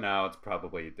 But now it's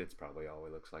probably all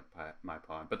it looks like my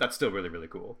pawn. But that's still really, really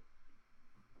cool.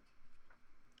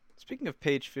 Speaking of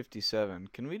page 57,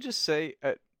 can we just say,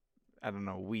 I don't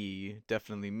know,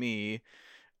 definitely me,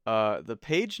 the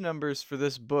page numbers for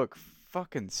this book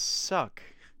fucking suck.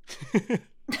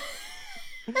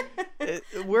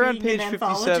 We're on page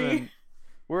 57.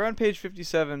 We're on page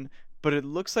 57, but it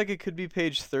looks like it could be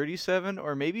page 37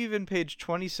 or maybe even page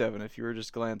 27 if you were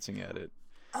just glancing at it.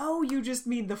 Oh, you just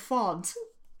mean the font.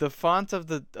 The font of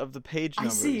the page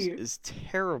numbers is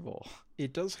terrible.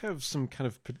 It does have some kind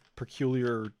of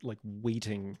peculiar like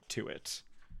weighting to it.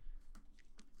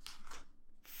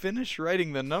 Finish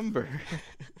writing the number.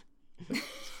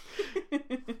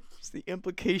 It's the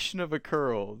implication of a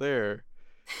curl. There.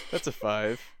 That's a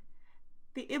 5.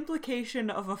 The implication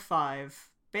of a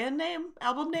 5. Band name?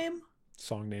 Album name?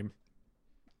 Song name.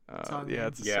 Song yeah, name.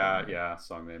 it's a song name.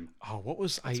 Song name. Oh, what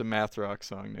was It's a math rock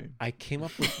song name. I came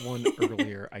up with one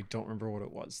earlier. I don't remember what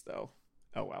it was though.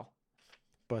 Oh well.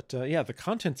 But yeah, the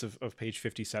contents of page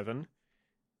 57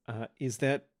 is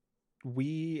that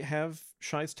we have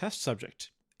Shai's test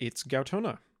subject. It's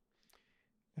Gautona.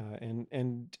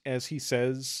 And as he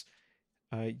says,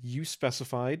 you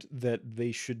specified that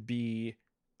they should be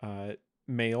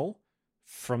male,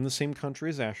 from the same country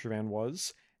as Ashravan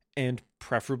was, and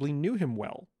preferably knew him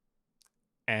well.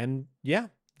 And yeah,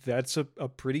 that's a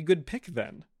pretty good pick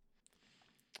then.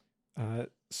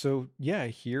 So yeah,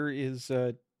 here is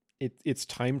it's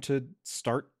time to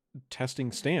start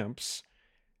testing stamps,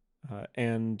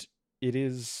 and it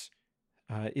is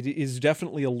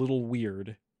definitely a little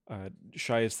weird.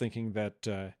 Shai is thinking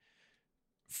that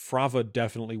Frava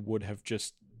definitely would have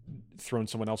just thrown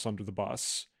someone else under the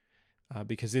bus,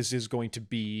 because this is going to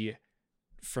be,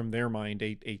 from their mind,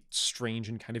 a strange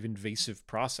and kind of invasive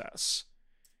process.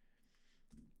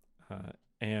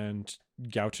 And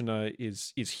Gautana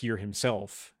is here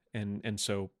himself, and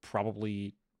so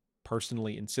probably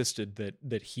personally insisted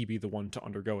that he be the one to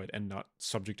undergo it and not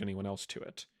subject anyone else to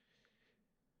it.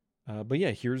 But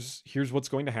yeah, here's what's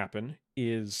going to happen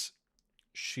is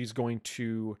she's going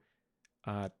to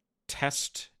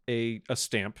test a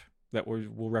stamp that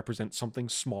will represent something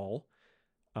small,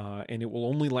 and it will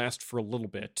only last for a little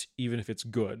bit, even if it's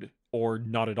good, or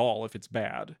not at all if it's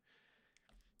bad.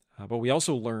 But we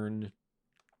also learn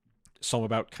some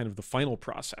about kind of the final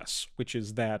process, which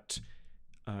is that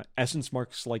essence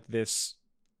marks like this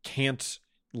can't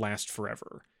last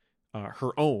forever.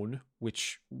 Her own,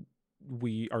 which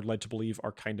we are led to believe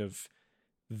are kind of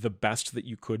the best that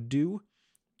you could do,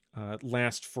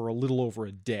 last for a little over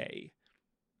a day.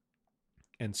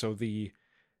 And so the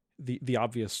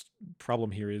obvious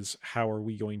problem here is, how are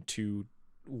we going to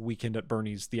Weekend at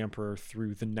Bernie's the Emperor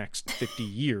through the next 50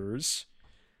 years?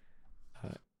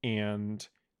 And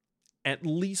at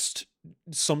least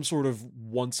some sort of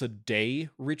once a day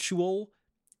ritual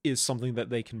is something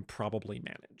that they can probably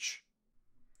manage.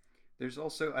 There's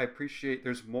also, I appreciate,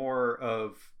 there's more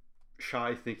of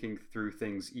Shai thinking through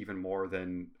things even more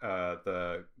than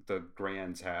the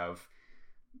Grands have.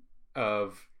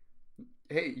 Of,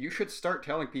 hey, you should start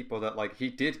telling people that, like, he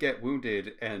did get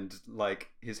wounded and, like,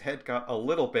 his head got a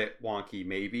little bit wonky,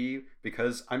 maybe,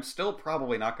 because I'm still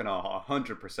probably not going to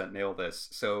 100% nail this.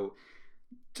 So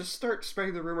just start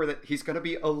spreading the rumor that he's going to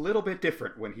be a little bit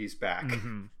different when he's back.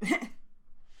 Mm-hmm.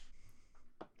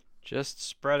 Just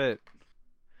spread it.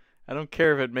 I don't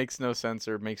care if it makes no sense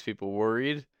or makes people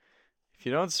worried. If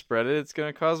you don't spread it, it's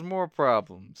going to cause more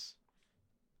problems.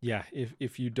 Yeah,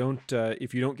 if you don't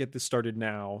get this started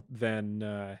now,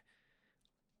 then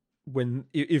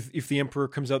if the Emperor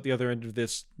comes out the other end of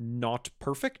this not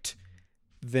perfect,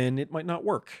 then it might not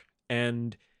work.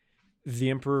 And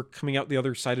the Emperor coming out the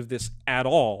other side of this at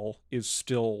all is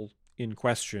still in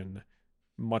question,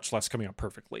 much less coming out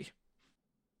perfectly.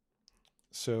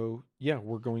 So yeah,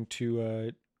 we're going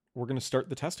to start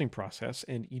the testing process,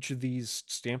 and each of these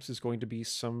stamps is going to be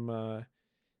some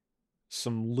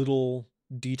little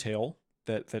detail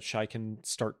that Shai can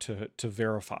start to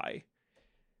verify.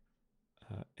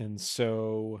 And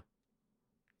so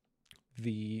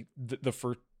the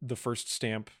first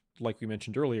stamp, like we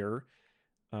mentioned earlier,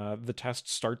 the test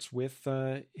starts with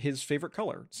his favorite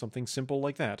color, something simple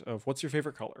like that, of what's your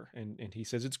favorite color, and he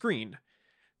says it's green,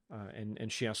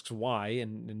 and she asks why,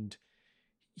 and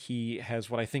he has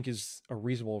what I think is a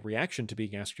reasonable reaction to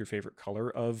being asked your favorite color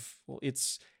of, well,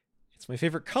 it's my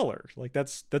favorite color, like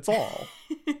that's all.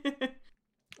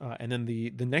 And then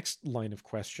the next line of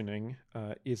questioning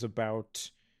is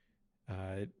about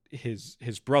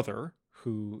his brother,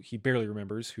 who he barely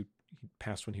remembers, who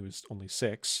passed when he was only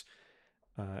 6.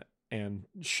 And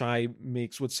Shai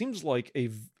makes what seems like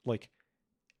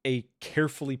a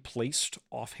carefully placed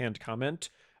offhand comment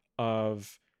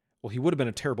of, well, he would have been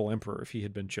a terrible emperor if he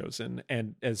had been chosen.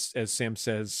 And as Sam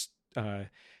says,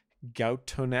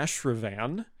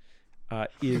 Gautonashravan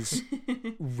is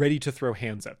ready to throw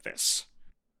hands at this.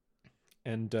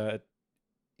 And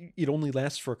it only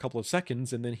lasts for a couple of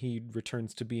seconds, and then he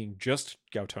returns to being just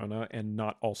Gautona and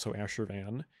not also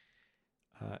Ashravan,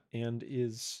 and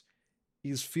is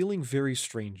feeling very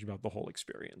strange about the whole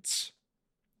experience.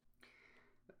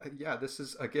 Yeah, this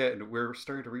is, again, we're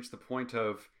starting to reach the point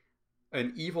of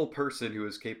an evil person who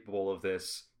is capable of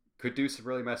this could do some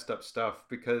really messed up stuff,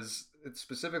 because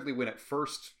specifically when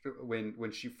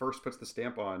she first puts the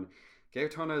stamp on,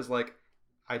 Gautona is like,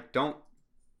 I don't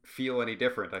feel any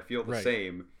different. I feel the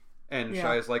same. And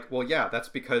Shai is like, well, yeah, that's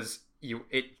because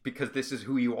this is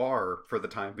who you are for the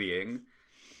time being.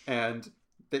 And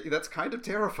that's kind of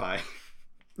terrifying.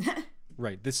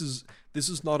 Right. This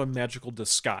is not a magical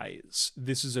disguise.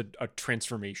 This is a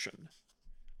transformation.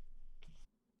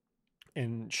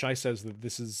 And Shai says that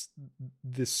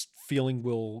this feeling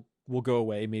will go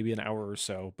away maybe an hour or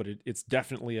so, but it's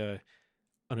definitely an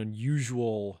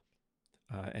unusual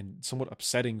and somewhat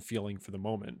upsetting feeling for the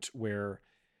moment, where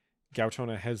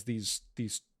Gautona has these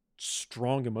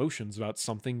strong emotions about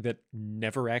something that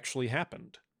never actually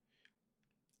happened.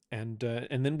 And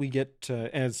then we get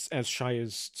as Shai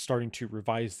is starting to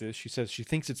revise this, she says she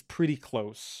thinks it's pretty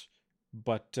close,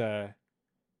 but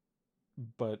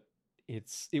but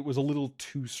it was a little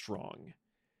too strong.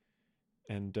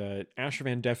 And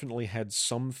Ashravan definitely had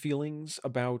some feelings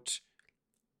about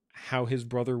how his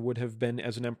brother would have been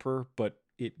as an emperor, but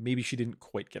maybe she didn't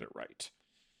quite get it right.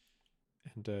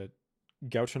 And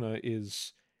Gautana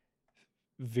is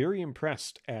very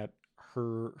impressed at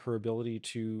her ability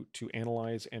to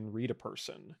analyze and read a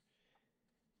person.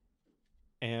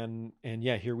 And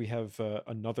yeah, here we have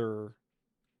another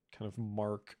kind of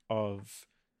mark of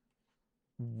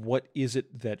what is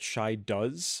it that Shai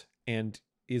does, and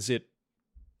is it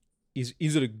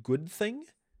a good thing,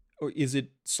 or is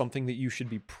it something that you should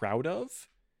be proud of?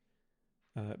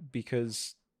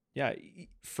 Because yeah,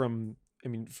 from I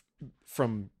mean,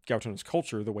 from Gautana's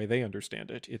culture, the way they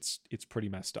understand it, it's pretty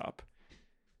messed up.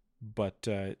 But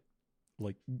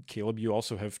like Caleb, you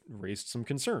also have raised some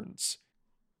concerns.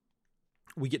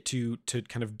 We get to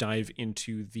kind of dive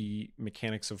into the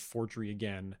mechanics of forgery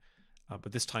again,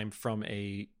 but this time from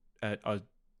a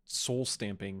soul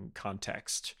stamping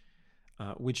context,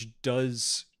 which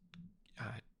does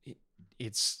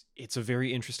it's a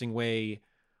very interesting way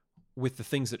with the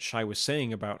things that Shai was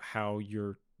saying about how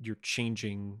you're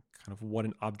changing kind of what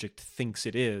an object thinks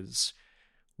it is.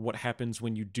 What happens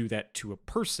when you do that to a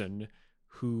person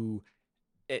who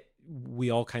we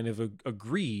all kind of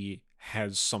agree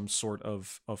has some sort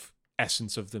of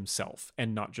essence of themselves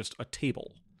and not just a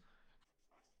table.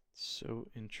 So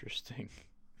interesting.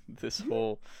 This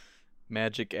whole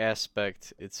magic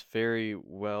aspect, it's very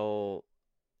well,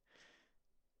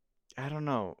 I don't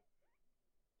know.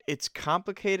 It's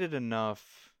complicated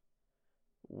enough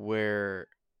where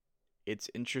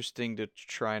it's interesting to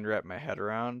try and wrap my head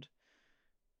around,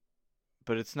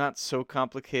 but it's not so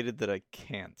complicated that I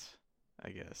can't, I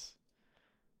guess.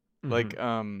 Mm-hmm.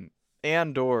 Like,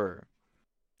 Andor,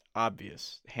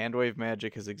 obvious. Handwave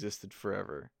magic has existed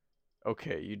forever.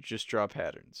 Okay, you just draw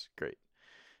patterns. Great.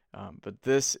 But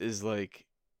this is like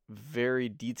very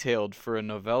detailed for a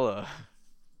novella.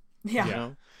 Yeah. You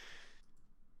know?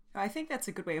 I think that's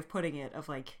a good way of putting it, of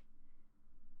like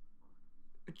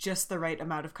just the right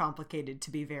amount of complicated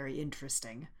to be very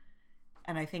interesting.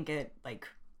 And I think it, like,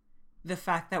 the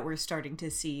fact that we're starting to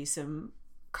see some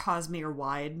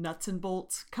Cosmere-wide nuts and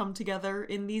bolts come together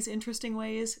in these interesting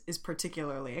ways is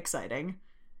particularly exciting.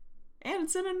 And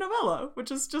it's in a novella,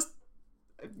 which is just,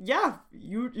 yeah,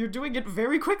 you're doing it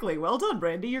very quickly. Well done,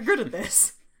 Brandy. You're good at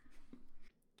this.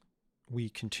 We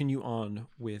continue on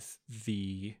with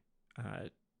the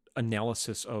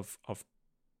analysis of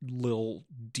little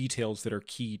details that are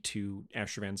key to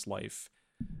Ashravan's life.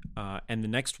 And the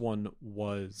next one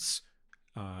was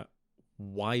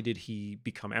why did he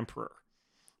become emperor?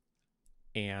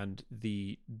 And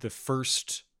the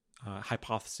first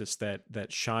hypothesis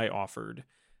that Shai offered,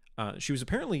 she was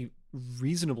apparently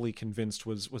reasonably convinced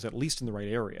was at least in the right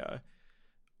area,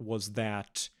 was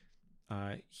that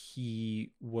he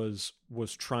was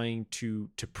trying to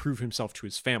prove himself to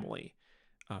his family,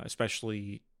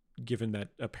 especially given that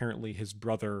apparently his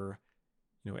brother,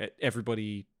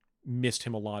 everybody missed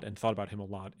him a lot and thought about him a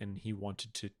lot, and he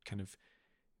wanted to kind of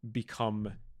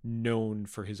become known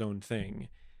for his own thing.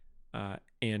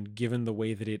 And given the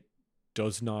way that it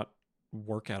does not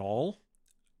work at all,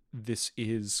 this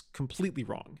is completely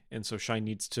wrong. And so Shai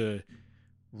needs to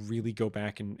really go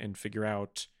back and figure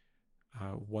out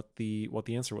what the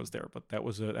answer was there. But that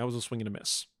was a swing and a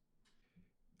miss.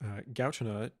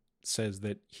 Gautana says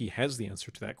that he has the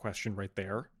answer to that question right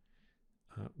there,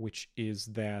 which is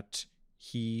that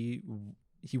he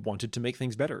wanted to make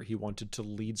things better. He wanted to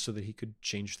lead so that he could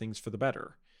change things for the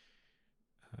better.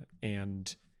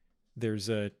 And there's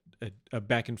a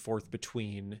back and forth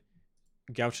between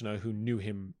Gautana, who knew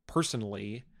him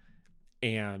personally,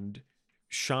 and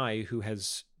Shai, who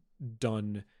has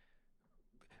done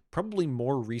probably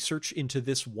more research into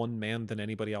this one man than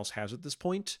anybody else has at this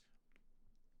point.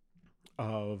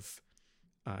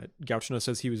 Gautana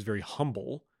says he was very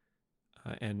humble,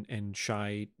 and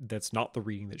Shai, that's not the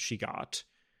reading that she got.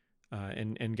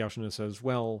 And Gautana says,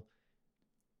 well,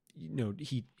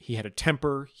 he had a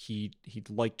temper. He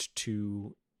liked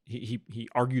to he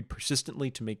argued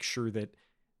persistently to make sure that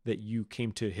you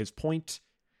came to his point.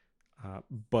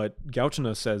 But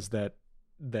Gautana says that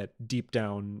deep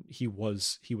down he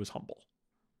was humble.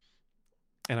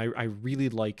 And I really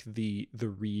like the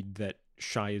read that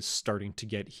Shai is starting to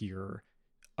get here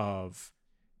of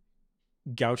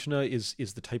Gautana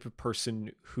is the type of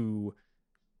person who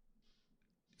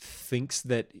thinks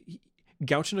that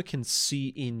Gautana can see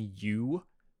in you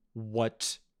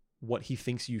what he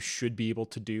thinks you should be able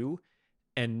to do,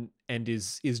 and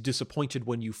is disappointed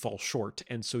when you fall short,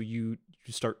 and so you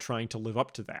start trying to live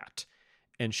up to that.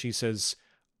 And she says,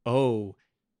 "Oh,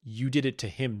 you did it to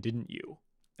him, didn't you?"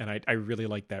 And I really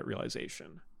like that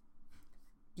realization.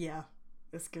 Yeah,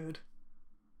 it's good.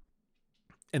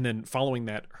 And then following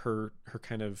that, her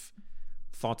kind of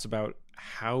thoughts about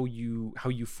how you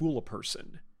fool a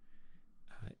person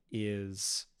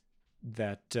is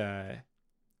that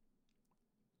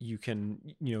you can,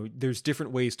 there's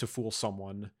different ways to fool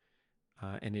someone,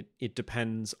 and it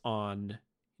depends on,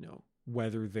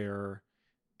 whether they're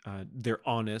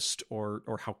honest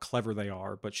or how clever they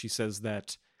are. But she says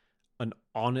that an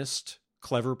honest,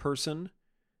 clever person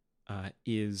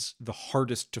is the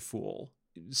hardest to fool,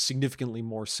 significantly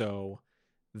more so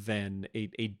than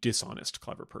a dishonest,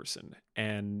 clever person.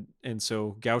 And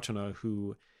so Gautana,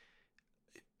 who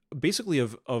basically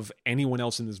of anyone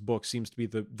else in this book seems to be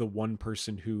the one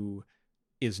person who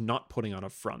is not putting on a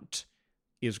front,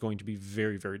 is going to be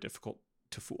very, very difficult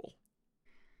to fool.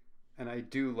 And I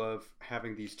do love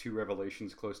having these two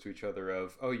revelations close to each other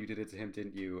of, oh, you did it to him,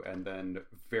 didn't you? And then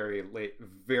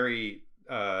very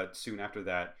soon after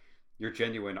that, you're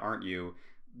genuine, aren't you?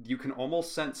 You can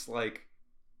almost sense like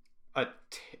a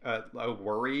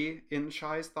worry in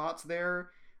Shai's thoughts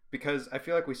there, because I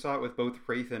feel like we saw it with both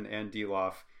Wraithen and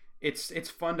Delof. It's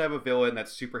fun to have a villain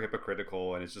that's super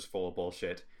hypocritical and is just full of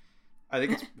bullshit. I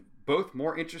think it's both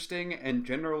more interesting and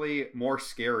generally more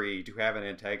scary to have an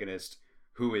antagonist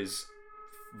who is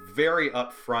very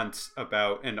upfront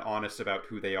about and honest about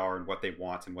who they are and what they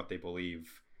want and what they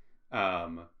believe.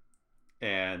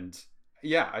 And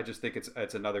yeah, I just think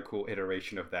it's another cool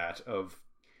iteration of that, of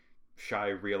Shai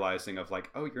realizing of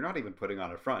like, oh, you're not even putting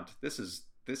on a front. This is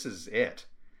it.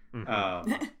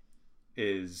 Mm-hmm.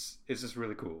 Is just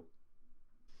really cool.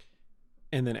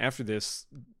 And then after this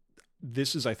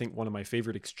is, I think, one of my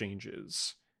favorite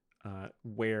exchanges,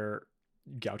 where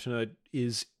Gautana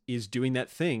is doing that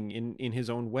thing in his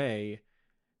own way,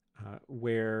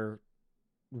 where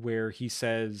he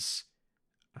says,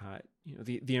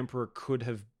 the Emperor could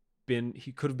have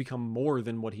become more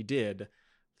than what he did.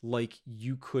 Like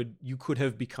you could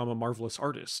have become a marvelous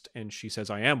artist. And she says,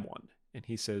 I am one. And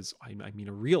he says, I mean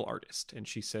a real artist. And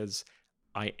she says,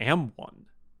 I am one.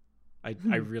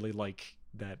 I really like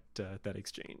that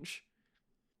exchange.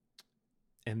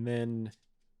 And then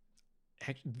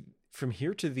from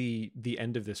here to the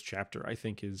end of this chapter, I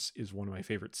think is one of my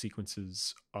favorite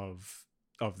sequences of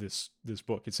this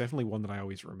book. It's definitely one that I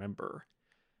always remember,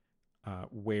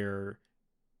 where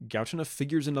Gautana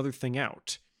figures another thing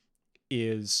out.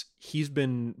 Is he's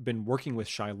been working with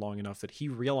Shai long enough that he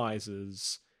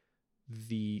realizes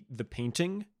the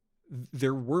painting,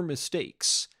 there were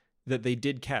mistakes that they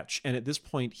did catch, and at this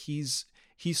point he's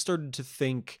started to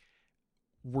think,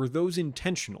 were those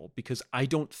intentional? Because I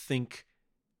don't think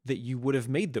that you would have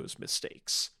made those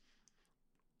mistakes.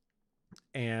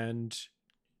 And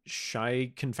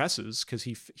Shai confesses, because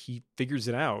he figures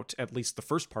it out, at least the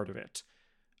first part of it,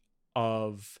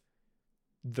 of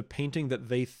the painting that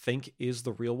they think is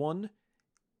the real one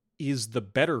is the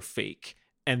better fake,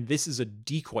 and this is a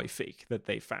decoy fake that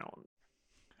they found.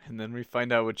 And then we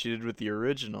find out what she did with the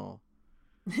original.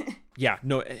 Yeah,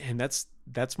 no, and that's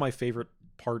my favorite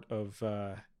part of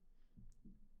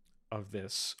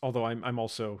this. Although I'm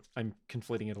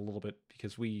conflating it a little bit,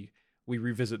 because we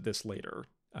revisit this later.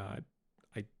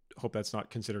 I hope that's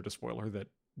not considered a spoiler, that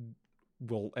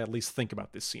we'll at least think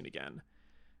about this scene again.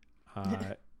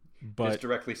 But it's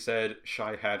directly said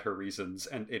Shai had her reasons,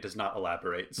 and it does not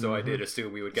elaborate. So I did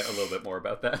assume we would get a little bit more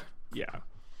about that. Yeah,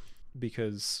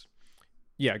 because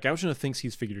Gautana thinks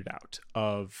he's figured it out.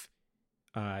 Of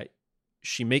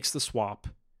she makes the swap,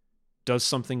 does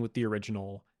something with the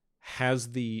original,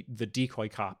 has the decoy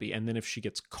copy, and then if she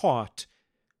gets caught,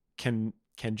 can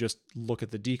just look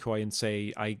at the decoy and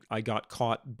say, I got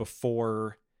caught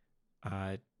before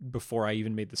I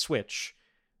even made the switch,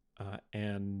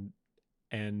 and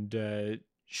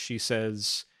she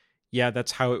says, yeah,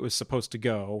 that's how it was supposed to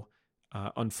go.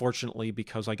 Unfortunately,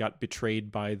 because I got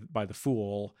betrayed by the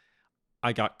fool,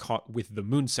 I got caught with the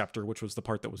moon scepter, which was the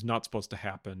part that was not supposed to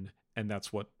happen, and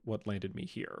that's what landed me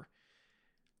here.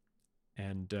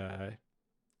 And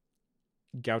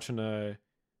Gautana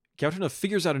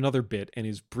figures out another bit and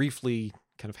is briefly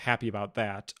kind of happy about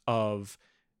that, of,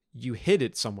 you hid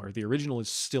it somewhere. The original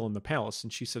is still in the palace.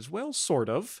 And she says, well, sort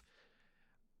of.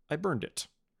 I burned it.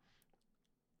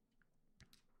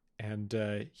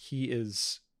 And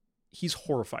he's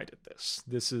horrified at this.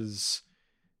 This is...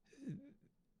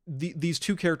 These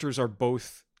two characters are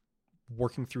both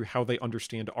working through how they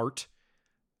understand art,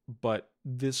 but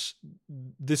this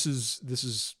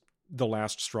is the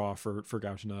last straw for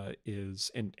Gautana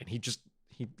is, and he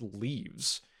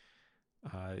leaves,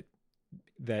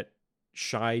 that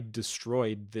Shai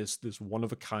destroyed this one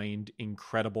of a kind,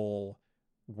 incredible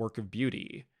work of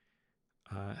beauty.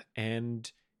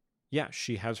 And yeah,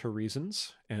 she has her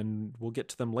reasons, and we'll get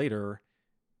to them later.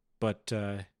 But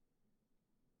yeah,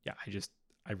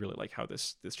 I really like how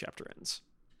this chapter ends.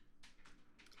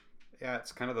 Yeah,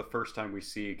 it's kind of the first time we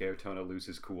see Gautona lose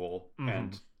his cool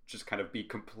and just kind of be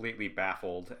completely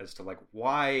baffled as to like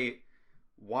why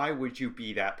would you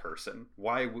be that person?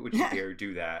 Why would you dare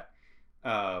do that?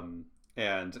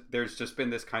 And there's just been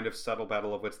this kind of subtle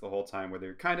battle of wits the whole time where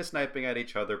they're kind of sniping at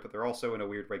each other, but they're also in a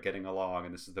weird way getting along.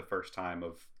 And this is the first time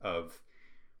of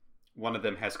one of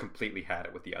them has completely had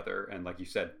it with the other, and like you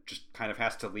said, just kind of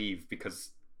has to leave because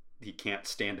he can't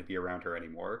stand to be around her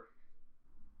anymore.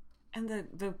 And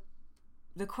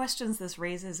the questions this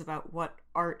raises about what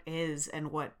art is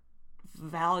and what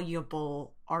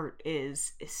valuable art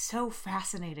is so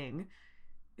fascinating,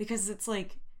 because it's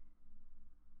like,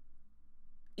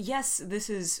 yes, this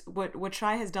is what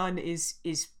Shai has done is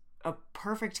a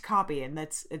perfect copy, and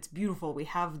it's beautiful. We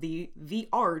have the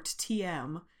art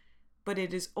TM, but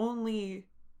it is only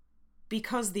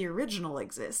because the original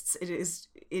exists.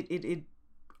 It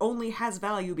only has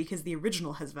value because the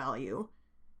original has value.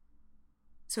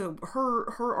 So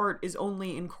her art is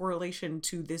only in correlation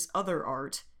to this other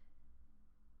art.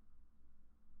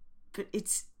 But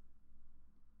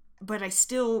I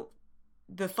still,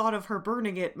 the thought of her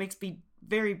burning it makes me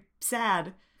very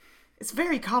sad. It's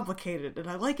very complicated, and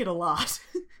I like it a lot.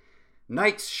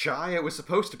 Nights, Shai, it was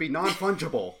supposed to be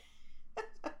non-fungible.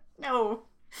 No.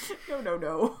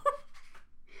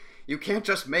 You can't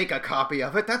just make a copy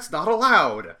of it, that's not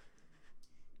allowed.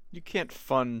 You can't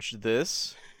funge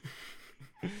this.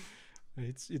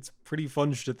 It's pretty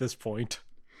funged at this point.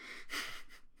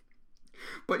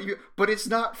 But it's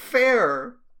not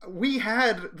fair. We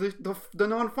had the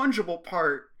non-fungible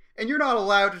part, and you're not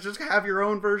allowed to just have your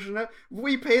own version of.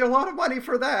 We paid a lot of money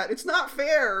for that. It's not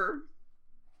fair.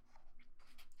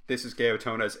 This is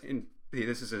Gaotona's.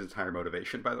 This is his entire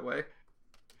motivation, by the way.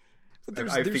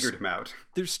 I figured him out.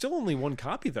 There's still only one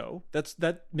copy, though.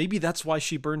 Maybe that's why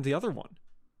she burned the other one,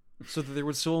 so that there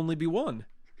would still only be one.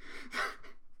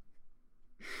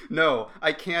 No,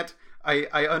 I can't.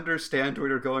 I understand where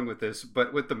you're going with this,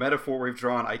 but with the metaphor we've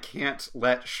drawn, I can't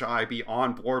let Shai be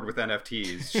on board with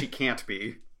NFTs. She can't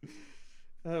be.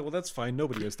 Well, that's fine.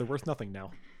 Nobody is. They're worth nothing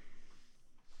now.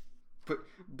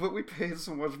 But we paid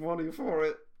so much money for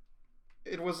it.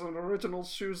 It was an original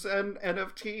shoes and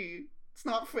NFT. It's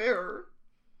not fair.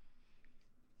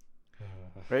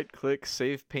 Right click,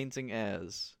 save painting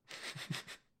as.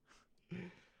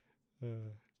 All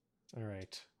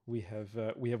right. We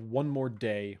have one more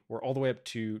day. We're all the way up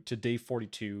to day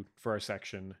 42 for our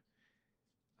section.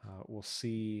 We'll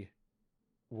see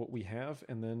what we have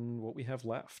and then what we have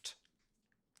left.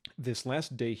 This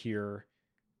last day here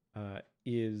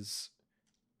is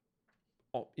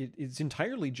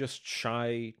entirely just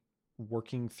Shai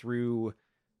working through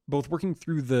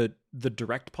the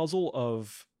direct puzzle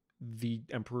of the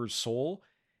Emperor's soul,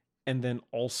 and then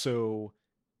also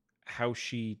how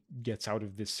she gets out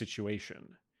of this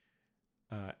situation.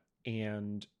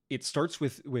 And it starts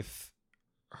with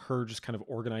her just kind of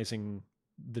organizing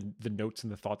the notes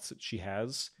and the thoughts that she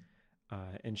has,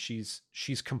 and she's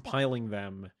compiling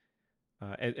them.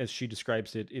 As she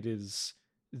describes it, it is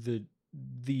the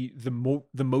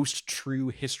most true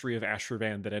history of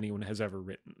Ashravan that anyone has ever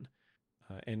written.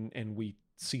 And we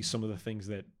see some of the things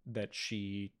that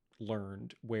she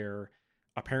learned, where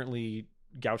apparently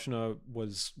Gautana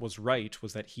was right,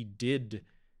 was that he did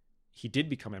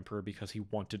become emperor because he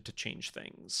wanted to change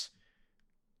things.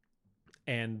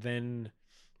 And then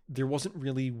there wasn't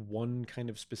really one kind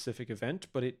of specific event,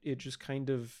 but it just kind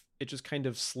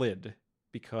of slid,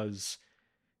 because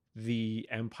the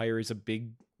empire is a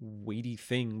big weighty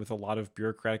thing with a lot of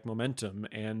bureaucratic momentum,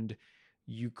 and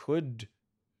you could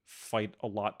fight a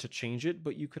lot to change it,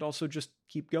 but you could also just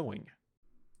keep going.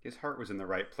 His heart was in the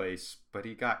right place, but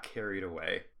he got carried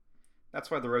away. That's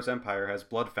why the Rose Empire has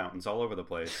blood fountains all over the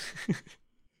place.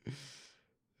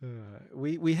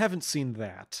 We haven't seen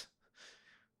that.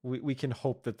 We can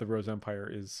hope that the Rose Empire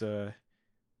is a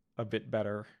bit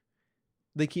better.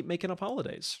 They keep making up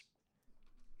holidays.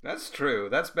 That's true.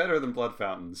 That's better than blood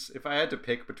fountains. If I had to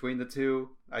pick between the two,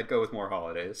 I'd go with more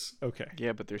holidays. Okay.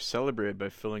 Yeah, but they're celebrated by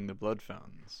filling the blood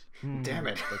fountains. Damn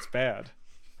it. That's bad.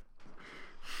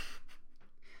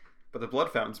 But the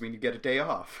blood fountains mean you get a day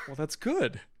off. Well, that's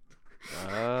good.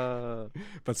 But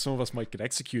some of us might get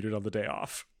executed on the day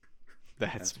off.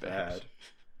 That's bad.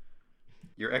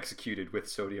 You're executed with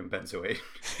sodium benzoate.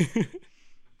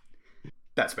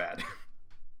 That's bad.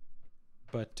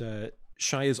 But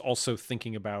Shai is also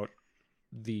thinking about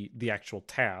the actual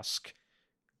task,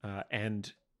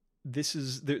 and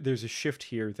there's a shift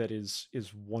here that is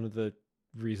one of the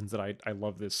reasons that I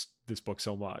love this book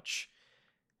so much,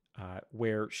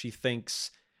 where she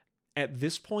thinks at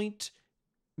this point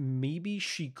maybe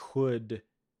she could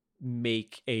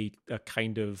make a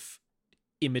kind of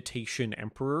imitation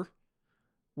emperor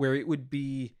where it would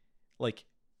be like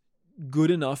good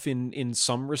enough in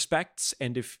some respects,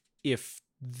 and if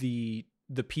the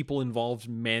people involved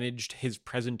managed his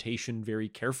presentation very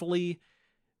carefully,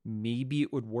 maybe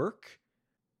it would work.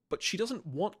 But she doesn't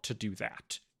want to do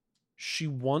that. She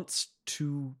wants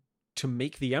to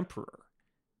make the emperor,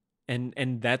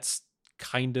 and that's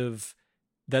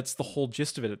that's the whole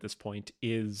gist of it at this point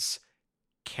is,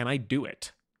 can I do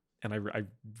it? And I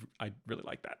really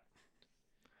like that.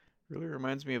 Really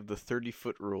reminds me of the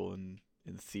 30-foot rule in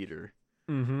theater.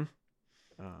 Mm-hmm.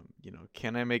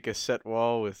 Can I make a set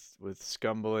wall with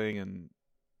scumbling and,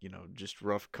 just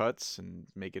rough cuts and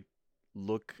make it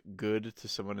look good to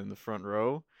someone in the front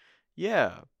row?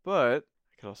 Yeah, but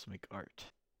I could also make art.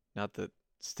 Not that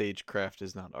stagecraft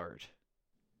is not art.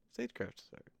 Stagecraft is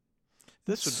art.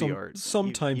 This would be art.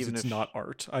 Sometimes even it's if... not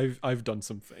art. I've done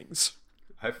some things.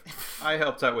 I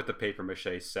helped out with the paper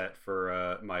mache set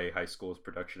for my high school's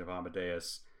production of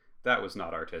Amadeus. That was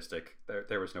not artistic.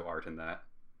 There was no art in that.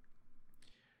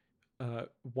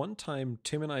 One time,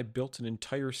 Tim and I built an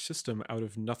entire system out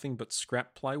of nothing but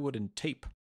scrap plywood and tape.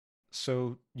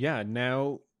 So yeah,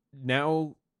 now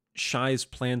Shai's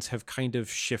plans have kind of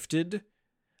shifted.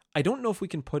 I don't know if we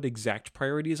can put exact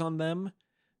priorities on them,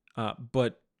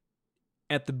 but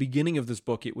at the beginning of this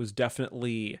book, it was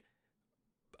definitely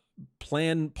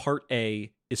plan part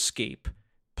A, escape.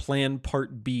 Plan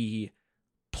part B,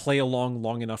 play along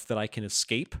long enough that I can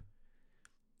escape.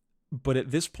 But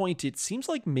at this point, it seems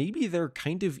like maybe they're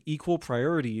kind of equal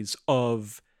priorities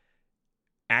of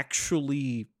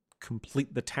actually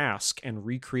complete the task and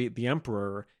recreate the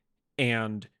Emperor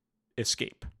and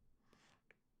escape.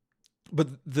 But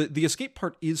the escape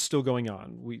part is still going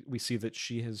on. We see that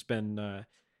she has been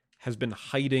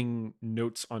hiding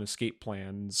notes on escape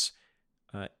plans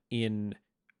in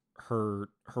her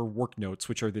work notes,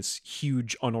 which are this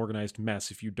huge unorganized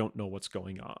mess if you don't know what's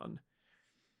going on.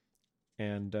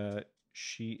 And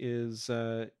she's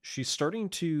starting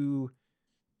to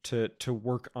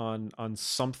work on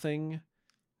something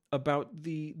about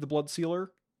the blood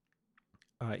sealer.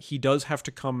 He does have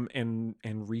to come and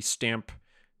restamp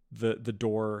the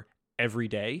door every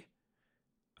day,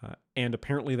 and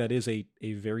apparently that is a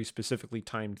very specifically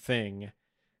timed thing.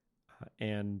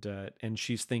 And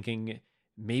she's thinking,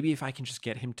 maybe if I can just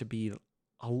get him to be,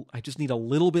 I just need a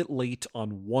little bit late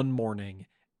on one morning,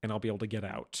 and I'll be able to get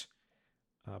out.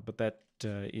 But that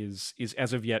is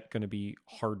as of yet going to be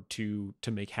hard to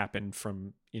make happen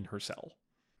from in her cell.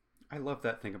 I love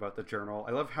that thing about the journal.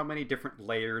 I love how many different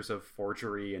layers of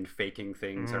forgery and faking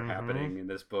things are happening in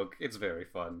this book. It's very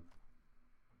fun.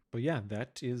 But yeah,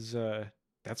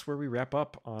 that's where we wrap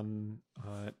up on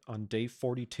day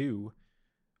 42.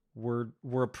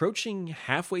 We're approaching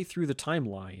halfway through the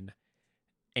timeline,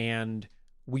 and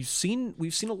we've seen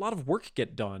a lot of work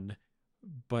get done,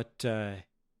 but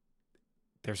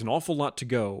there's an awful lot to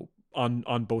go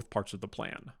on both parts of the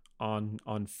plan.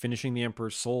 On finishing the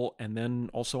Emperor's Soul, and then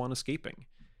also on escaping.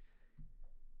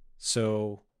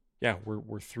 So yeah,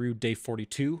 we're through day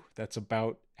 42. That's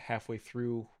about halfway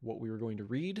through what we were going to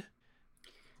read.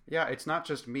 Yeah, it's not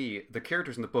just me. The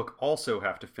characters in the book also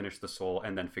have to finish the soul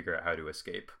and then figure out how to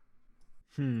escape.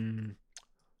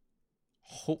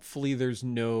 Hopefully there's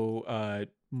no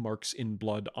marks in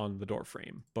blood on the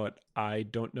doorframe, but I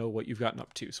don't know what you've gotten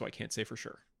up to, so I can't say for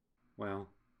sure. Well,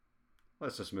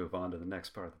 let's just move on to the next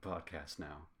part of the podcast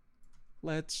now.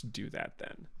 Let's do that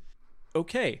then.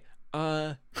 Okay.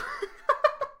 I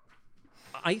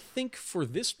think for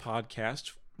this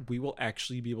podcast, we will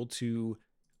actually be able to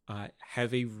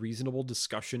have a reasonable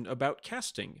discussion about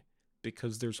casting,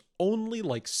 because there's only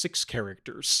like 6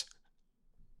 characters.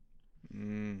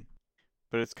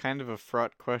 But it's kind of a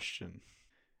fraught question.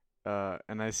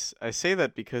 And I say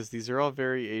that because these are all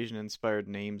very Asian-inspired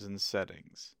names and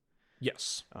settings.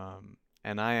 Yes.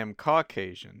 And I am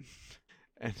Caucasian,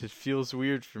 and it feels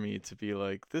weird for me to be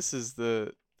like, this is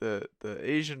the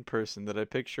Asian person that I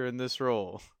picture in this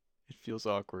role. It feels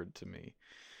awkward to me.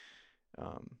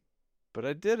 But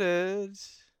I did it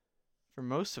for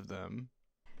most of them.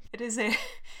 It is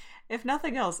if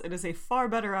nothing else, it is a far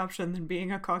better option than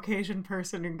being a Caucasian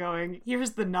person and going,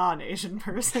 here's the non-Asian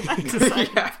person I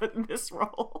decided to put in this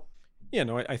role. Yeah,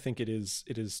 no, I think it is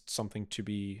something to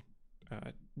be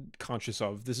conscious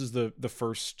of. This is the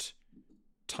first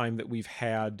time that we've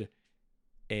had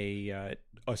a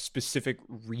specific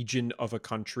region of a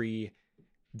country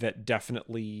that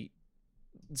definitely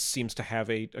seems to have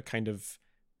a kind of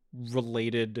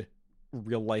related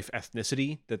real life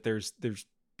ethnicity that there's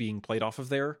being played off of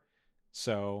there.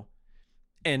 So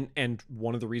and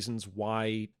one of the reasons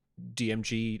why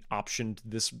DMG optioned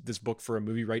this book for a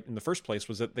movie right in the first place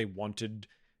was that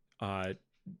uh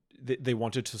they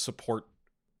wanted to support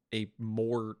a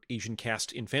more Asian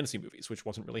cast in fantasy movies, which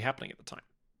wasn't really happening at the time.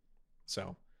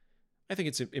 So I think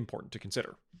it's important to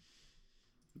consider.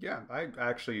 Yeah, I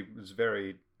actually was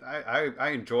very. I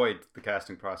enjoyed the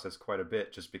casting process quite a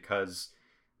bit just because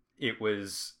it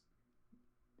was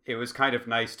it was kind of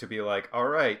nice to be like, all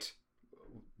right,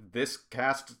 this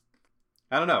cast.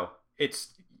 I don't know.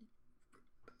 It's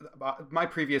my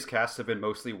previous casts have been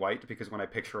mostly white because when I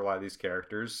picture a lot of these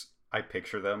characters, I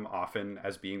picture them often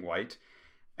as being white.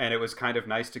 And it was kind of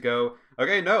nice to go,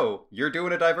 okay, no, you're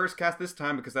doing a diverse cast this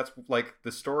time because that's like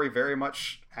the story very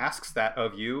much asks that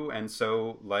of you. And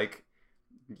so, like,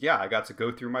 yeah, I got to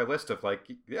go through my list of like,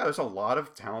 yeah, there's a lot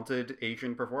of talented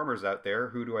Asian performers out there.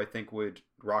 Who do I think would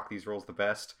rock these roles the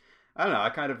best? I don't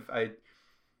know.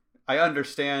 I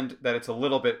understand that it's a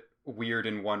little bit weird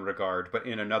in one regard, but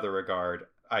in another regard,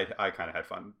 I kind of had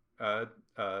fun uh,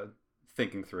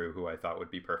 thinking through who I thought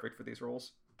would be perfect for these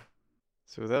roles.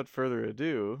 So without further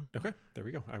ado, Okay, there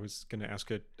we go. I was going to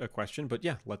ask a question, but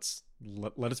yeah,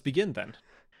 let us begin then.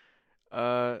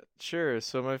 sure.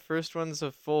 So my first one's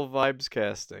a full vibes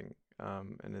casting,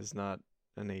 and is not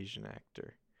an Asian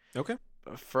actor. Okay.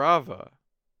 Frava,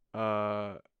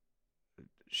 uh,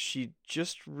 she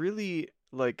just really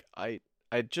like I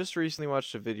just recently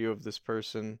watched a video of this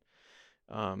person,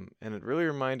 and it really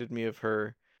reminded me of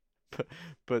her.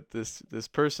 But this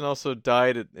person also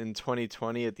died in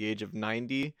 2020 at the age of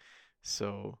 90,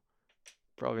 so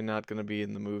probably not going to be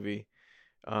in the movie.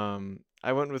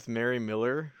 I went with Mary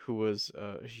Miller, who was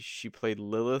she played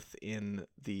Lilith in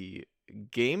the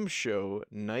game show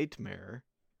Nightmare,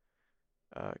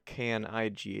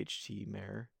 Knight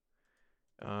Mare.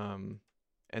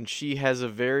 And she has a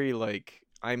very like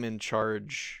I'm in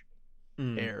charge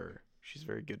air. She's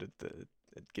very good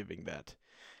at giving that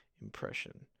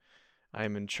impression. I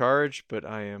am in charge, but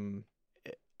I am.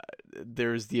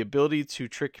 There's the ability to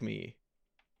trick me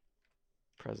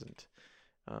present.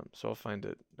 So I'll find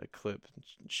a clip and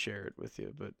share it with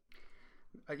you. But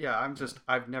Yeah,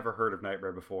 I've never heard of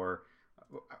Nightmare before.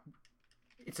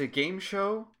 It's a game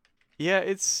show, yeah,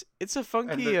 it's a and,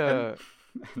 funky. and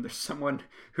there's someone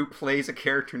who plays a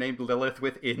character named Lilith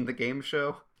within the game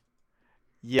show.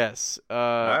 Yes. All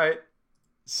right.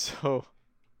 So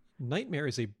Nightmare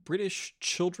is a British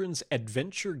children's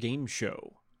adventure game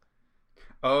show.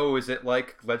 Oh, is it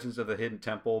like Legends of the Hidden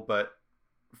Temple, but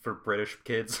for British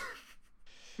kids?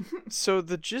 so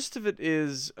the gist of it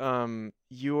is,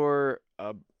 you're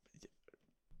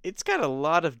it's got a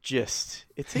lot of gist.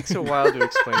 It takes a while to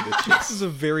explain the This gist. is a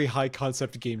very high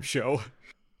concept game show.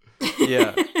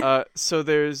 Yeah. So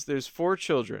there's four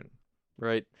children,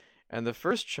 right? And the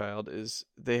first child is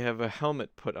they have a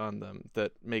helmet put on them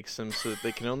that makes them so that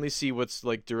they can only see what's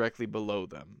like directly below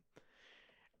them.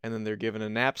 And then they're given a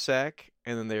knapsack,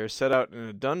 and then they are set out in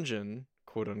a dungeon,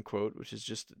 quote unquote, which is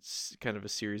just kind of a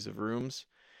series of rooms.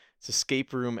 It's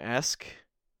escape room-esque.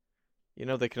 You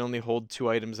know, they can only hold two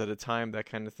items at a time, that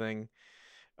kind of thing.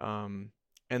 And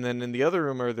then in the other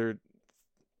room are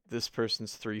this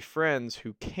person's three friends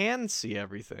who can see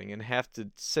everything and have to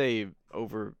say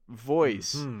over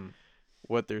voice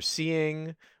what they're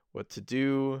seeing, what to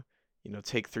do,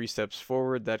 take 3 steps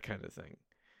forward, that kind of thing.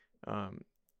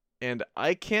 And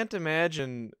I can't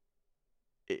imagine.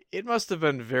 It must have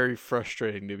been very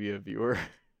frustrating to be a viewer.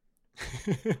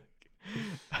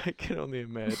 I can only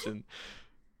imagine.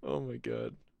 Oh my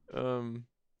god.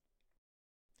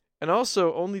 And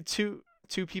also, only two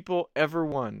people ever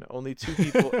won. Only 2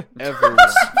 people ever won.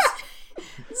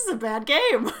 This is a bad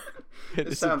game.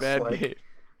 It's a sounds bad like game.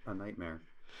 a nightmare.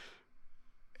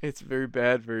 It's very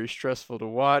bad, very stressful to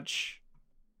watch.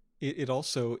 It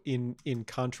also, in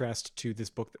contrast to this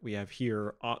book that we have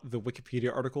here, the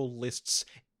Wikipedia article lists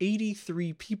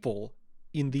 83 people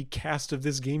in the cast of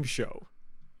this game show.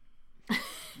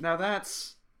 Now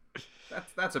that's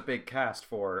a big cast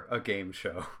for a game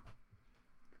show.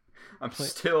 I'm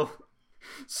still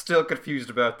confused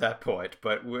about that point,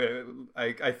 but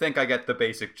I think I get the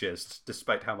basic gist,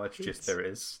 despite how much gist there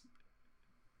is.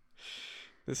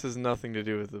 This has nothing to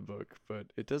do with the book,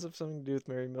 but it does have something to do with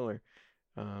Mary Miller,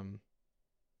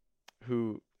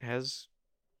 who has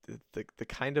the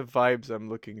kind of vibes I'm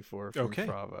looking for from Okay.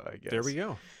 Frava, I guess. There we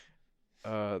go.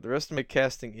 The rest of my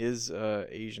casting is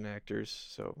Asian actors,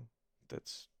 so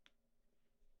that's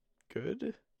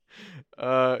good.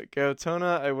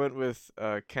 Gaotona, I went with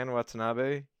Ken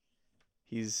Watanabe.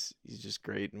 He's just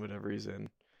great in whatever he's in.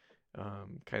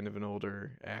 Kind of an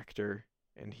older actor,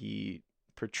 and he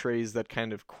portrays that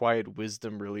kind of quiet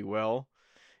wisdom really well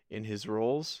in his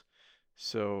roles.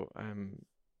 So I'm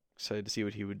excited to see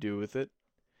what he would do with it.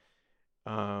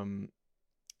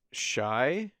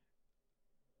 Shy,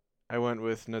 I went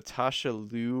with Natasha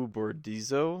Liu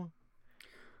Bordizzo,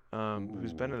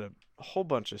 who's been in a whole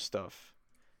bunch of stuff.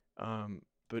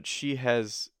 But she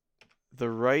has the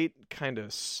right kind of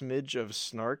smidge of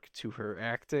snark to her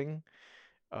acting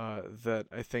that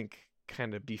I think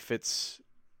kind of befits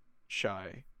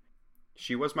Shy.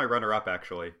 She was my runner-up,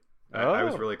 actually. I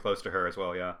was really close to her as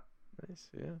well, yeah. Nice,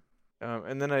 yeah.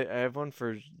 And then I have one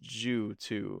for Zhu,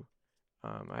 too.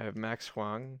 I have Max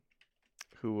Huang,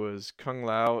 who was Kung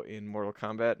Lao in Mortal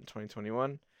Kombat in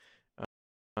 2021.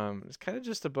 It's kind of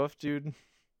just a buff dude.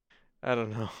 I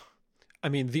don't know. I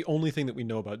mean, the only thing that we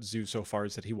know about Zhu so far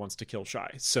is that he wants to kill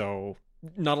Shy, so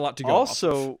not a lot to go off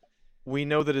of. We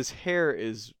know that his hair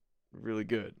is really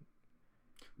good.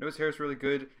 No, his hair is really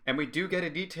good, and we do get a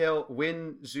detail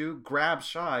when Zhu grabs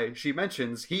Shy. She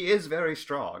mentions he is very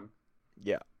strong.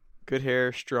 Yeah. Good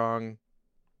hair, strong,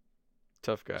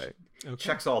 tough guy. Okay.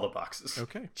 Checks all the boxes.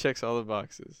 Okay. Checks all the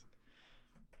boxes.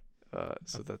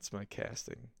 So that's my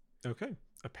casting. Okay.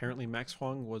 Apparently Max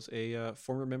Huang was a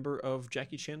former member of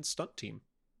Jackie Chan's stunt team,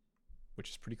 which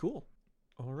is pretty cool.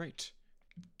 All right.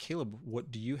 Caleb,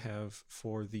 what do you have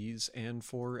for these and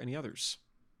for any others?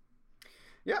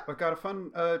 Yeah, I've got a fun,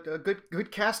 a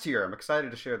good cast here. I'm excited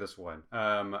to share this one.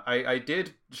 I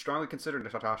did strongly consider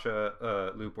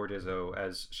Natasha Liu Bordizzo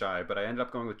as Shy, but I ended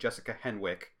up going with Jessica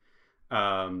Henwick,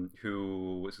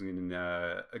 who was in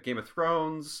Game of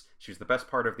Thrones. She was the best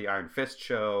part of the Iron Fist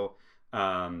show.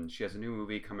 She has a new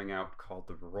movie coming out called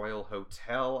The Royal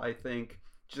Hotel, I think.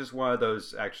 She's just one of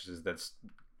those actresses that's,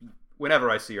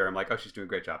 whenever I see her, I'm like, oh, she's doing a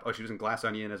great job. Oh, she was in Glass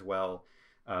Onion as well,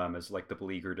 as like the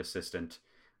beleaguered assistant.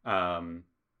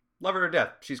 Love her to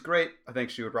death. She's great. I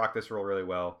think she would rock this role really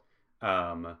well.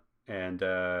 So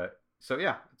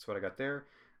yeah, that's what I got there.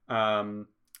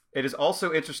 It is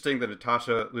also interesting that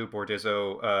Natasha Liu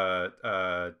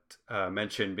Bordizzo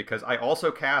mentioned, because I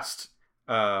also cast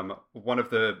one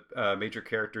of the major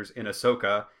characters in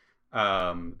Ahsoka,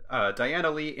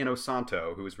 Diana Lee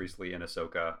Inosanto, who was recently in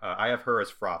Ahsoka. I have her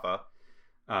as Frava.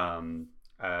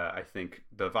 I think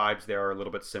the vibes there are a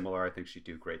little bit similar. I think she'd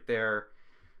do great there.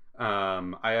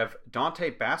 I have Dante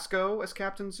Basco as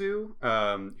Captain Zhu,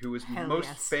 who is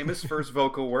famous for his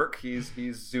vocal work. He's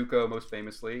Zuko most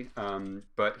famously,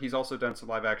 but he's also done some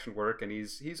live action work, and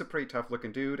he's a pretty tough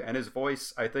looking dude, and his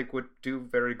voice I think would do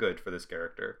very good for this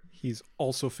character. He's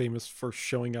also famous for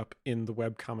showing up in the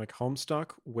webcomic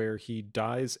Homestuck, where he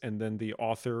dies, and then the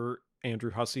author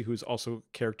Andrew Hussey, who's also a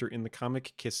character in the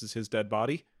comic, kisses his dead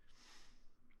body.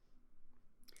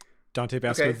 Dante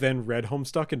Basco then read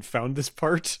Homestuck and found this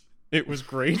part. It was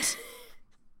great.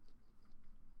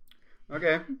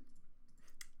 Okay.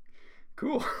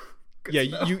 Cool. Yeah,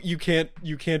 you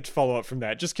can't follow up from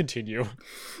that. Just continue.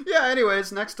 Yeah,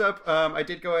 anyways, next up, I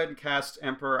did go ahead and cast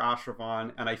Emperor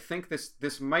Ashravan, and I think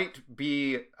this might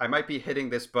be, I might be hitting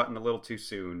this button a little too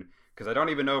soon, because I don't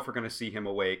even know if we're going to see him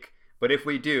awake. But if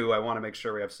we do, I want to make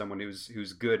sure we have someone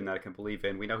who's good and that I can believe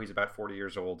in. We know he's about 40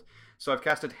 years old. So I've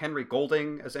casted Henry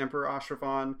Golding as Emperor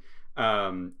Ashravan,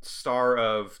 star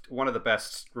of one of the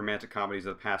best romantic comedies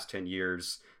of the past 10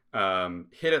 years.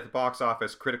 Hit at the box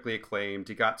office, critically acclaimed.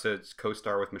 He got to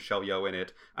co-star with Michelle Yeoh in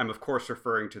it. I'm, of course,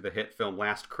 referring to the hit film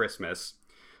Last Christmas.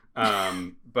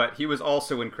 But he was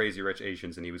also in Crazy Rich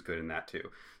Asians, and he was good in that,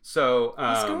 too. So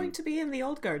he's going to be in the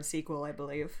Old Guard sequel, I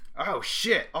believe. Oh,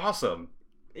 shit. Awesome.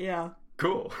 Yeah.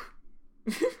 Cool.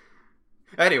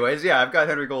 Anyways, yeah, I've got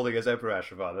Henry Golding as Emperor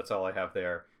Ashravan. That's all I have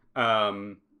there.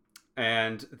 And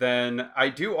then I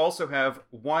do also have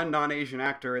one non-Asian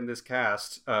actor in this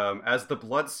cast as the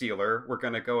Blood Sealer. We're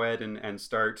going to go ahead and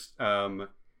start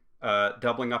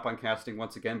doubling up on casting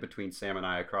once again between Sam and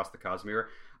I across the Cosmere.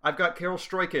 I've got Carol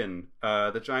Stroiken,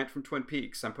 the giant from Twin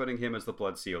Peaks. I'm putting him as the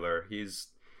Blood Sealer. He's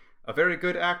a very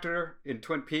good actor. In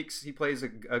Twin Peaks, he plays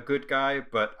a good guy,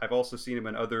 but I've also seen him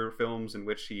in other films in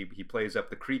which he plays up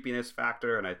the creepiness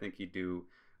factor, and I think he'd do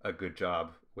a good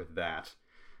job with that.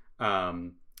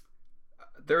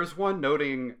 There's one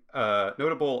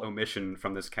notable omission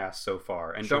from this cast so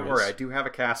far, and don't worry, I do have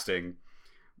a casting,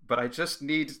 but I just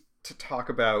need to talk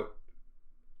about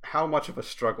how much of a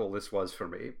struggle this was for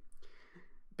me.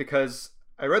 Because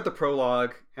I read the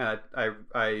prologue, and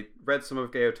I read some of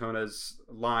Gaotona's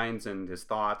lines and his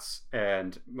thoughts,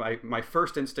 and my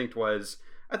first instinct was,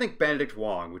 I think Benedict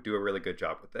Wong would do a really good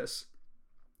job with this.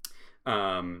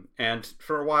 And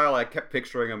for a while, I kept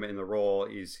picturing him in the role.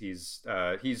 He's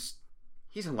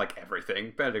in like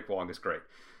everything. Benedict Wong is great.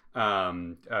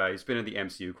 He's been in the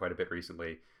MCU quite a bit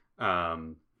recently.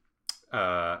 And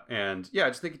yeah, I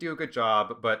just think he do a good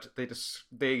job, but they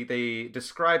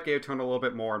describe Gaotona a little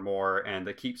bit more and more, and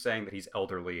they keep saying that he's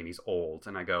elderly and he's old,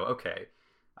 and I go, okay.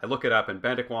 I look it up, and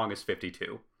Benedict Wong is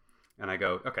 52, and I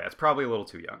go, okay, that's probably a little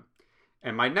too young.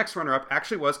 And my next runner-up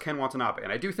actually was Ken Watanabe,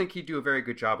 and I do think he'd do a very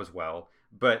good job as well,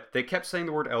 but they kept saying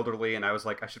the word elderly, and I was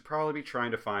like, I should probably be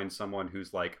trying to find someone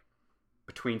who's like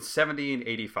between 70 and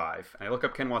 85. And I look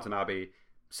up Ken Watanabe,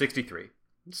 63.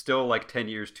 Still like 10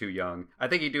 years too young. I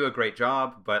think he'd do a great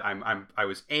job, but I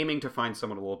was aiming to find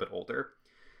someone a little bit older.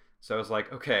 So I was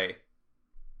like, okay,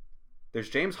 there's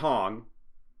James Hong,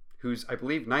 who's I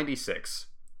believe 96.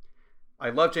 I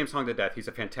love James Hong to death. He's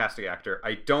a fantastic actor.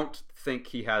 I don't think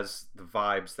he has the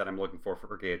vibes that I'm looking for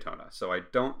Gaotona, so I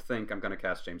don't think I'm going to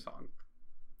cast James Hong.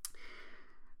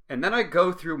 And then I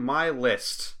go through my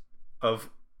list of,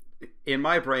 in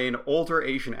my brain, older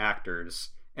Asian actors,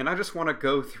 and I just want to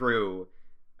go through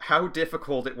how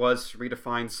difficult it was for me to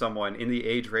find someone in the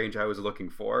age range I was looking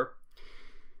for.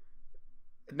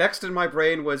 Next in my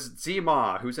brain was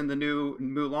Zima, who's in the new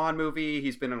Mulan movie.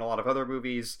 He's been in a lot of other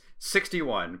movies.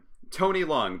 61. Tony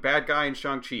Leung, bad guy in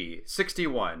Shang-Chi.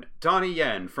 61. Donnie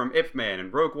Yen from Ip Man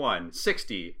and Rogue One.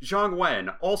 60. Zhang Wen,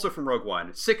 also from Rogue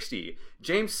One. 60.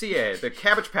 James Xie, the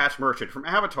Cabbage Patch Merchant from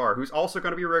Avatar, who's also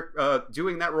going to be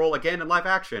doing that role again in live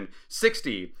action.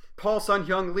 60. Paul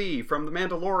Sun-Hyung Lee from The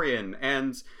Mandalorian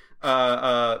and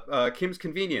Kim's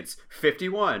Convenience.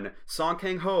 51. Song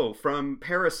Kang-ho from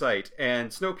Parasite and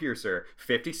Snowpiercer.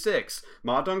 56.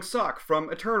 Ma Dong-seok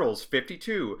from Eternals.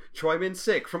 52. Choi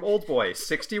Min-sik from Oldboy.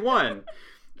 61.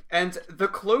 And the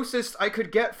closest I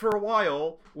could get for a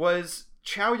while was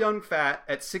Chow Yun-fat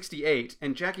at 68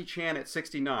 and Jackie Chan at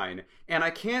 69. And I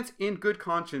can't, in good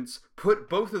conscience, put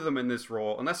both of them in this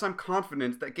role unless I'm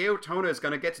confident that Gaotona is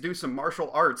going to get to do some martial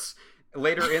arts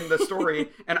later in the story,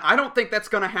 and I don't think that's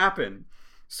going to happen.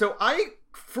 So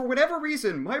for whatever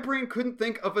reason, my brain couldn't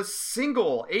think of a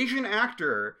single Asian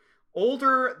actor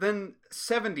older than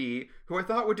 70 who I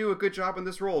thought would do a good job in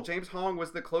this role. James Hong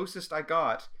was the closest I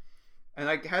got, and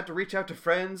I had to reach out to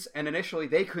friends, and initially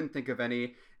they couldn't think of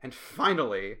any, and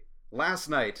finally, last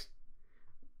night,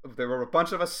 there were a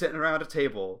bunch of us sitting around a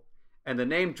table, and the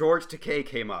name George Takei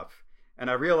came up, and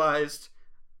I realized,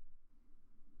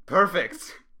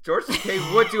 perfect. George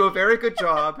Takei would do a very good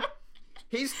job.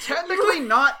 He's technically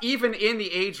not even in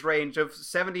the age range of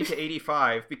 70 to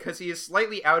 85 because he is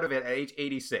slightly out of it at age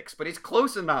 86, but he's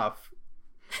close enough.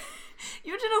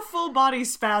 You did a full body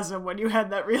spasm when you had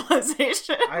that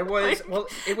realization. I was, well,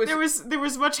 it was... There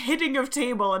was much hitting of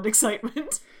table and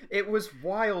excitement. It was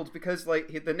wild because,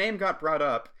 like, the name got brought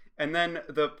up, and then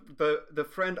the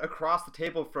friend across the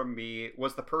table from me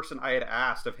was the person I had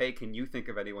asked of, hey, can you think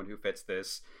of anyone who fits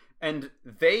this? And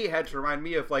they had to remind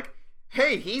me of, like,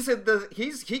 hey, he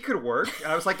could work.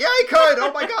 And I was like, yeah, he could.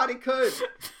 Oh my God, he could.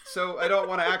 So I don't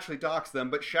want to actually dox them,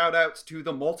 but shout outs to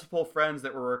the multiple friends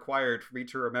that were required for me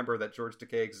to remember that George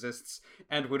Takei exists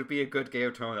and would be a good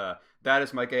Gaotona. That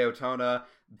is my Gaotona.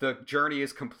 The journey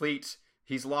is complete.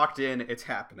 He's locked in. It's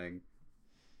happening.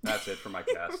 That's it for my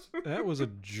cast. That was a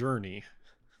journey.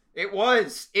 It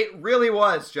was. It really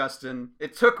was, Justin.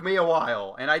 It took me a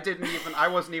while, and I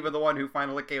wasn't even the one who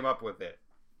finally came up with it.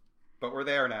 But we're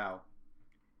there now.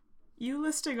 You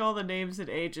listing all the names and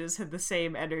ages had the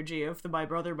same energy of the My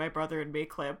Brother, and Me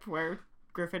clip, where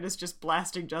Griffin is just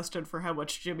blasting Justin for how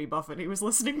much Jimmy Buffett he was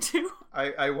listening to.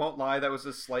 I won't lie, that was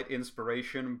a slight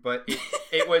inspiration, but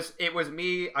it was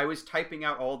me. I was typing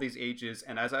out all these ages,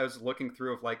 and as I was looking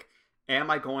through of, like, am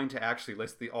I going to actually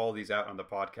list all these out on the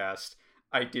podcast?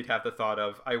 I did have the thought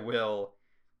of,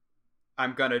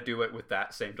 I'm gonna do it with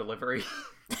that same delivery.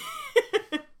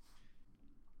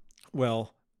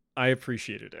 Well, I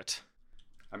appreciated it.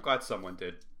 I'm glad someone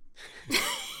did.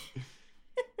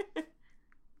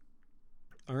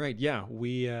 All right, yeah,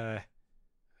 we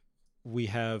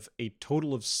have a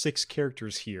total of 6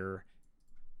 characters here,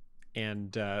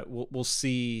 and we'll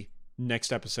see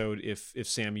next episode if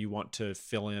Sam, you want to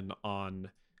fill in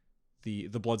on the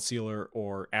Bloodsealer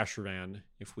or Ashravan,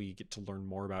 if we get to learn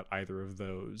more about either of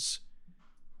those.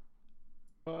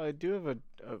 Well, I do have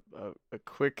a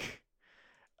quick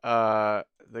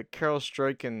the Carol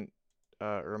Stroiken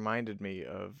reminded me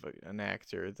of an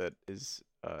actor that is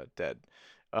dead,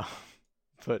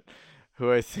 but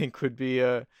who I think would be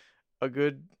a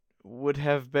good would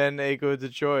have been a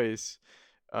good choice.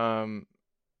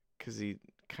 Because he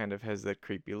kind of has that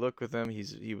creepy look with him.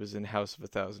 He was in House of a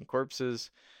Thousand Corpses.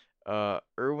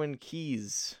 Erwin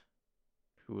Keyes,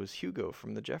 who was Hugo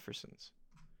from the Jeffersons.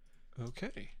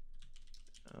 Okay.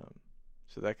 Um,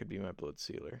 so that could be my blood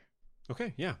sealer.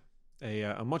 Okay, yeah.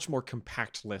 A much more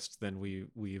compact list than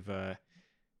we've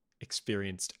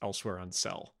experienced elsewhere on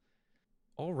Cell.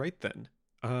 All right then.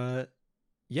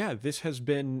 Yeah, this has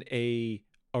been a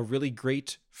really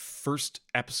great first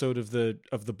episode of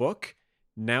the book.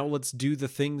 Now let's do the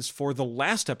things for the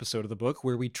last episode of the book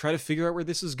where we try to figure out where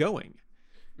this is going.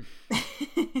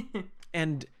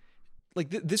 And like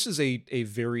this is a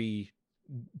very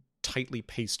tightly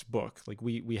paced book. Like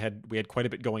we had quite a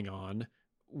bit going on.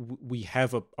 We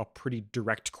have a pretty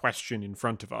direct question in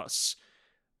front of us.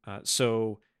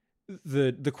 So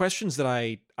the questions that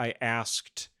I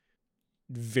asked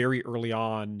very early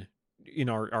on in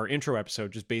our intro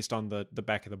episode, just based on the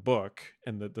back of the book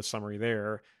and the summary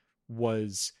there,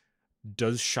 was,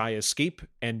 does Shy escape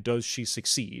and does she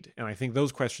succeed? And I think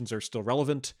those questions are still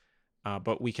relevant,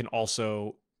 but we can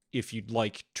also, if you'd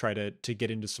like, try to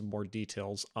get into some more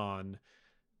details on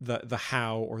the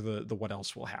how or the what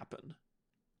else will happen.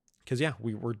 Because yeah,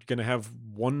 we're gonna have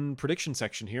one prediction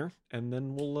section here, and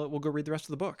then we'll go read the rest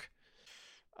of the book.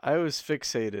 I was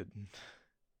fixated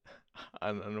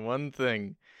on one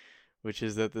thing, which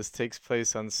is that this takes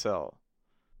place on Cell.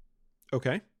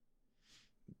 Okay.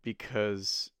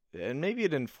 Because, and maybe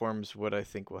it informs what I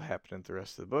think will happen in the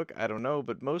rest of the book. I don't know,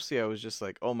 but mostly I was just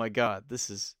like, oh my god,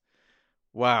 this is,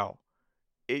 wow,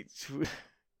 it's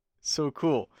so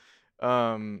cool.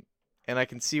 And I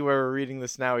can see why we're reading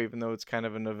this now, even though it's kind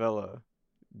of a novella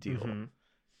deal.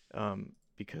 Mm-hmm.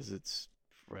 Because it's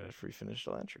right after we finished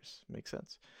Elantris. Makes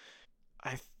sense.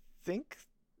 I think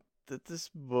that this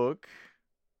book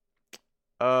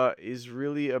is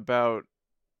really about,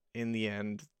 in the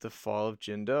end, the fall of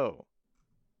Jindo.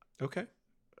 Okay.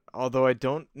 Although I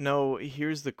don't know,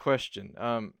 here's the question.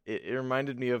 It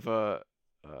reminded me of have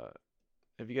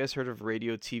you guys heard of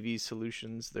Radio TV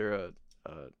Solutions? They're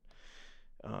a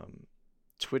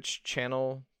Twitch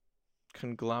channel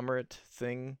conglomerate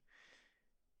thing.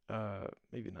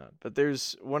 Maybe not, but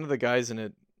there's one of the guys in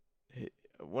it.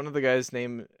 One of the guys'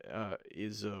 name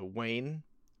is Wayne.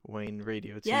 Wayne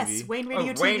Radio TV. Yes, Wayne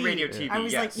Radio TV. Wayne Radio TV. I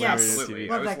was yes, like, yes, absolutely.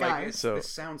 love I was that like, guy. this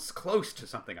sounds close to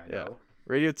something I know.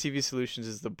 Radio TV Solutions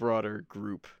is the broader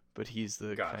group, but he's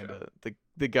the kind of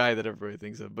the guy that everybody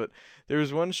thinks of. But there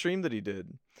was one stream that he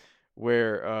did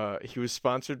where he was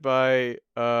sponsored by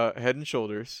Head and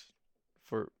Shoulders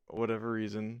for whatever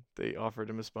reason. They offered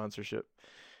him a sponsorship,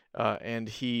 and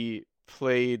he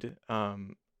played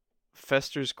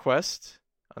Fester's Quest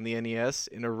on the NES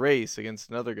in a race against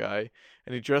another guy,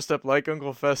 and he dressed up like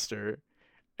Uncle Fester,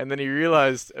 and then he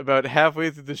realized about halfway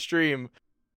through the stream,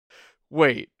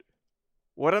 wait,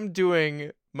 what I'm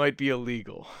doing might be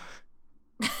illegal.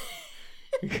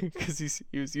 Because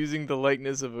he was using the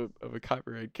likeness of a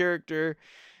copyright character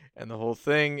and the whole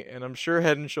thing, and I'm sure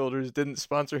Head and Shoulders didn't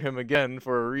sponsor him again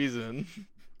for a reason.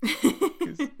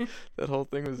 That whole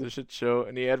thing was a shit show,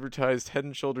 and he advertised Head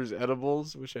and Shoulders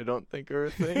edibles, which I don't think are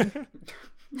a thing.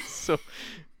 so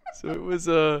it was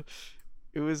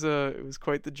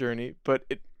quite the journey, but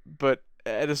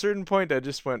at a certain point I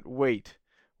just went, wait,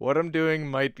 what I'm doing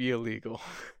might be illegal.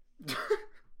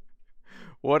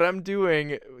 What I'm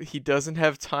doing, he doesn't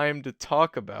have time to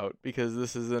talk about because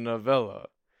this is a novella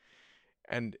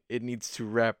and it needs to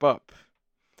wrap up.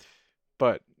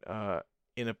 But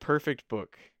in a perfect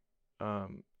book,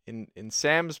 in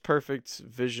Sam's perfect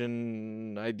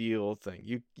vision ideal thing,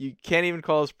 you can't even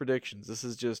call us predictions. This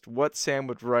is just what Sam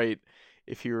would write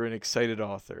if he were an excited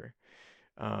author.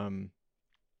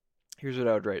 Here's what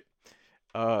I would write.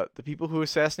 The people who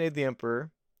assassinated the Emperor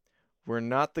were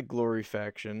not the Glory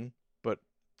faction, but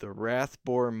the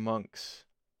Wrathbore monks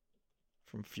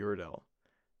from Fjordell.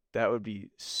 That would be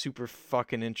super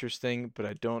fucking interesting, but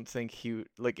I don't think he...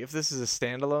 Like, if this is a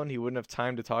standalone, he wouldn't have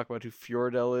time to talk about who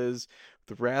Fjordell is,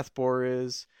 the Wrathbore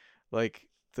is. Like,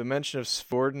 the mention of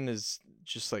Svorden is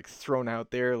just, like, thrown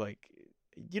out there. Like,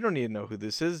 you don't need to know who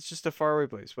this is. It's just a faraway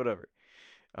place. Whatever.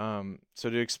 So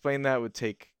to explain that would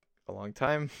take a long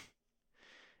time.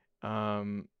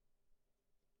 Let's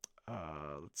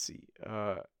see.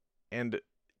 And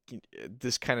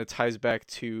this kind of ties back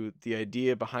to the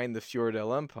idea behind the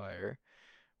Fjordell Empire,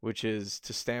 which is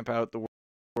to stamp out the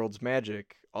world's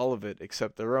magic, all of it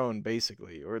except their own,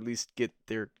 basically, or at least get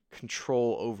their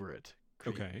control over it,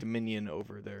 dominion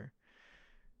over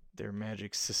their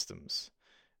magic systems.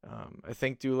 I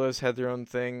think Doulas had their own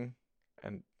thing,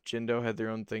 and Jindo had their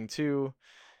own thing too.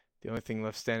 the only thing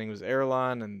left standing was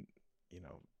Erelon, and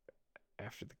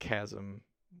after the chasm,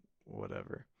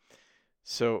 whatever.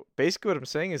 So basically, what I'm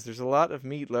saying is there's a lot of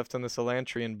meat left on this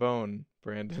Elantrian bone,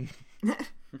 Brandon.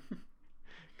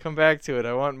 Come back to it.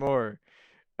 I want more.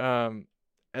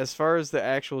 As far as the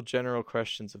actual general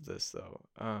questions of this, though,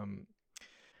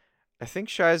 I think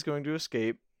Shy is going to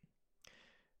escape.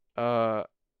 I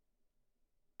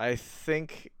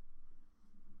think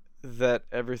that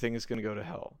everything is going to go to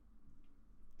hell.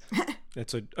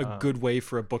 That's a good way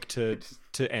for a book to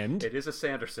end. It is a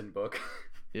Sanderson book.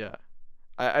 Yeah.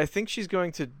 I think she's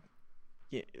going to,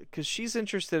 because she's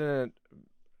interested in it,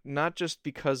 not just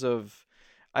because of,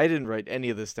 I didn't write any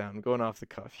of this down. I'm going off the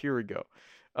cuff. Here we go.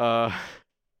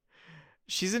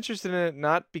 She's interested in it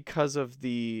not because of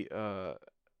the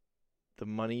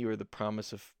money or the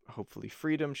promise of hopefully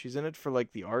freedom. She's in it for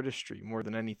like the artistry more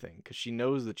than anything, because she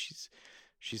knows that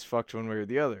she's fucked one way or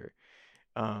the other.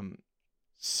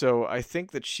 So I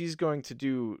think that she's going to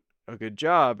do a good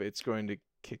job. It's going to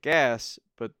kick ass,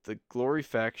 but the Glory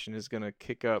faction is going to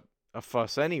kick up a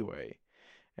fuss anyway,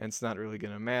 and it's not really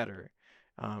going to matter.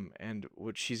 And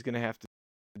what she's going to have to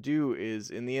do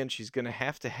is, in the end, she's going to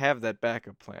have that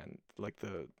backup plan, like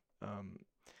the,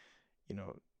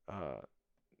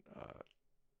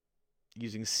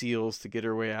 using seals to get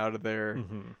her way out of there,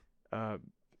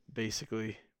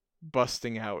 basically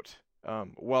busting out,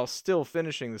 while still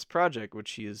finishing this project, which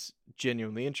she is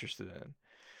genuinely interested in.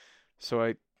 So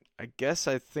I guess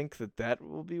I think that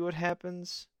will be what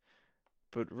happens.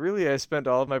 But really, I spent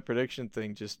all of my prediction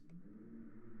thing just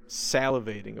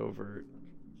salivating over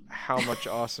how much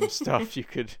awesome stuff you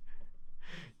could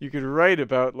write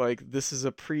about. Like, this is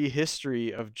a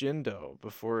prehistory of Jindo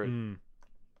before it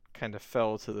kind of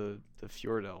fell to the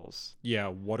Fjord Elves. Yeah,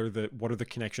 what are the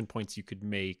connection points you could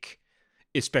make,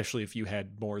 especially if you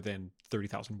had more than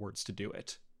 30,000 words to do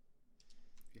it?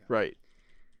 Yeah. Right.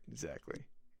 Exactly.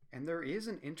 And there is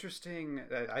an interesting...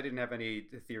 I didn't have any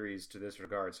theories to this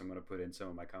regard, so I'm going to put in some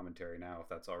of my commentary now, if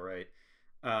that's all right.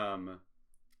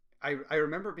 I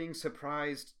remember being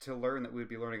surprised to learn that we would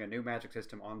be learning a new magic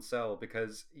system on Cell,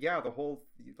 because, yeah, the whole...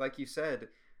 Like you said,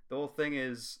 the whole thing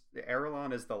is...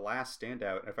 Erelon is the last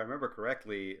standout. If I remember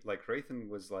correctly, like, Hrathen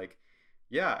was like,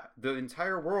 yeah, the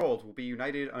entire world will be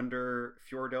united under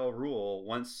Fjordell rule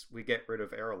once we get rid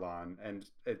of Erelon. And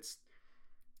it's...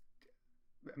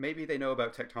 Maybe they know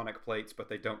about tectonic plates, but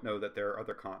they don't know that there are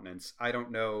other continents. I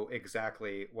don't know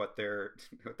exactly what their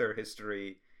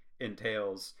history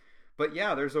entails. But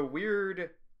yeah, there's a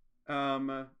weird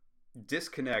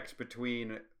disconnect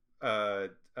between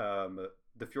the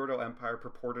Fjordell Empire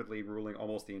purportedly ruling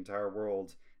almost the entire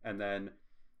world, and then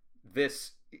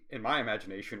this, in my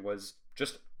imagination, was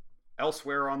just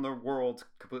elsewhere on the world,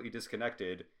 completely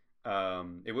disconnected.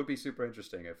 It would be super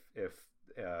interesting if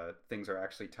things are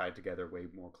actually tied together way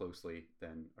more closely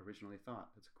than originally thought.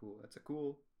 That's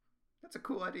a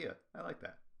cool idea. I like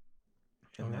that.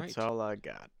 And that's all I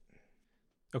got.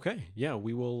 Okay, yeah,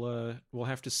 we'll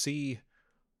have to see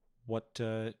what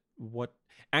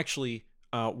actually,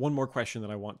 one more question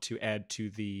that I want to add to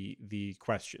the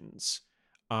questions.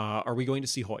 Are we going to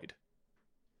see Hoyd?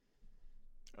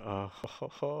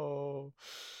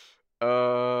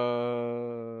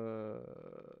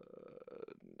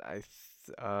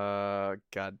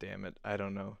 God damn it, I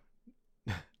don't know.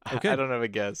 Okay. I don't have a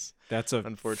guess. That's a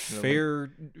unfortunately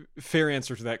fair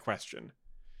answer to that question.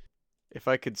 If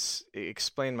I could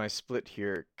explain my split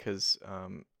here, because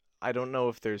I don't know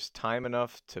if there's time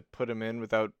enough to put him in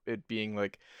without it being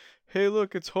like, hey,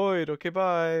 look, it's Hoyd, okay,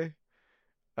 bye.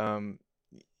 In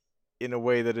a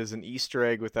way that is an Easter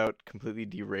egg without completely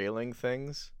derailing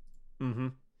things. Mm-hmm.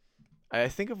 I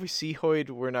think if we see Hoyd,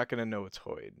 we're not going to know it's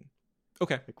Hoyd.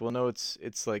 Okay. Like, we'll know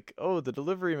it's like, oh, the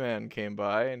delivery man came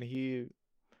by and he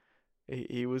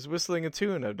was whistling a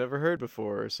tune I've never heard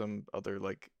before, or some other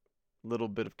like little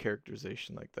bit of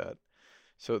characterization like that.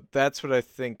 So that's what I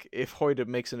think. If Hoyd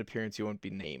makes an appearance, he won't be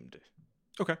named.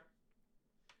 Okay.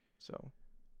 So.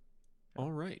 All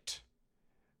right.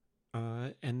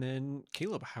 And then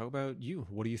Caleb, how about you?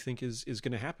 What do you think is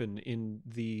going to happen in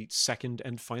the second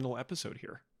and final episode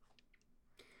here?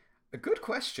 A good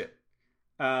question.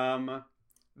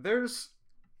 There's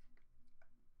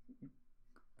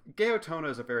Gaotona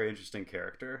is a very interesting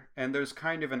character, and there's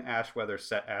kind of an Ashweather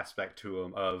set aspect to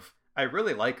him of, I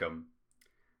really like him.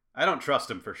 I don't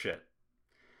trust him for shit.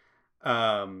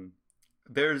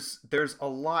 There's a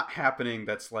lot happening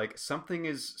that's like something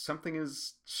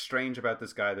is strange about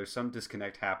this guy. There's some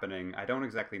disconnect happening. I don't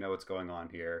exactly know what's going on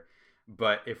here,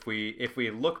 but if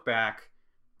we look back,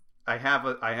 I have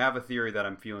a theory that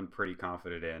I'm feeling pretty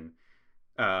confident in.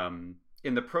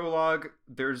 in the prologue,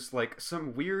 there's like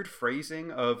some weird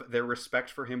phrasing of their respect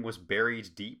for him was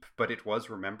buried deep, but it was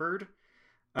remembered.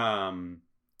 Um,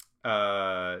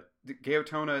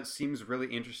 Gaotona seems really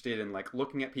interested in like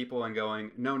looking at people and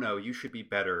going, no, no, you should be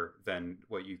better than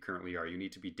what you currently are. You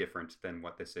need to be different than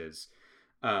what this is.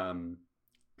 Um,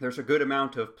 there's a good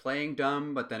amount of playing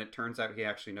dumb, but then it turns out he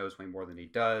actually knows way more than he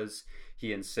does.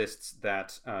 He insists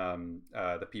that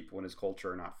the people in his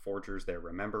culture are not forgers, they're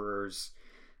rememberers.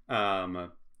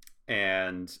 Um,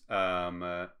 and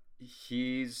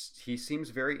he seems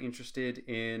very interested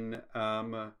in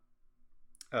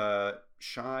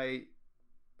Shy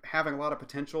having a lot of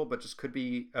potential, but just could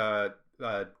be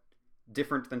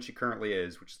different than she currently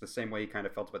is, which is the same way he kind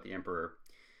of felt about the Emperor.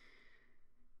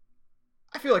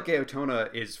 I feel like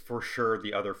Gaotona is for sure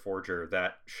the other forger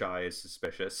that Shy is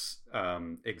suspicious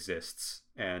exists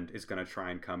and is going to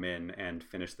try and come in and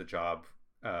finish the job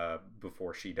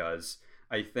before she does.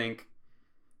 I think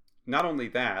not only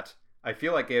that, I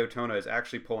feel like Gaotona is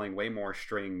actually pulling way more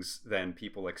strings than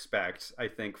people expect. I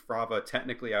think Frava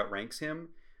technically outranks him,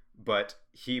 but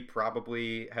he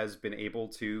probably has been able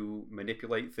to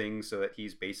manipulate things so that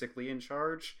he's basically in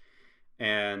charge.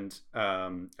 And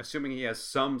assuming he has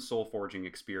some soul forging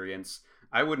experience,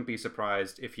 I wouldn't be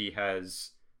surprised if he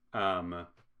has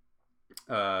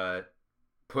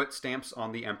put stamps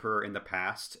on the Emperor in the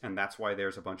past, and that's why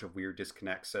there's a bunch of weird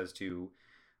disconnects as to,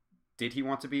 did he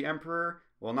want to be Emperor?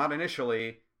 Well, not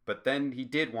initially, but then he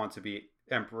did want to be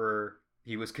Emperor.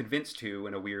 He was convinced to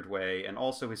in a weird way, and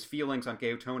also his feelings on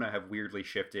Gaotona have weirdly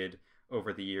shifted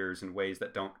over the years in ways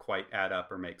that don't quite add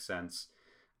up or make sense.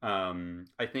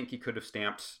 I think he could have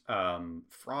stamped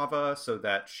Frava so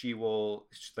that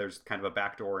there's kind of a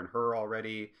backdoor in her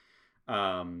already.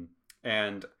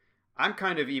 And I'm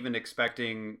kind of even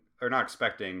expecting, or not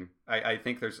expecting, I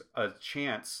think there's a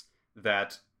chance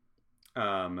that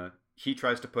he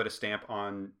tries to put a stamp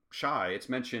on Shy. It's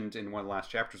mentioned in one of the last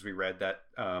chapters we read that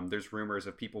there's rumors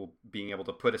of people being able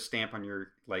to put a stamp on your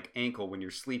like ankle when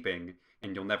you're sleeping,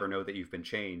 and you'll never know that you've been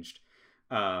changed.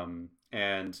 And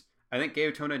I think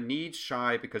Gaotona needs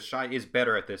Shy because Shy is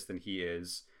better at this than he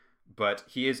is, but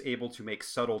he is able to make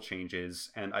subtle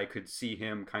changes, and I could see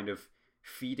him kind of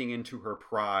feeding into her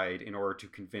pride in order to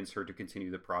convince her to continue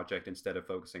the project instead of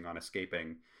focusing on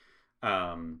escaping.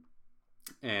 And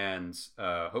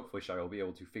hopefully Shy will be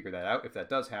able to figure that out if that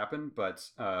does happen, but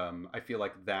I feel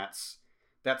like that's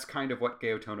kind of what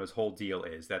Gaotona's whole deal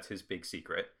is. That's his big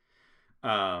secret.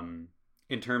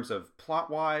 In terms of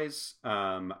plot-wise,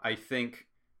 I think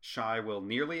Shy will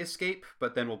nearly escape,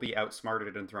 but then will be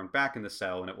outsmarted and thrown back in the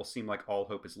cell, and it will seem like all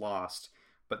hope is lost.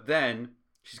 But then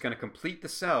she's going to complete the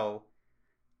cell,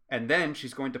 and then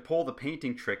she's going to pull the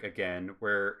painting trick again,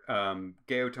 where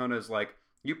Gaotona's like,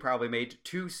 you probably made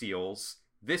 2 seals.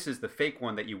 This is the fake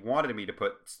one that you wanted me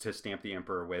to stamp the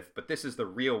Emperor with, but this is the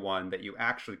real one that you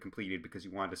actually completed because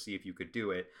you wanted to see if you could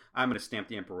do it. I'm going to stamp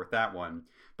the Emperor with that one.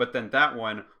 But then that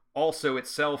one also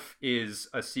itself is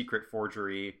a secret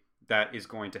forgery that is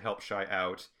going to help Shy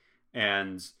out.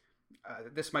 And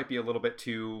this might be a little bit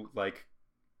too like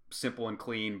simple and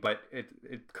clean, but it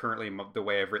currently, the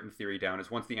way I've written theory down is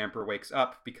once the Emperor wakes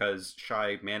up, because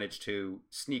Shy managed to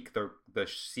sneak the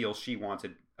seal she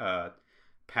wanted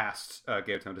past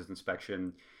Gaotona's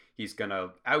inspection, he's gonna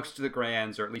oust the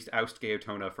Grands, or at least oust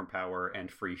Gaotona from power and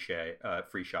free Shy.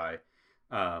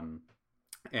 And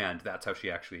that's how she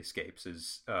actually escapes,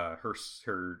 is her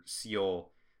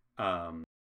seal,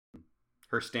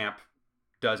 her stamp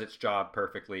does its job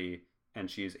perfectly,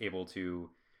 and she is able to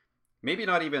maybe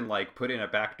not even like put in a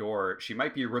back door. She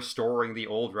might be restoring the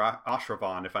old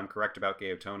Ashravan, if I'm correct about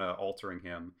Gaotona altering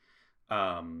him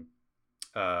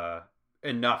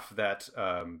enough that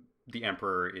the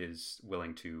Emperor is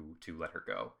willing to let her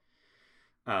go.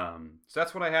 So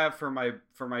that's what I have for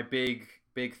my big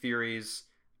theories.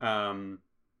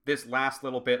 This last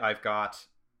little bit I've got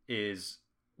is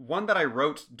one that I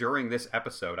wrote during this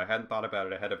episode. I hadn't thought about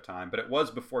it ahead of time, but it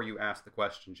was before you asked the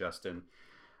question, Justin.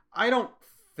 I don't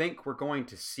think we're going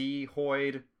to see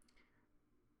Hoid.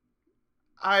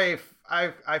 I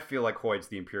feel like Hoid's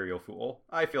the Imperial Fool.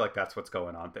 I feel like that's what's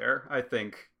going on there. I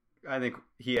think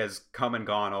he has come and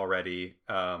gone already,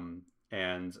 and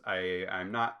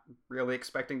I'm not really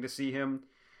expecting to see him.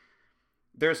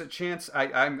 There's a chance.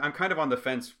 I'm kind of on the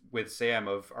fence with Sam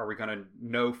of, are we going to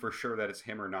know for sure that it's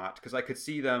him or not? Because I could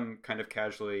see them kind of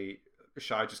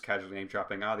Shy just casually name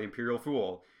dropping, the Imperial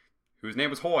Fool, whose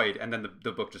name was Hoid, and then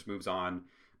the book just moves on.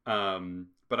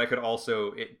 But I could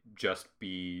also it just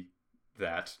be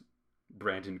that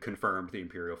Brandon confirmed the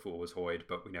Imperial Fool was Hoid,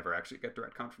 but we never actually get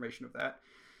direct confirmation of that.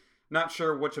 Not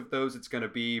sure which of those it's going to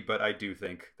be, but I do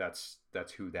think that's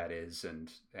who that is,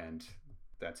 and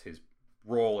that's his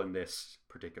role in this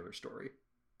particular story.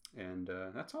 And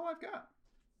that's all I've got.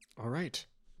 All right.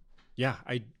 Yeah,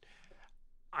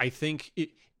 I think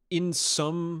in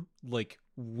some like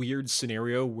weird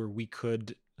scenario where we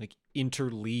could like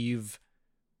interleave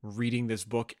reading this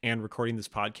book and recording this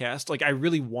podcast, like I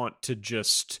really want to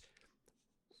just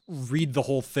read the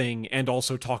whole thing and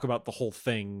also talk about the whole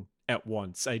thing at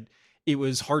once. It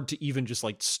was hard to even just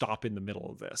like stop in the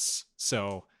middle of this.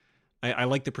 So I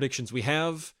like the predictions we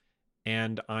have,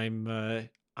 and I'm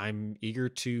eager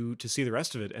to see the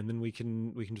rest of it, and then we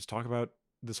can just talk about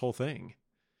this whole thing.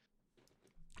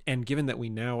 And given that we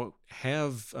now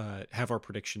have our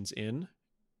predictions in,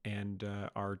 and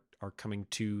are coming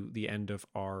to the end of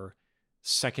our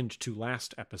second to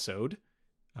last episode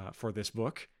for this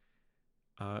book,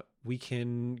 we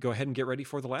can go ahead and get ready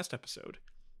for the last episode.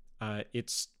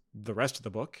 It's the rest of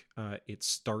the book. It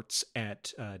starts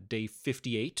at day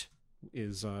 58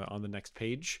 is on the next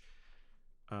page,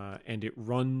 and it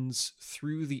runs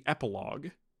through the epilogue,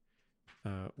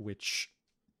 which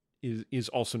is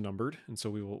also numbered, and so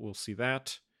we'll see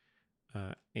that.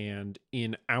 And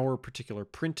in our particular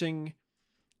printing,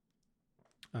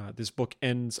 this book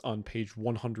ends on page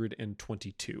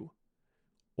 122,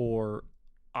 or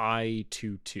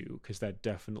I-22, because that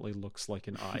definitely looks like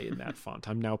an I in that font.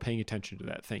 I'm now paying attention to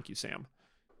that. Thank you, Sam.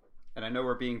 And I know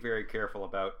we're being very careful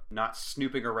about not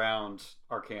snooping around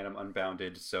Arcanum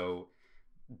Unbounded, so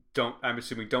I'm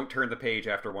assuming don't turn the page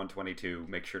after 122.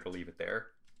 Make sure to leave it there.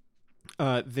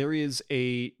 There is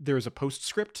a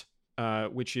postscript,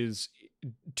 which is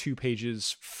 2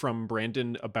 pages from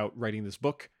Brandon about writing this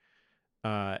book,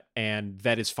 and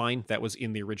that is fine. That was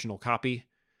in the original copy.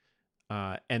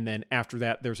 And then after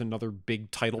that, there's another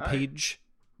big title page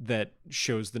that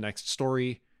shows the next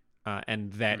story,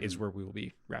 and that is where we will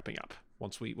be wrapping up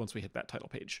once we hit that title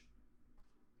page.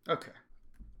 Okay.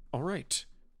 All right.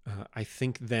 I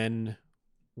think then,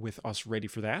 with us ready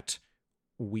for that,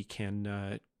 we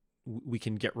can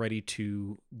get ready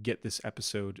to get this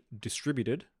episode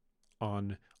distributed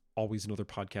on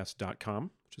alwaysanotherpodcast.com,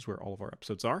 which is where all of our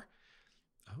episodes are.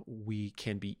 We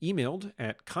can be emailed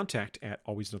at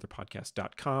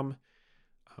contact@alwaysanotherpodcast.com.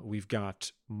 We've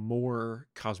got more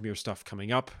Cosmere stuff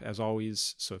coming up, as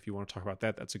always, so if you want to talk about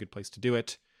that, that's a good place to do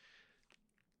it.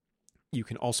 You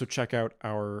can also check out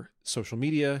our social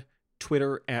media,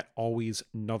 Twitter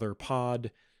 @alwaysanotherpod,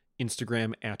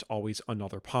 Instagram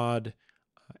 @alwaysanotherpod,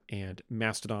 and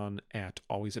Mastodon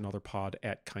 @alwaysanotherpod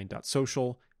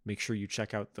 @kind.social. Make sure you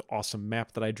check out the awesome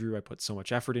map that I drew. I put so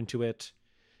much effort into it.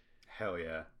 Hell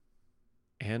yeah.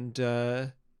 And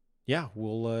yeah,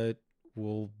 we'll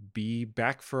be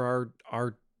back for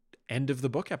our end of the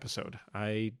book episode.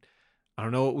 I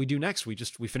don't know what we do next. We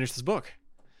finished this book.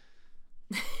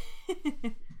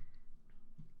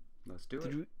 Let's do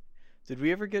it. Did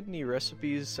we ever get any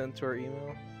recipes sent to our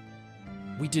email?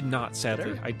 We did not,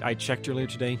 sadly. I checked earlier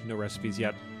today. No recipes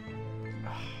yet.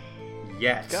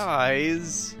 Yes.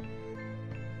 Guys,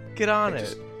 get on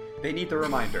it. They need the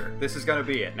reminder. This is going to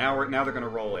be it. Now they're going to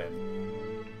roll in.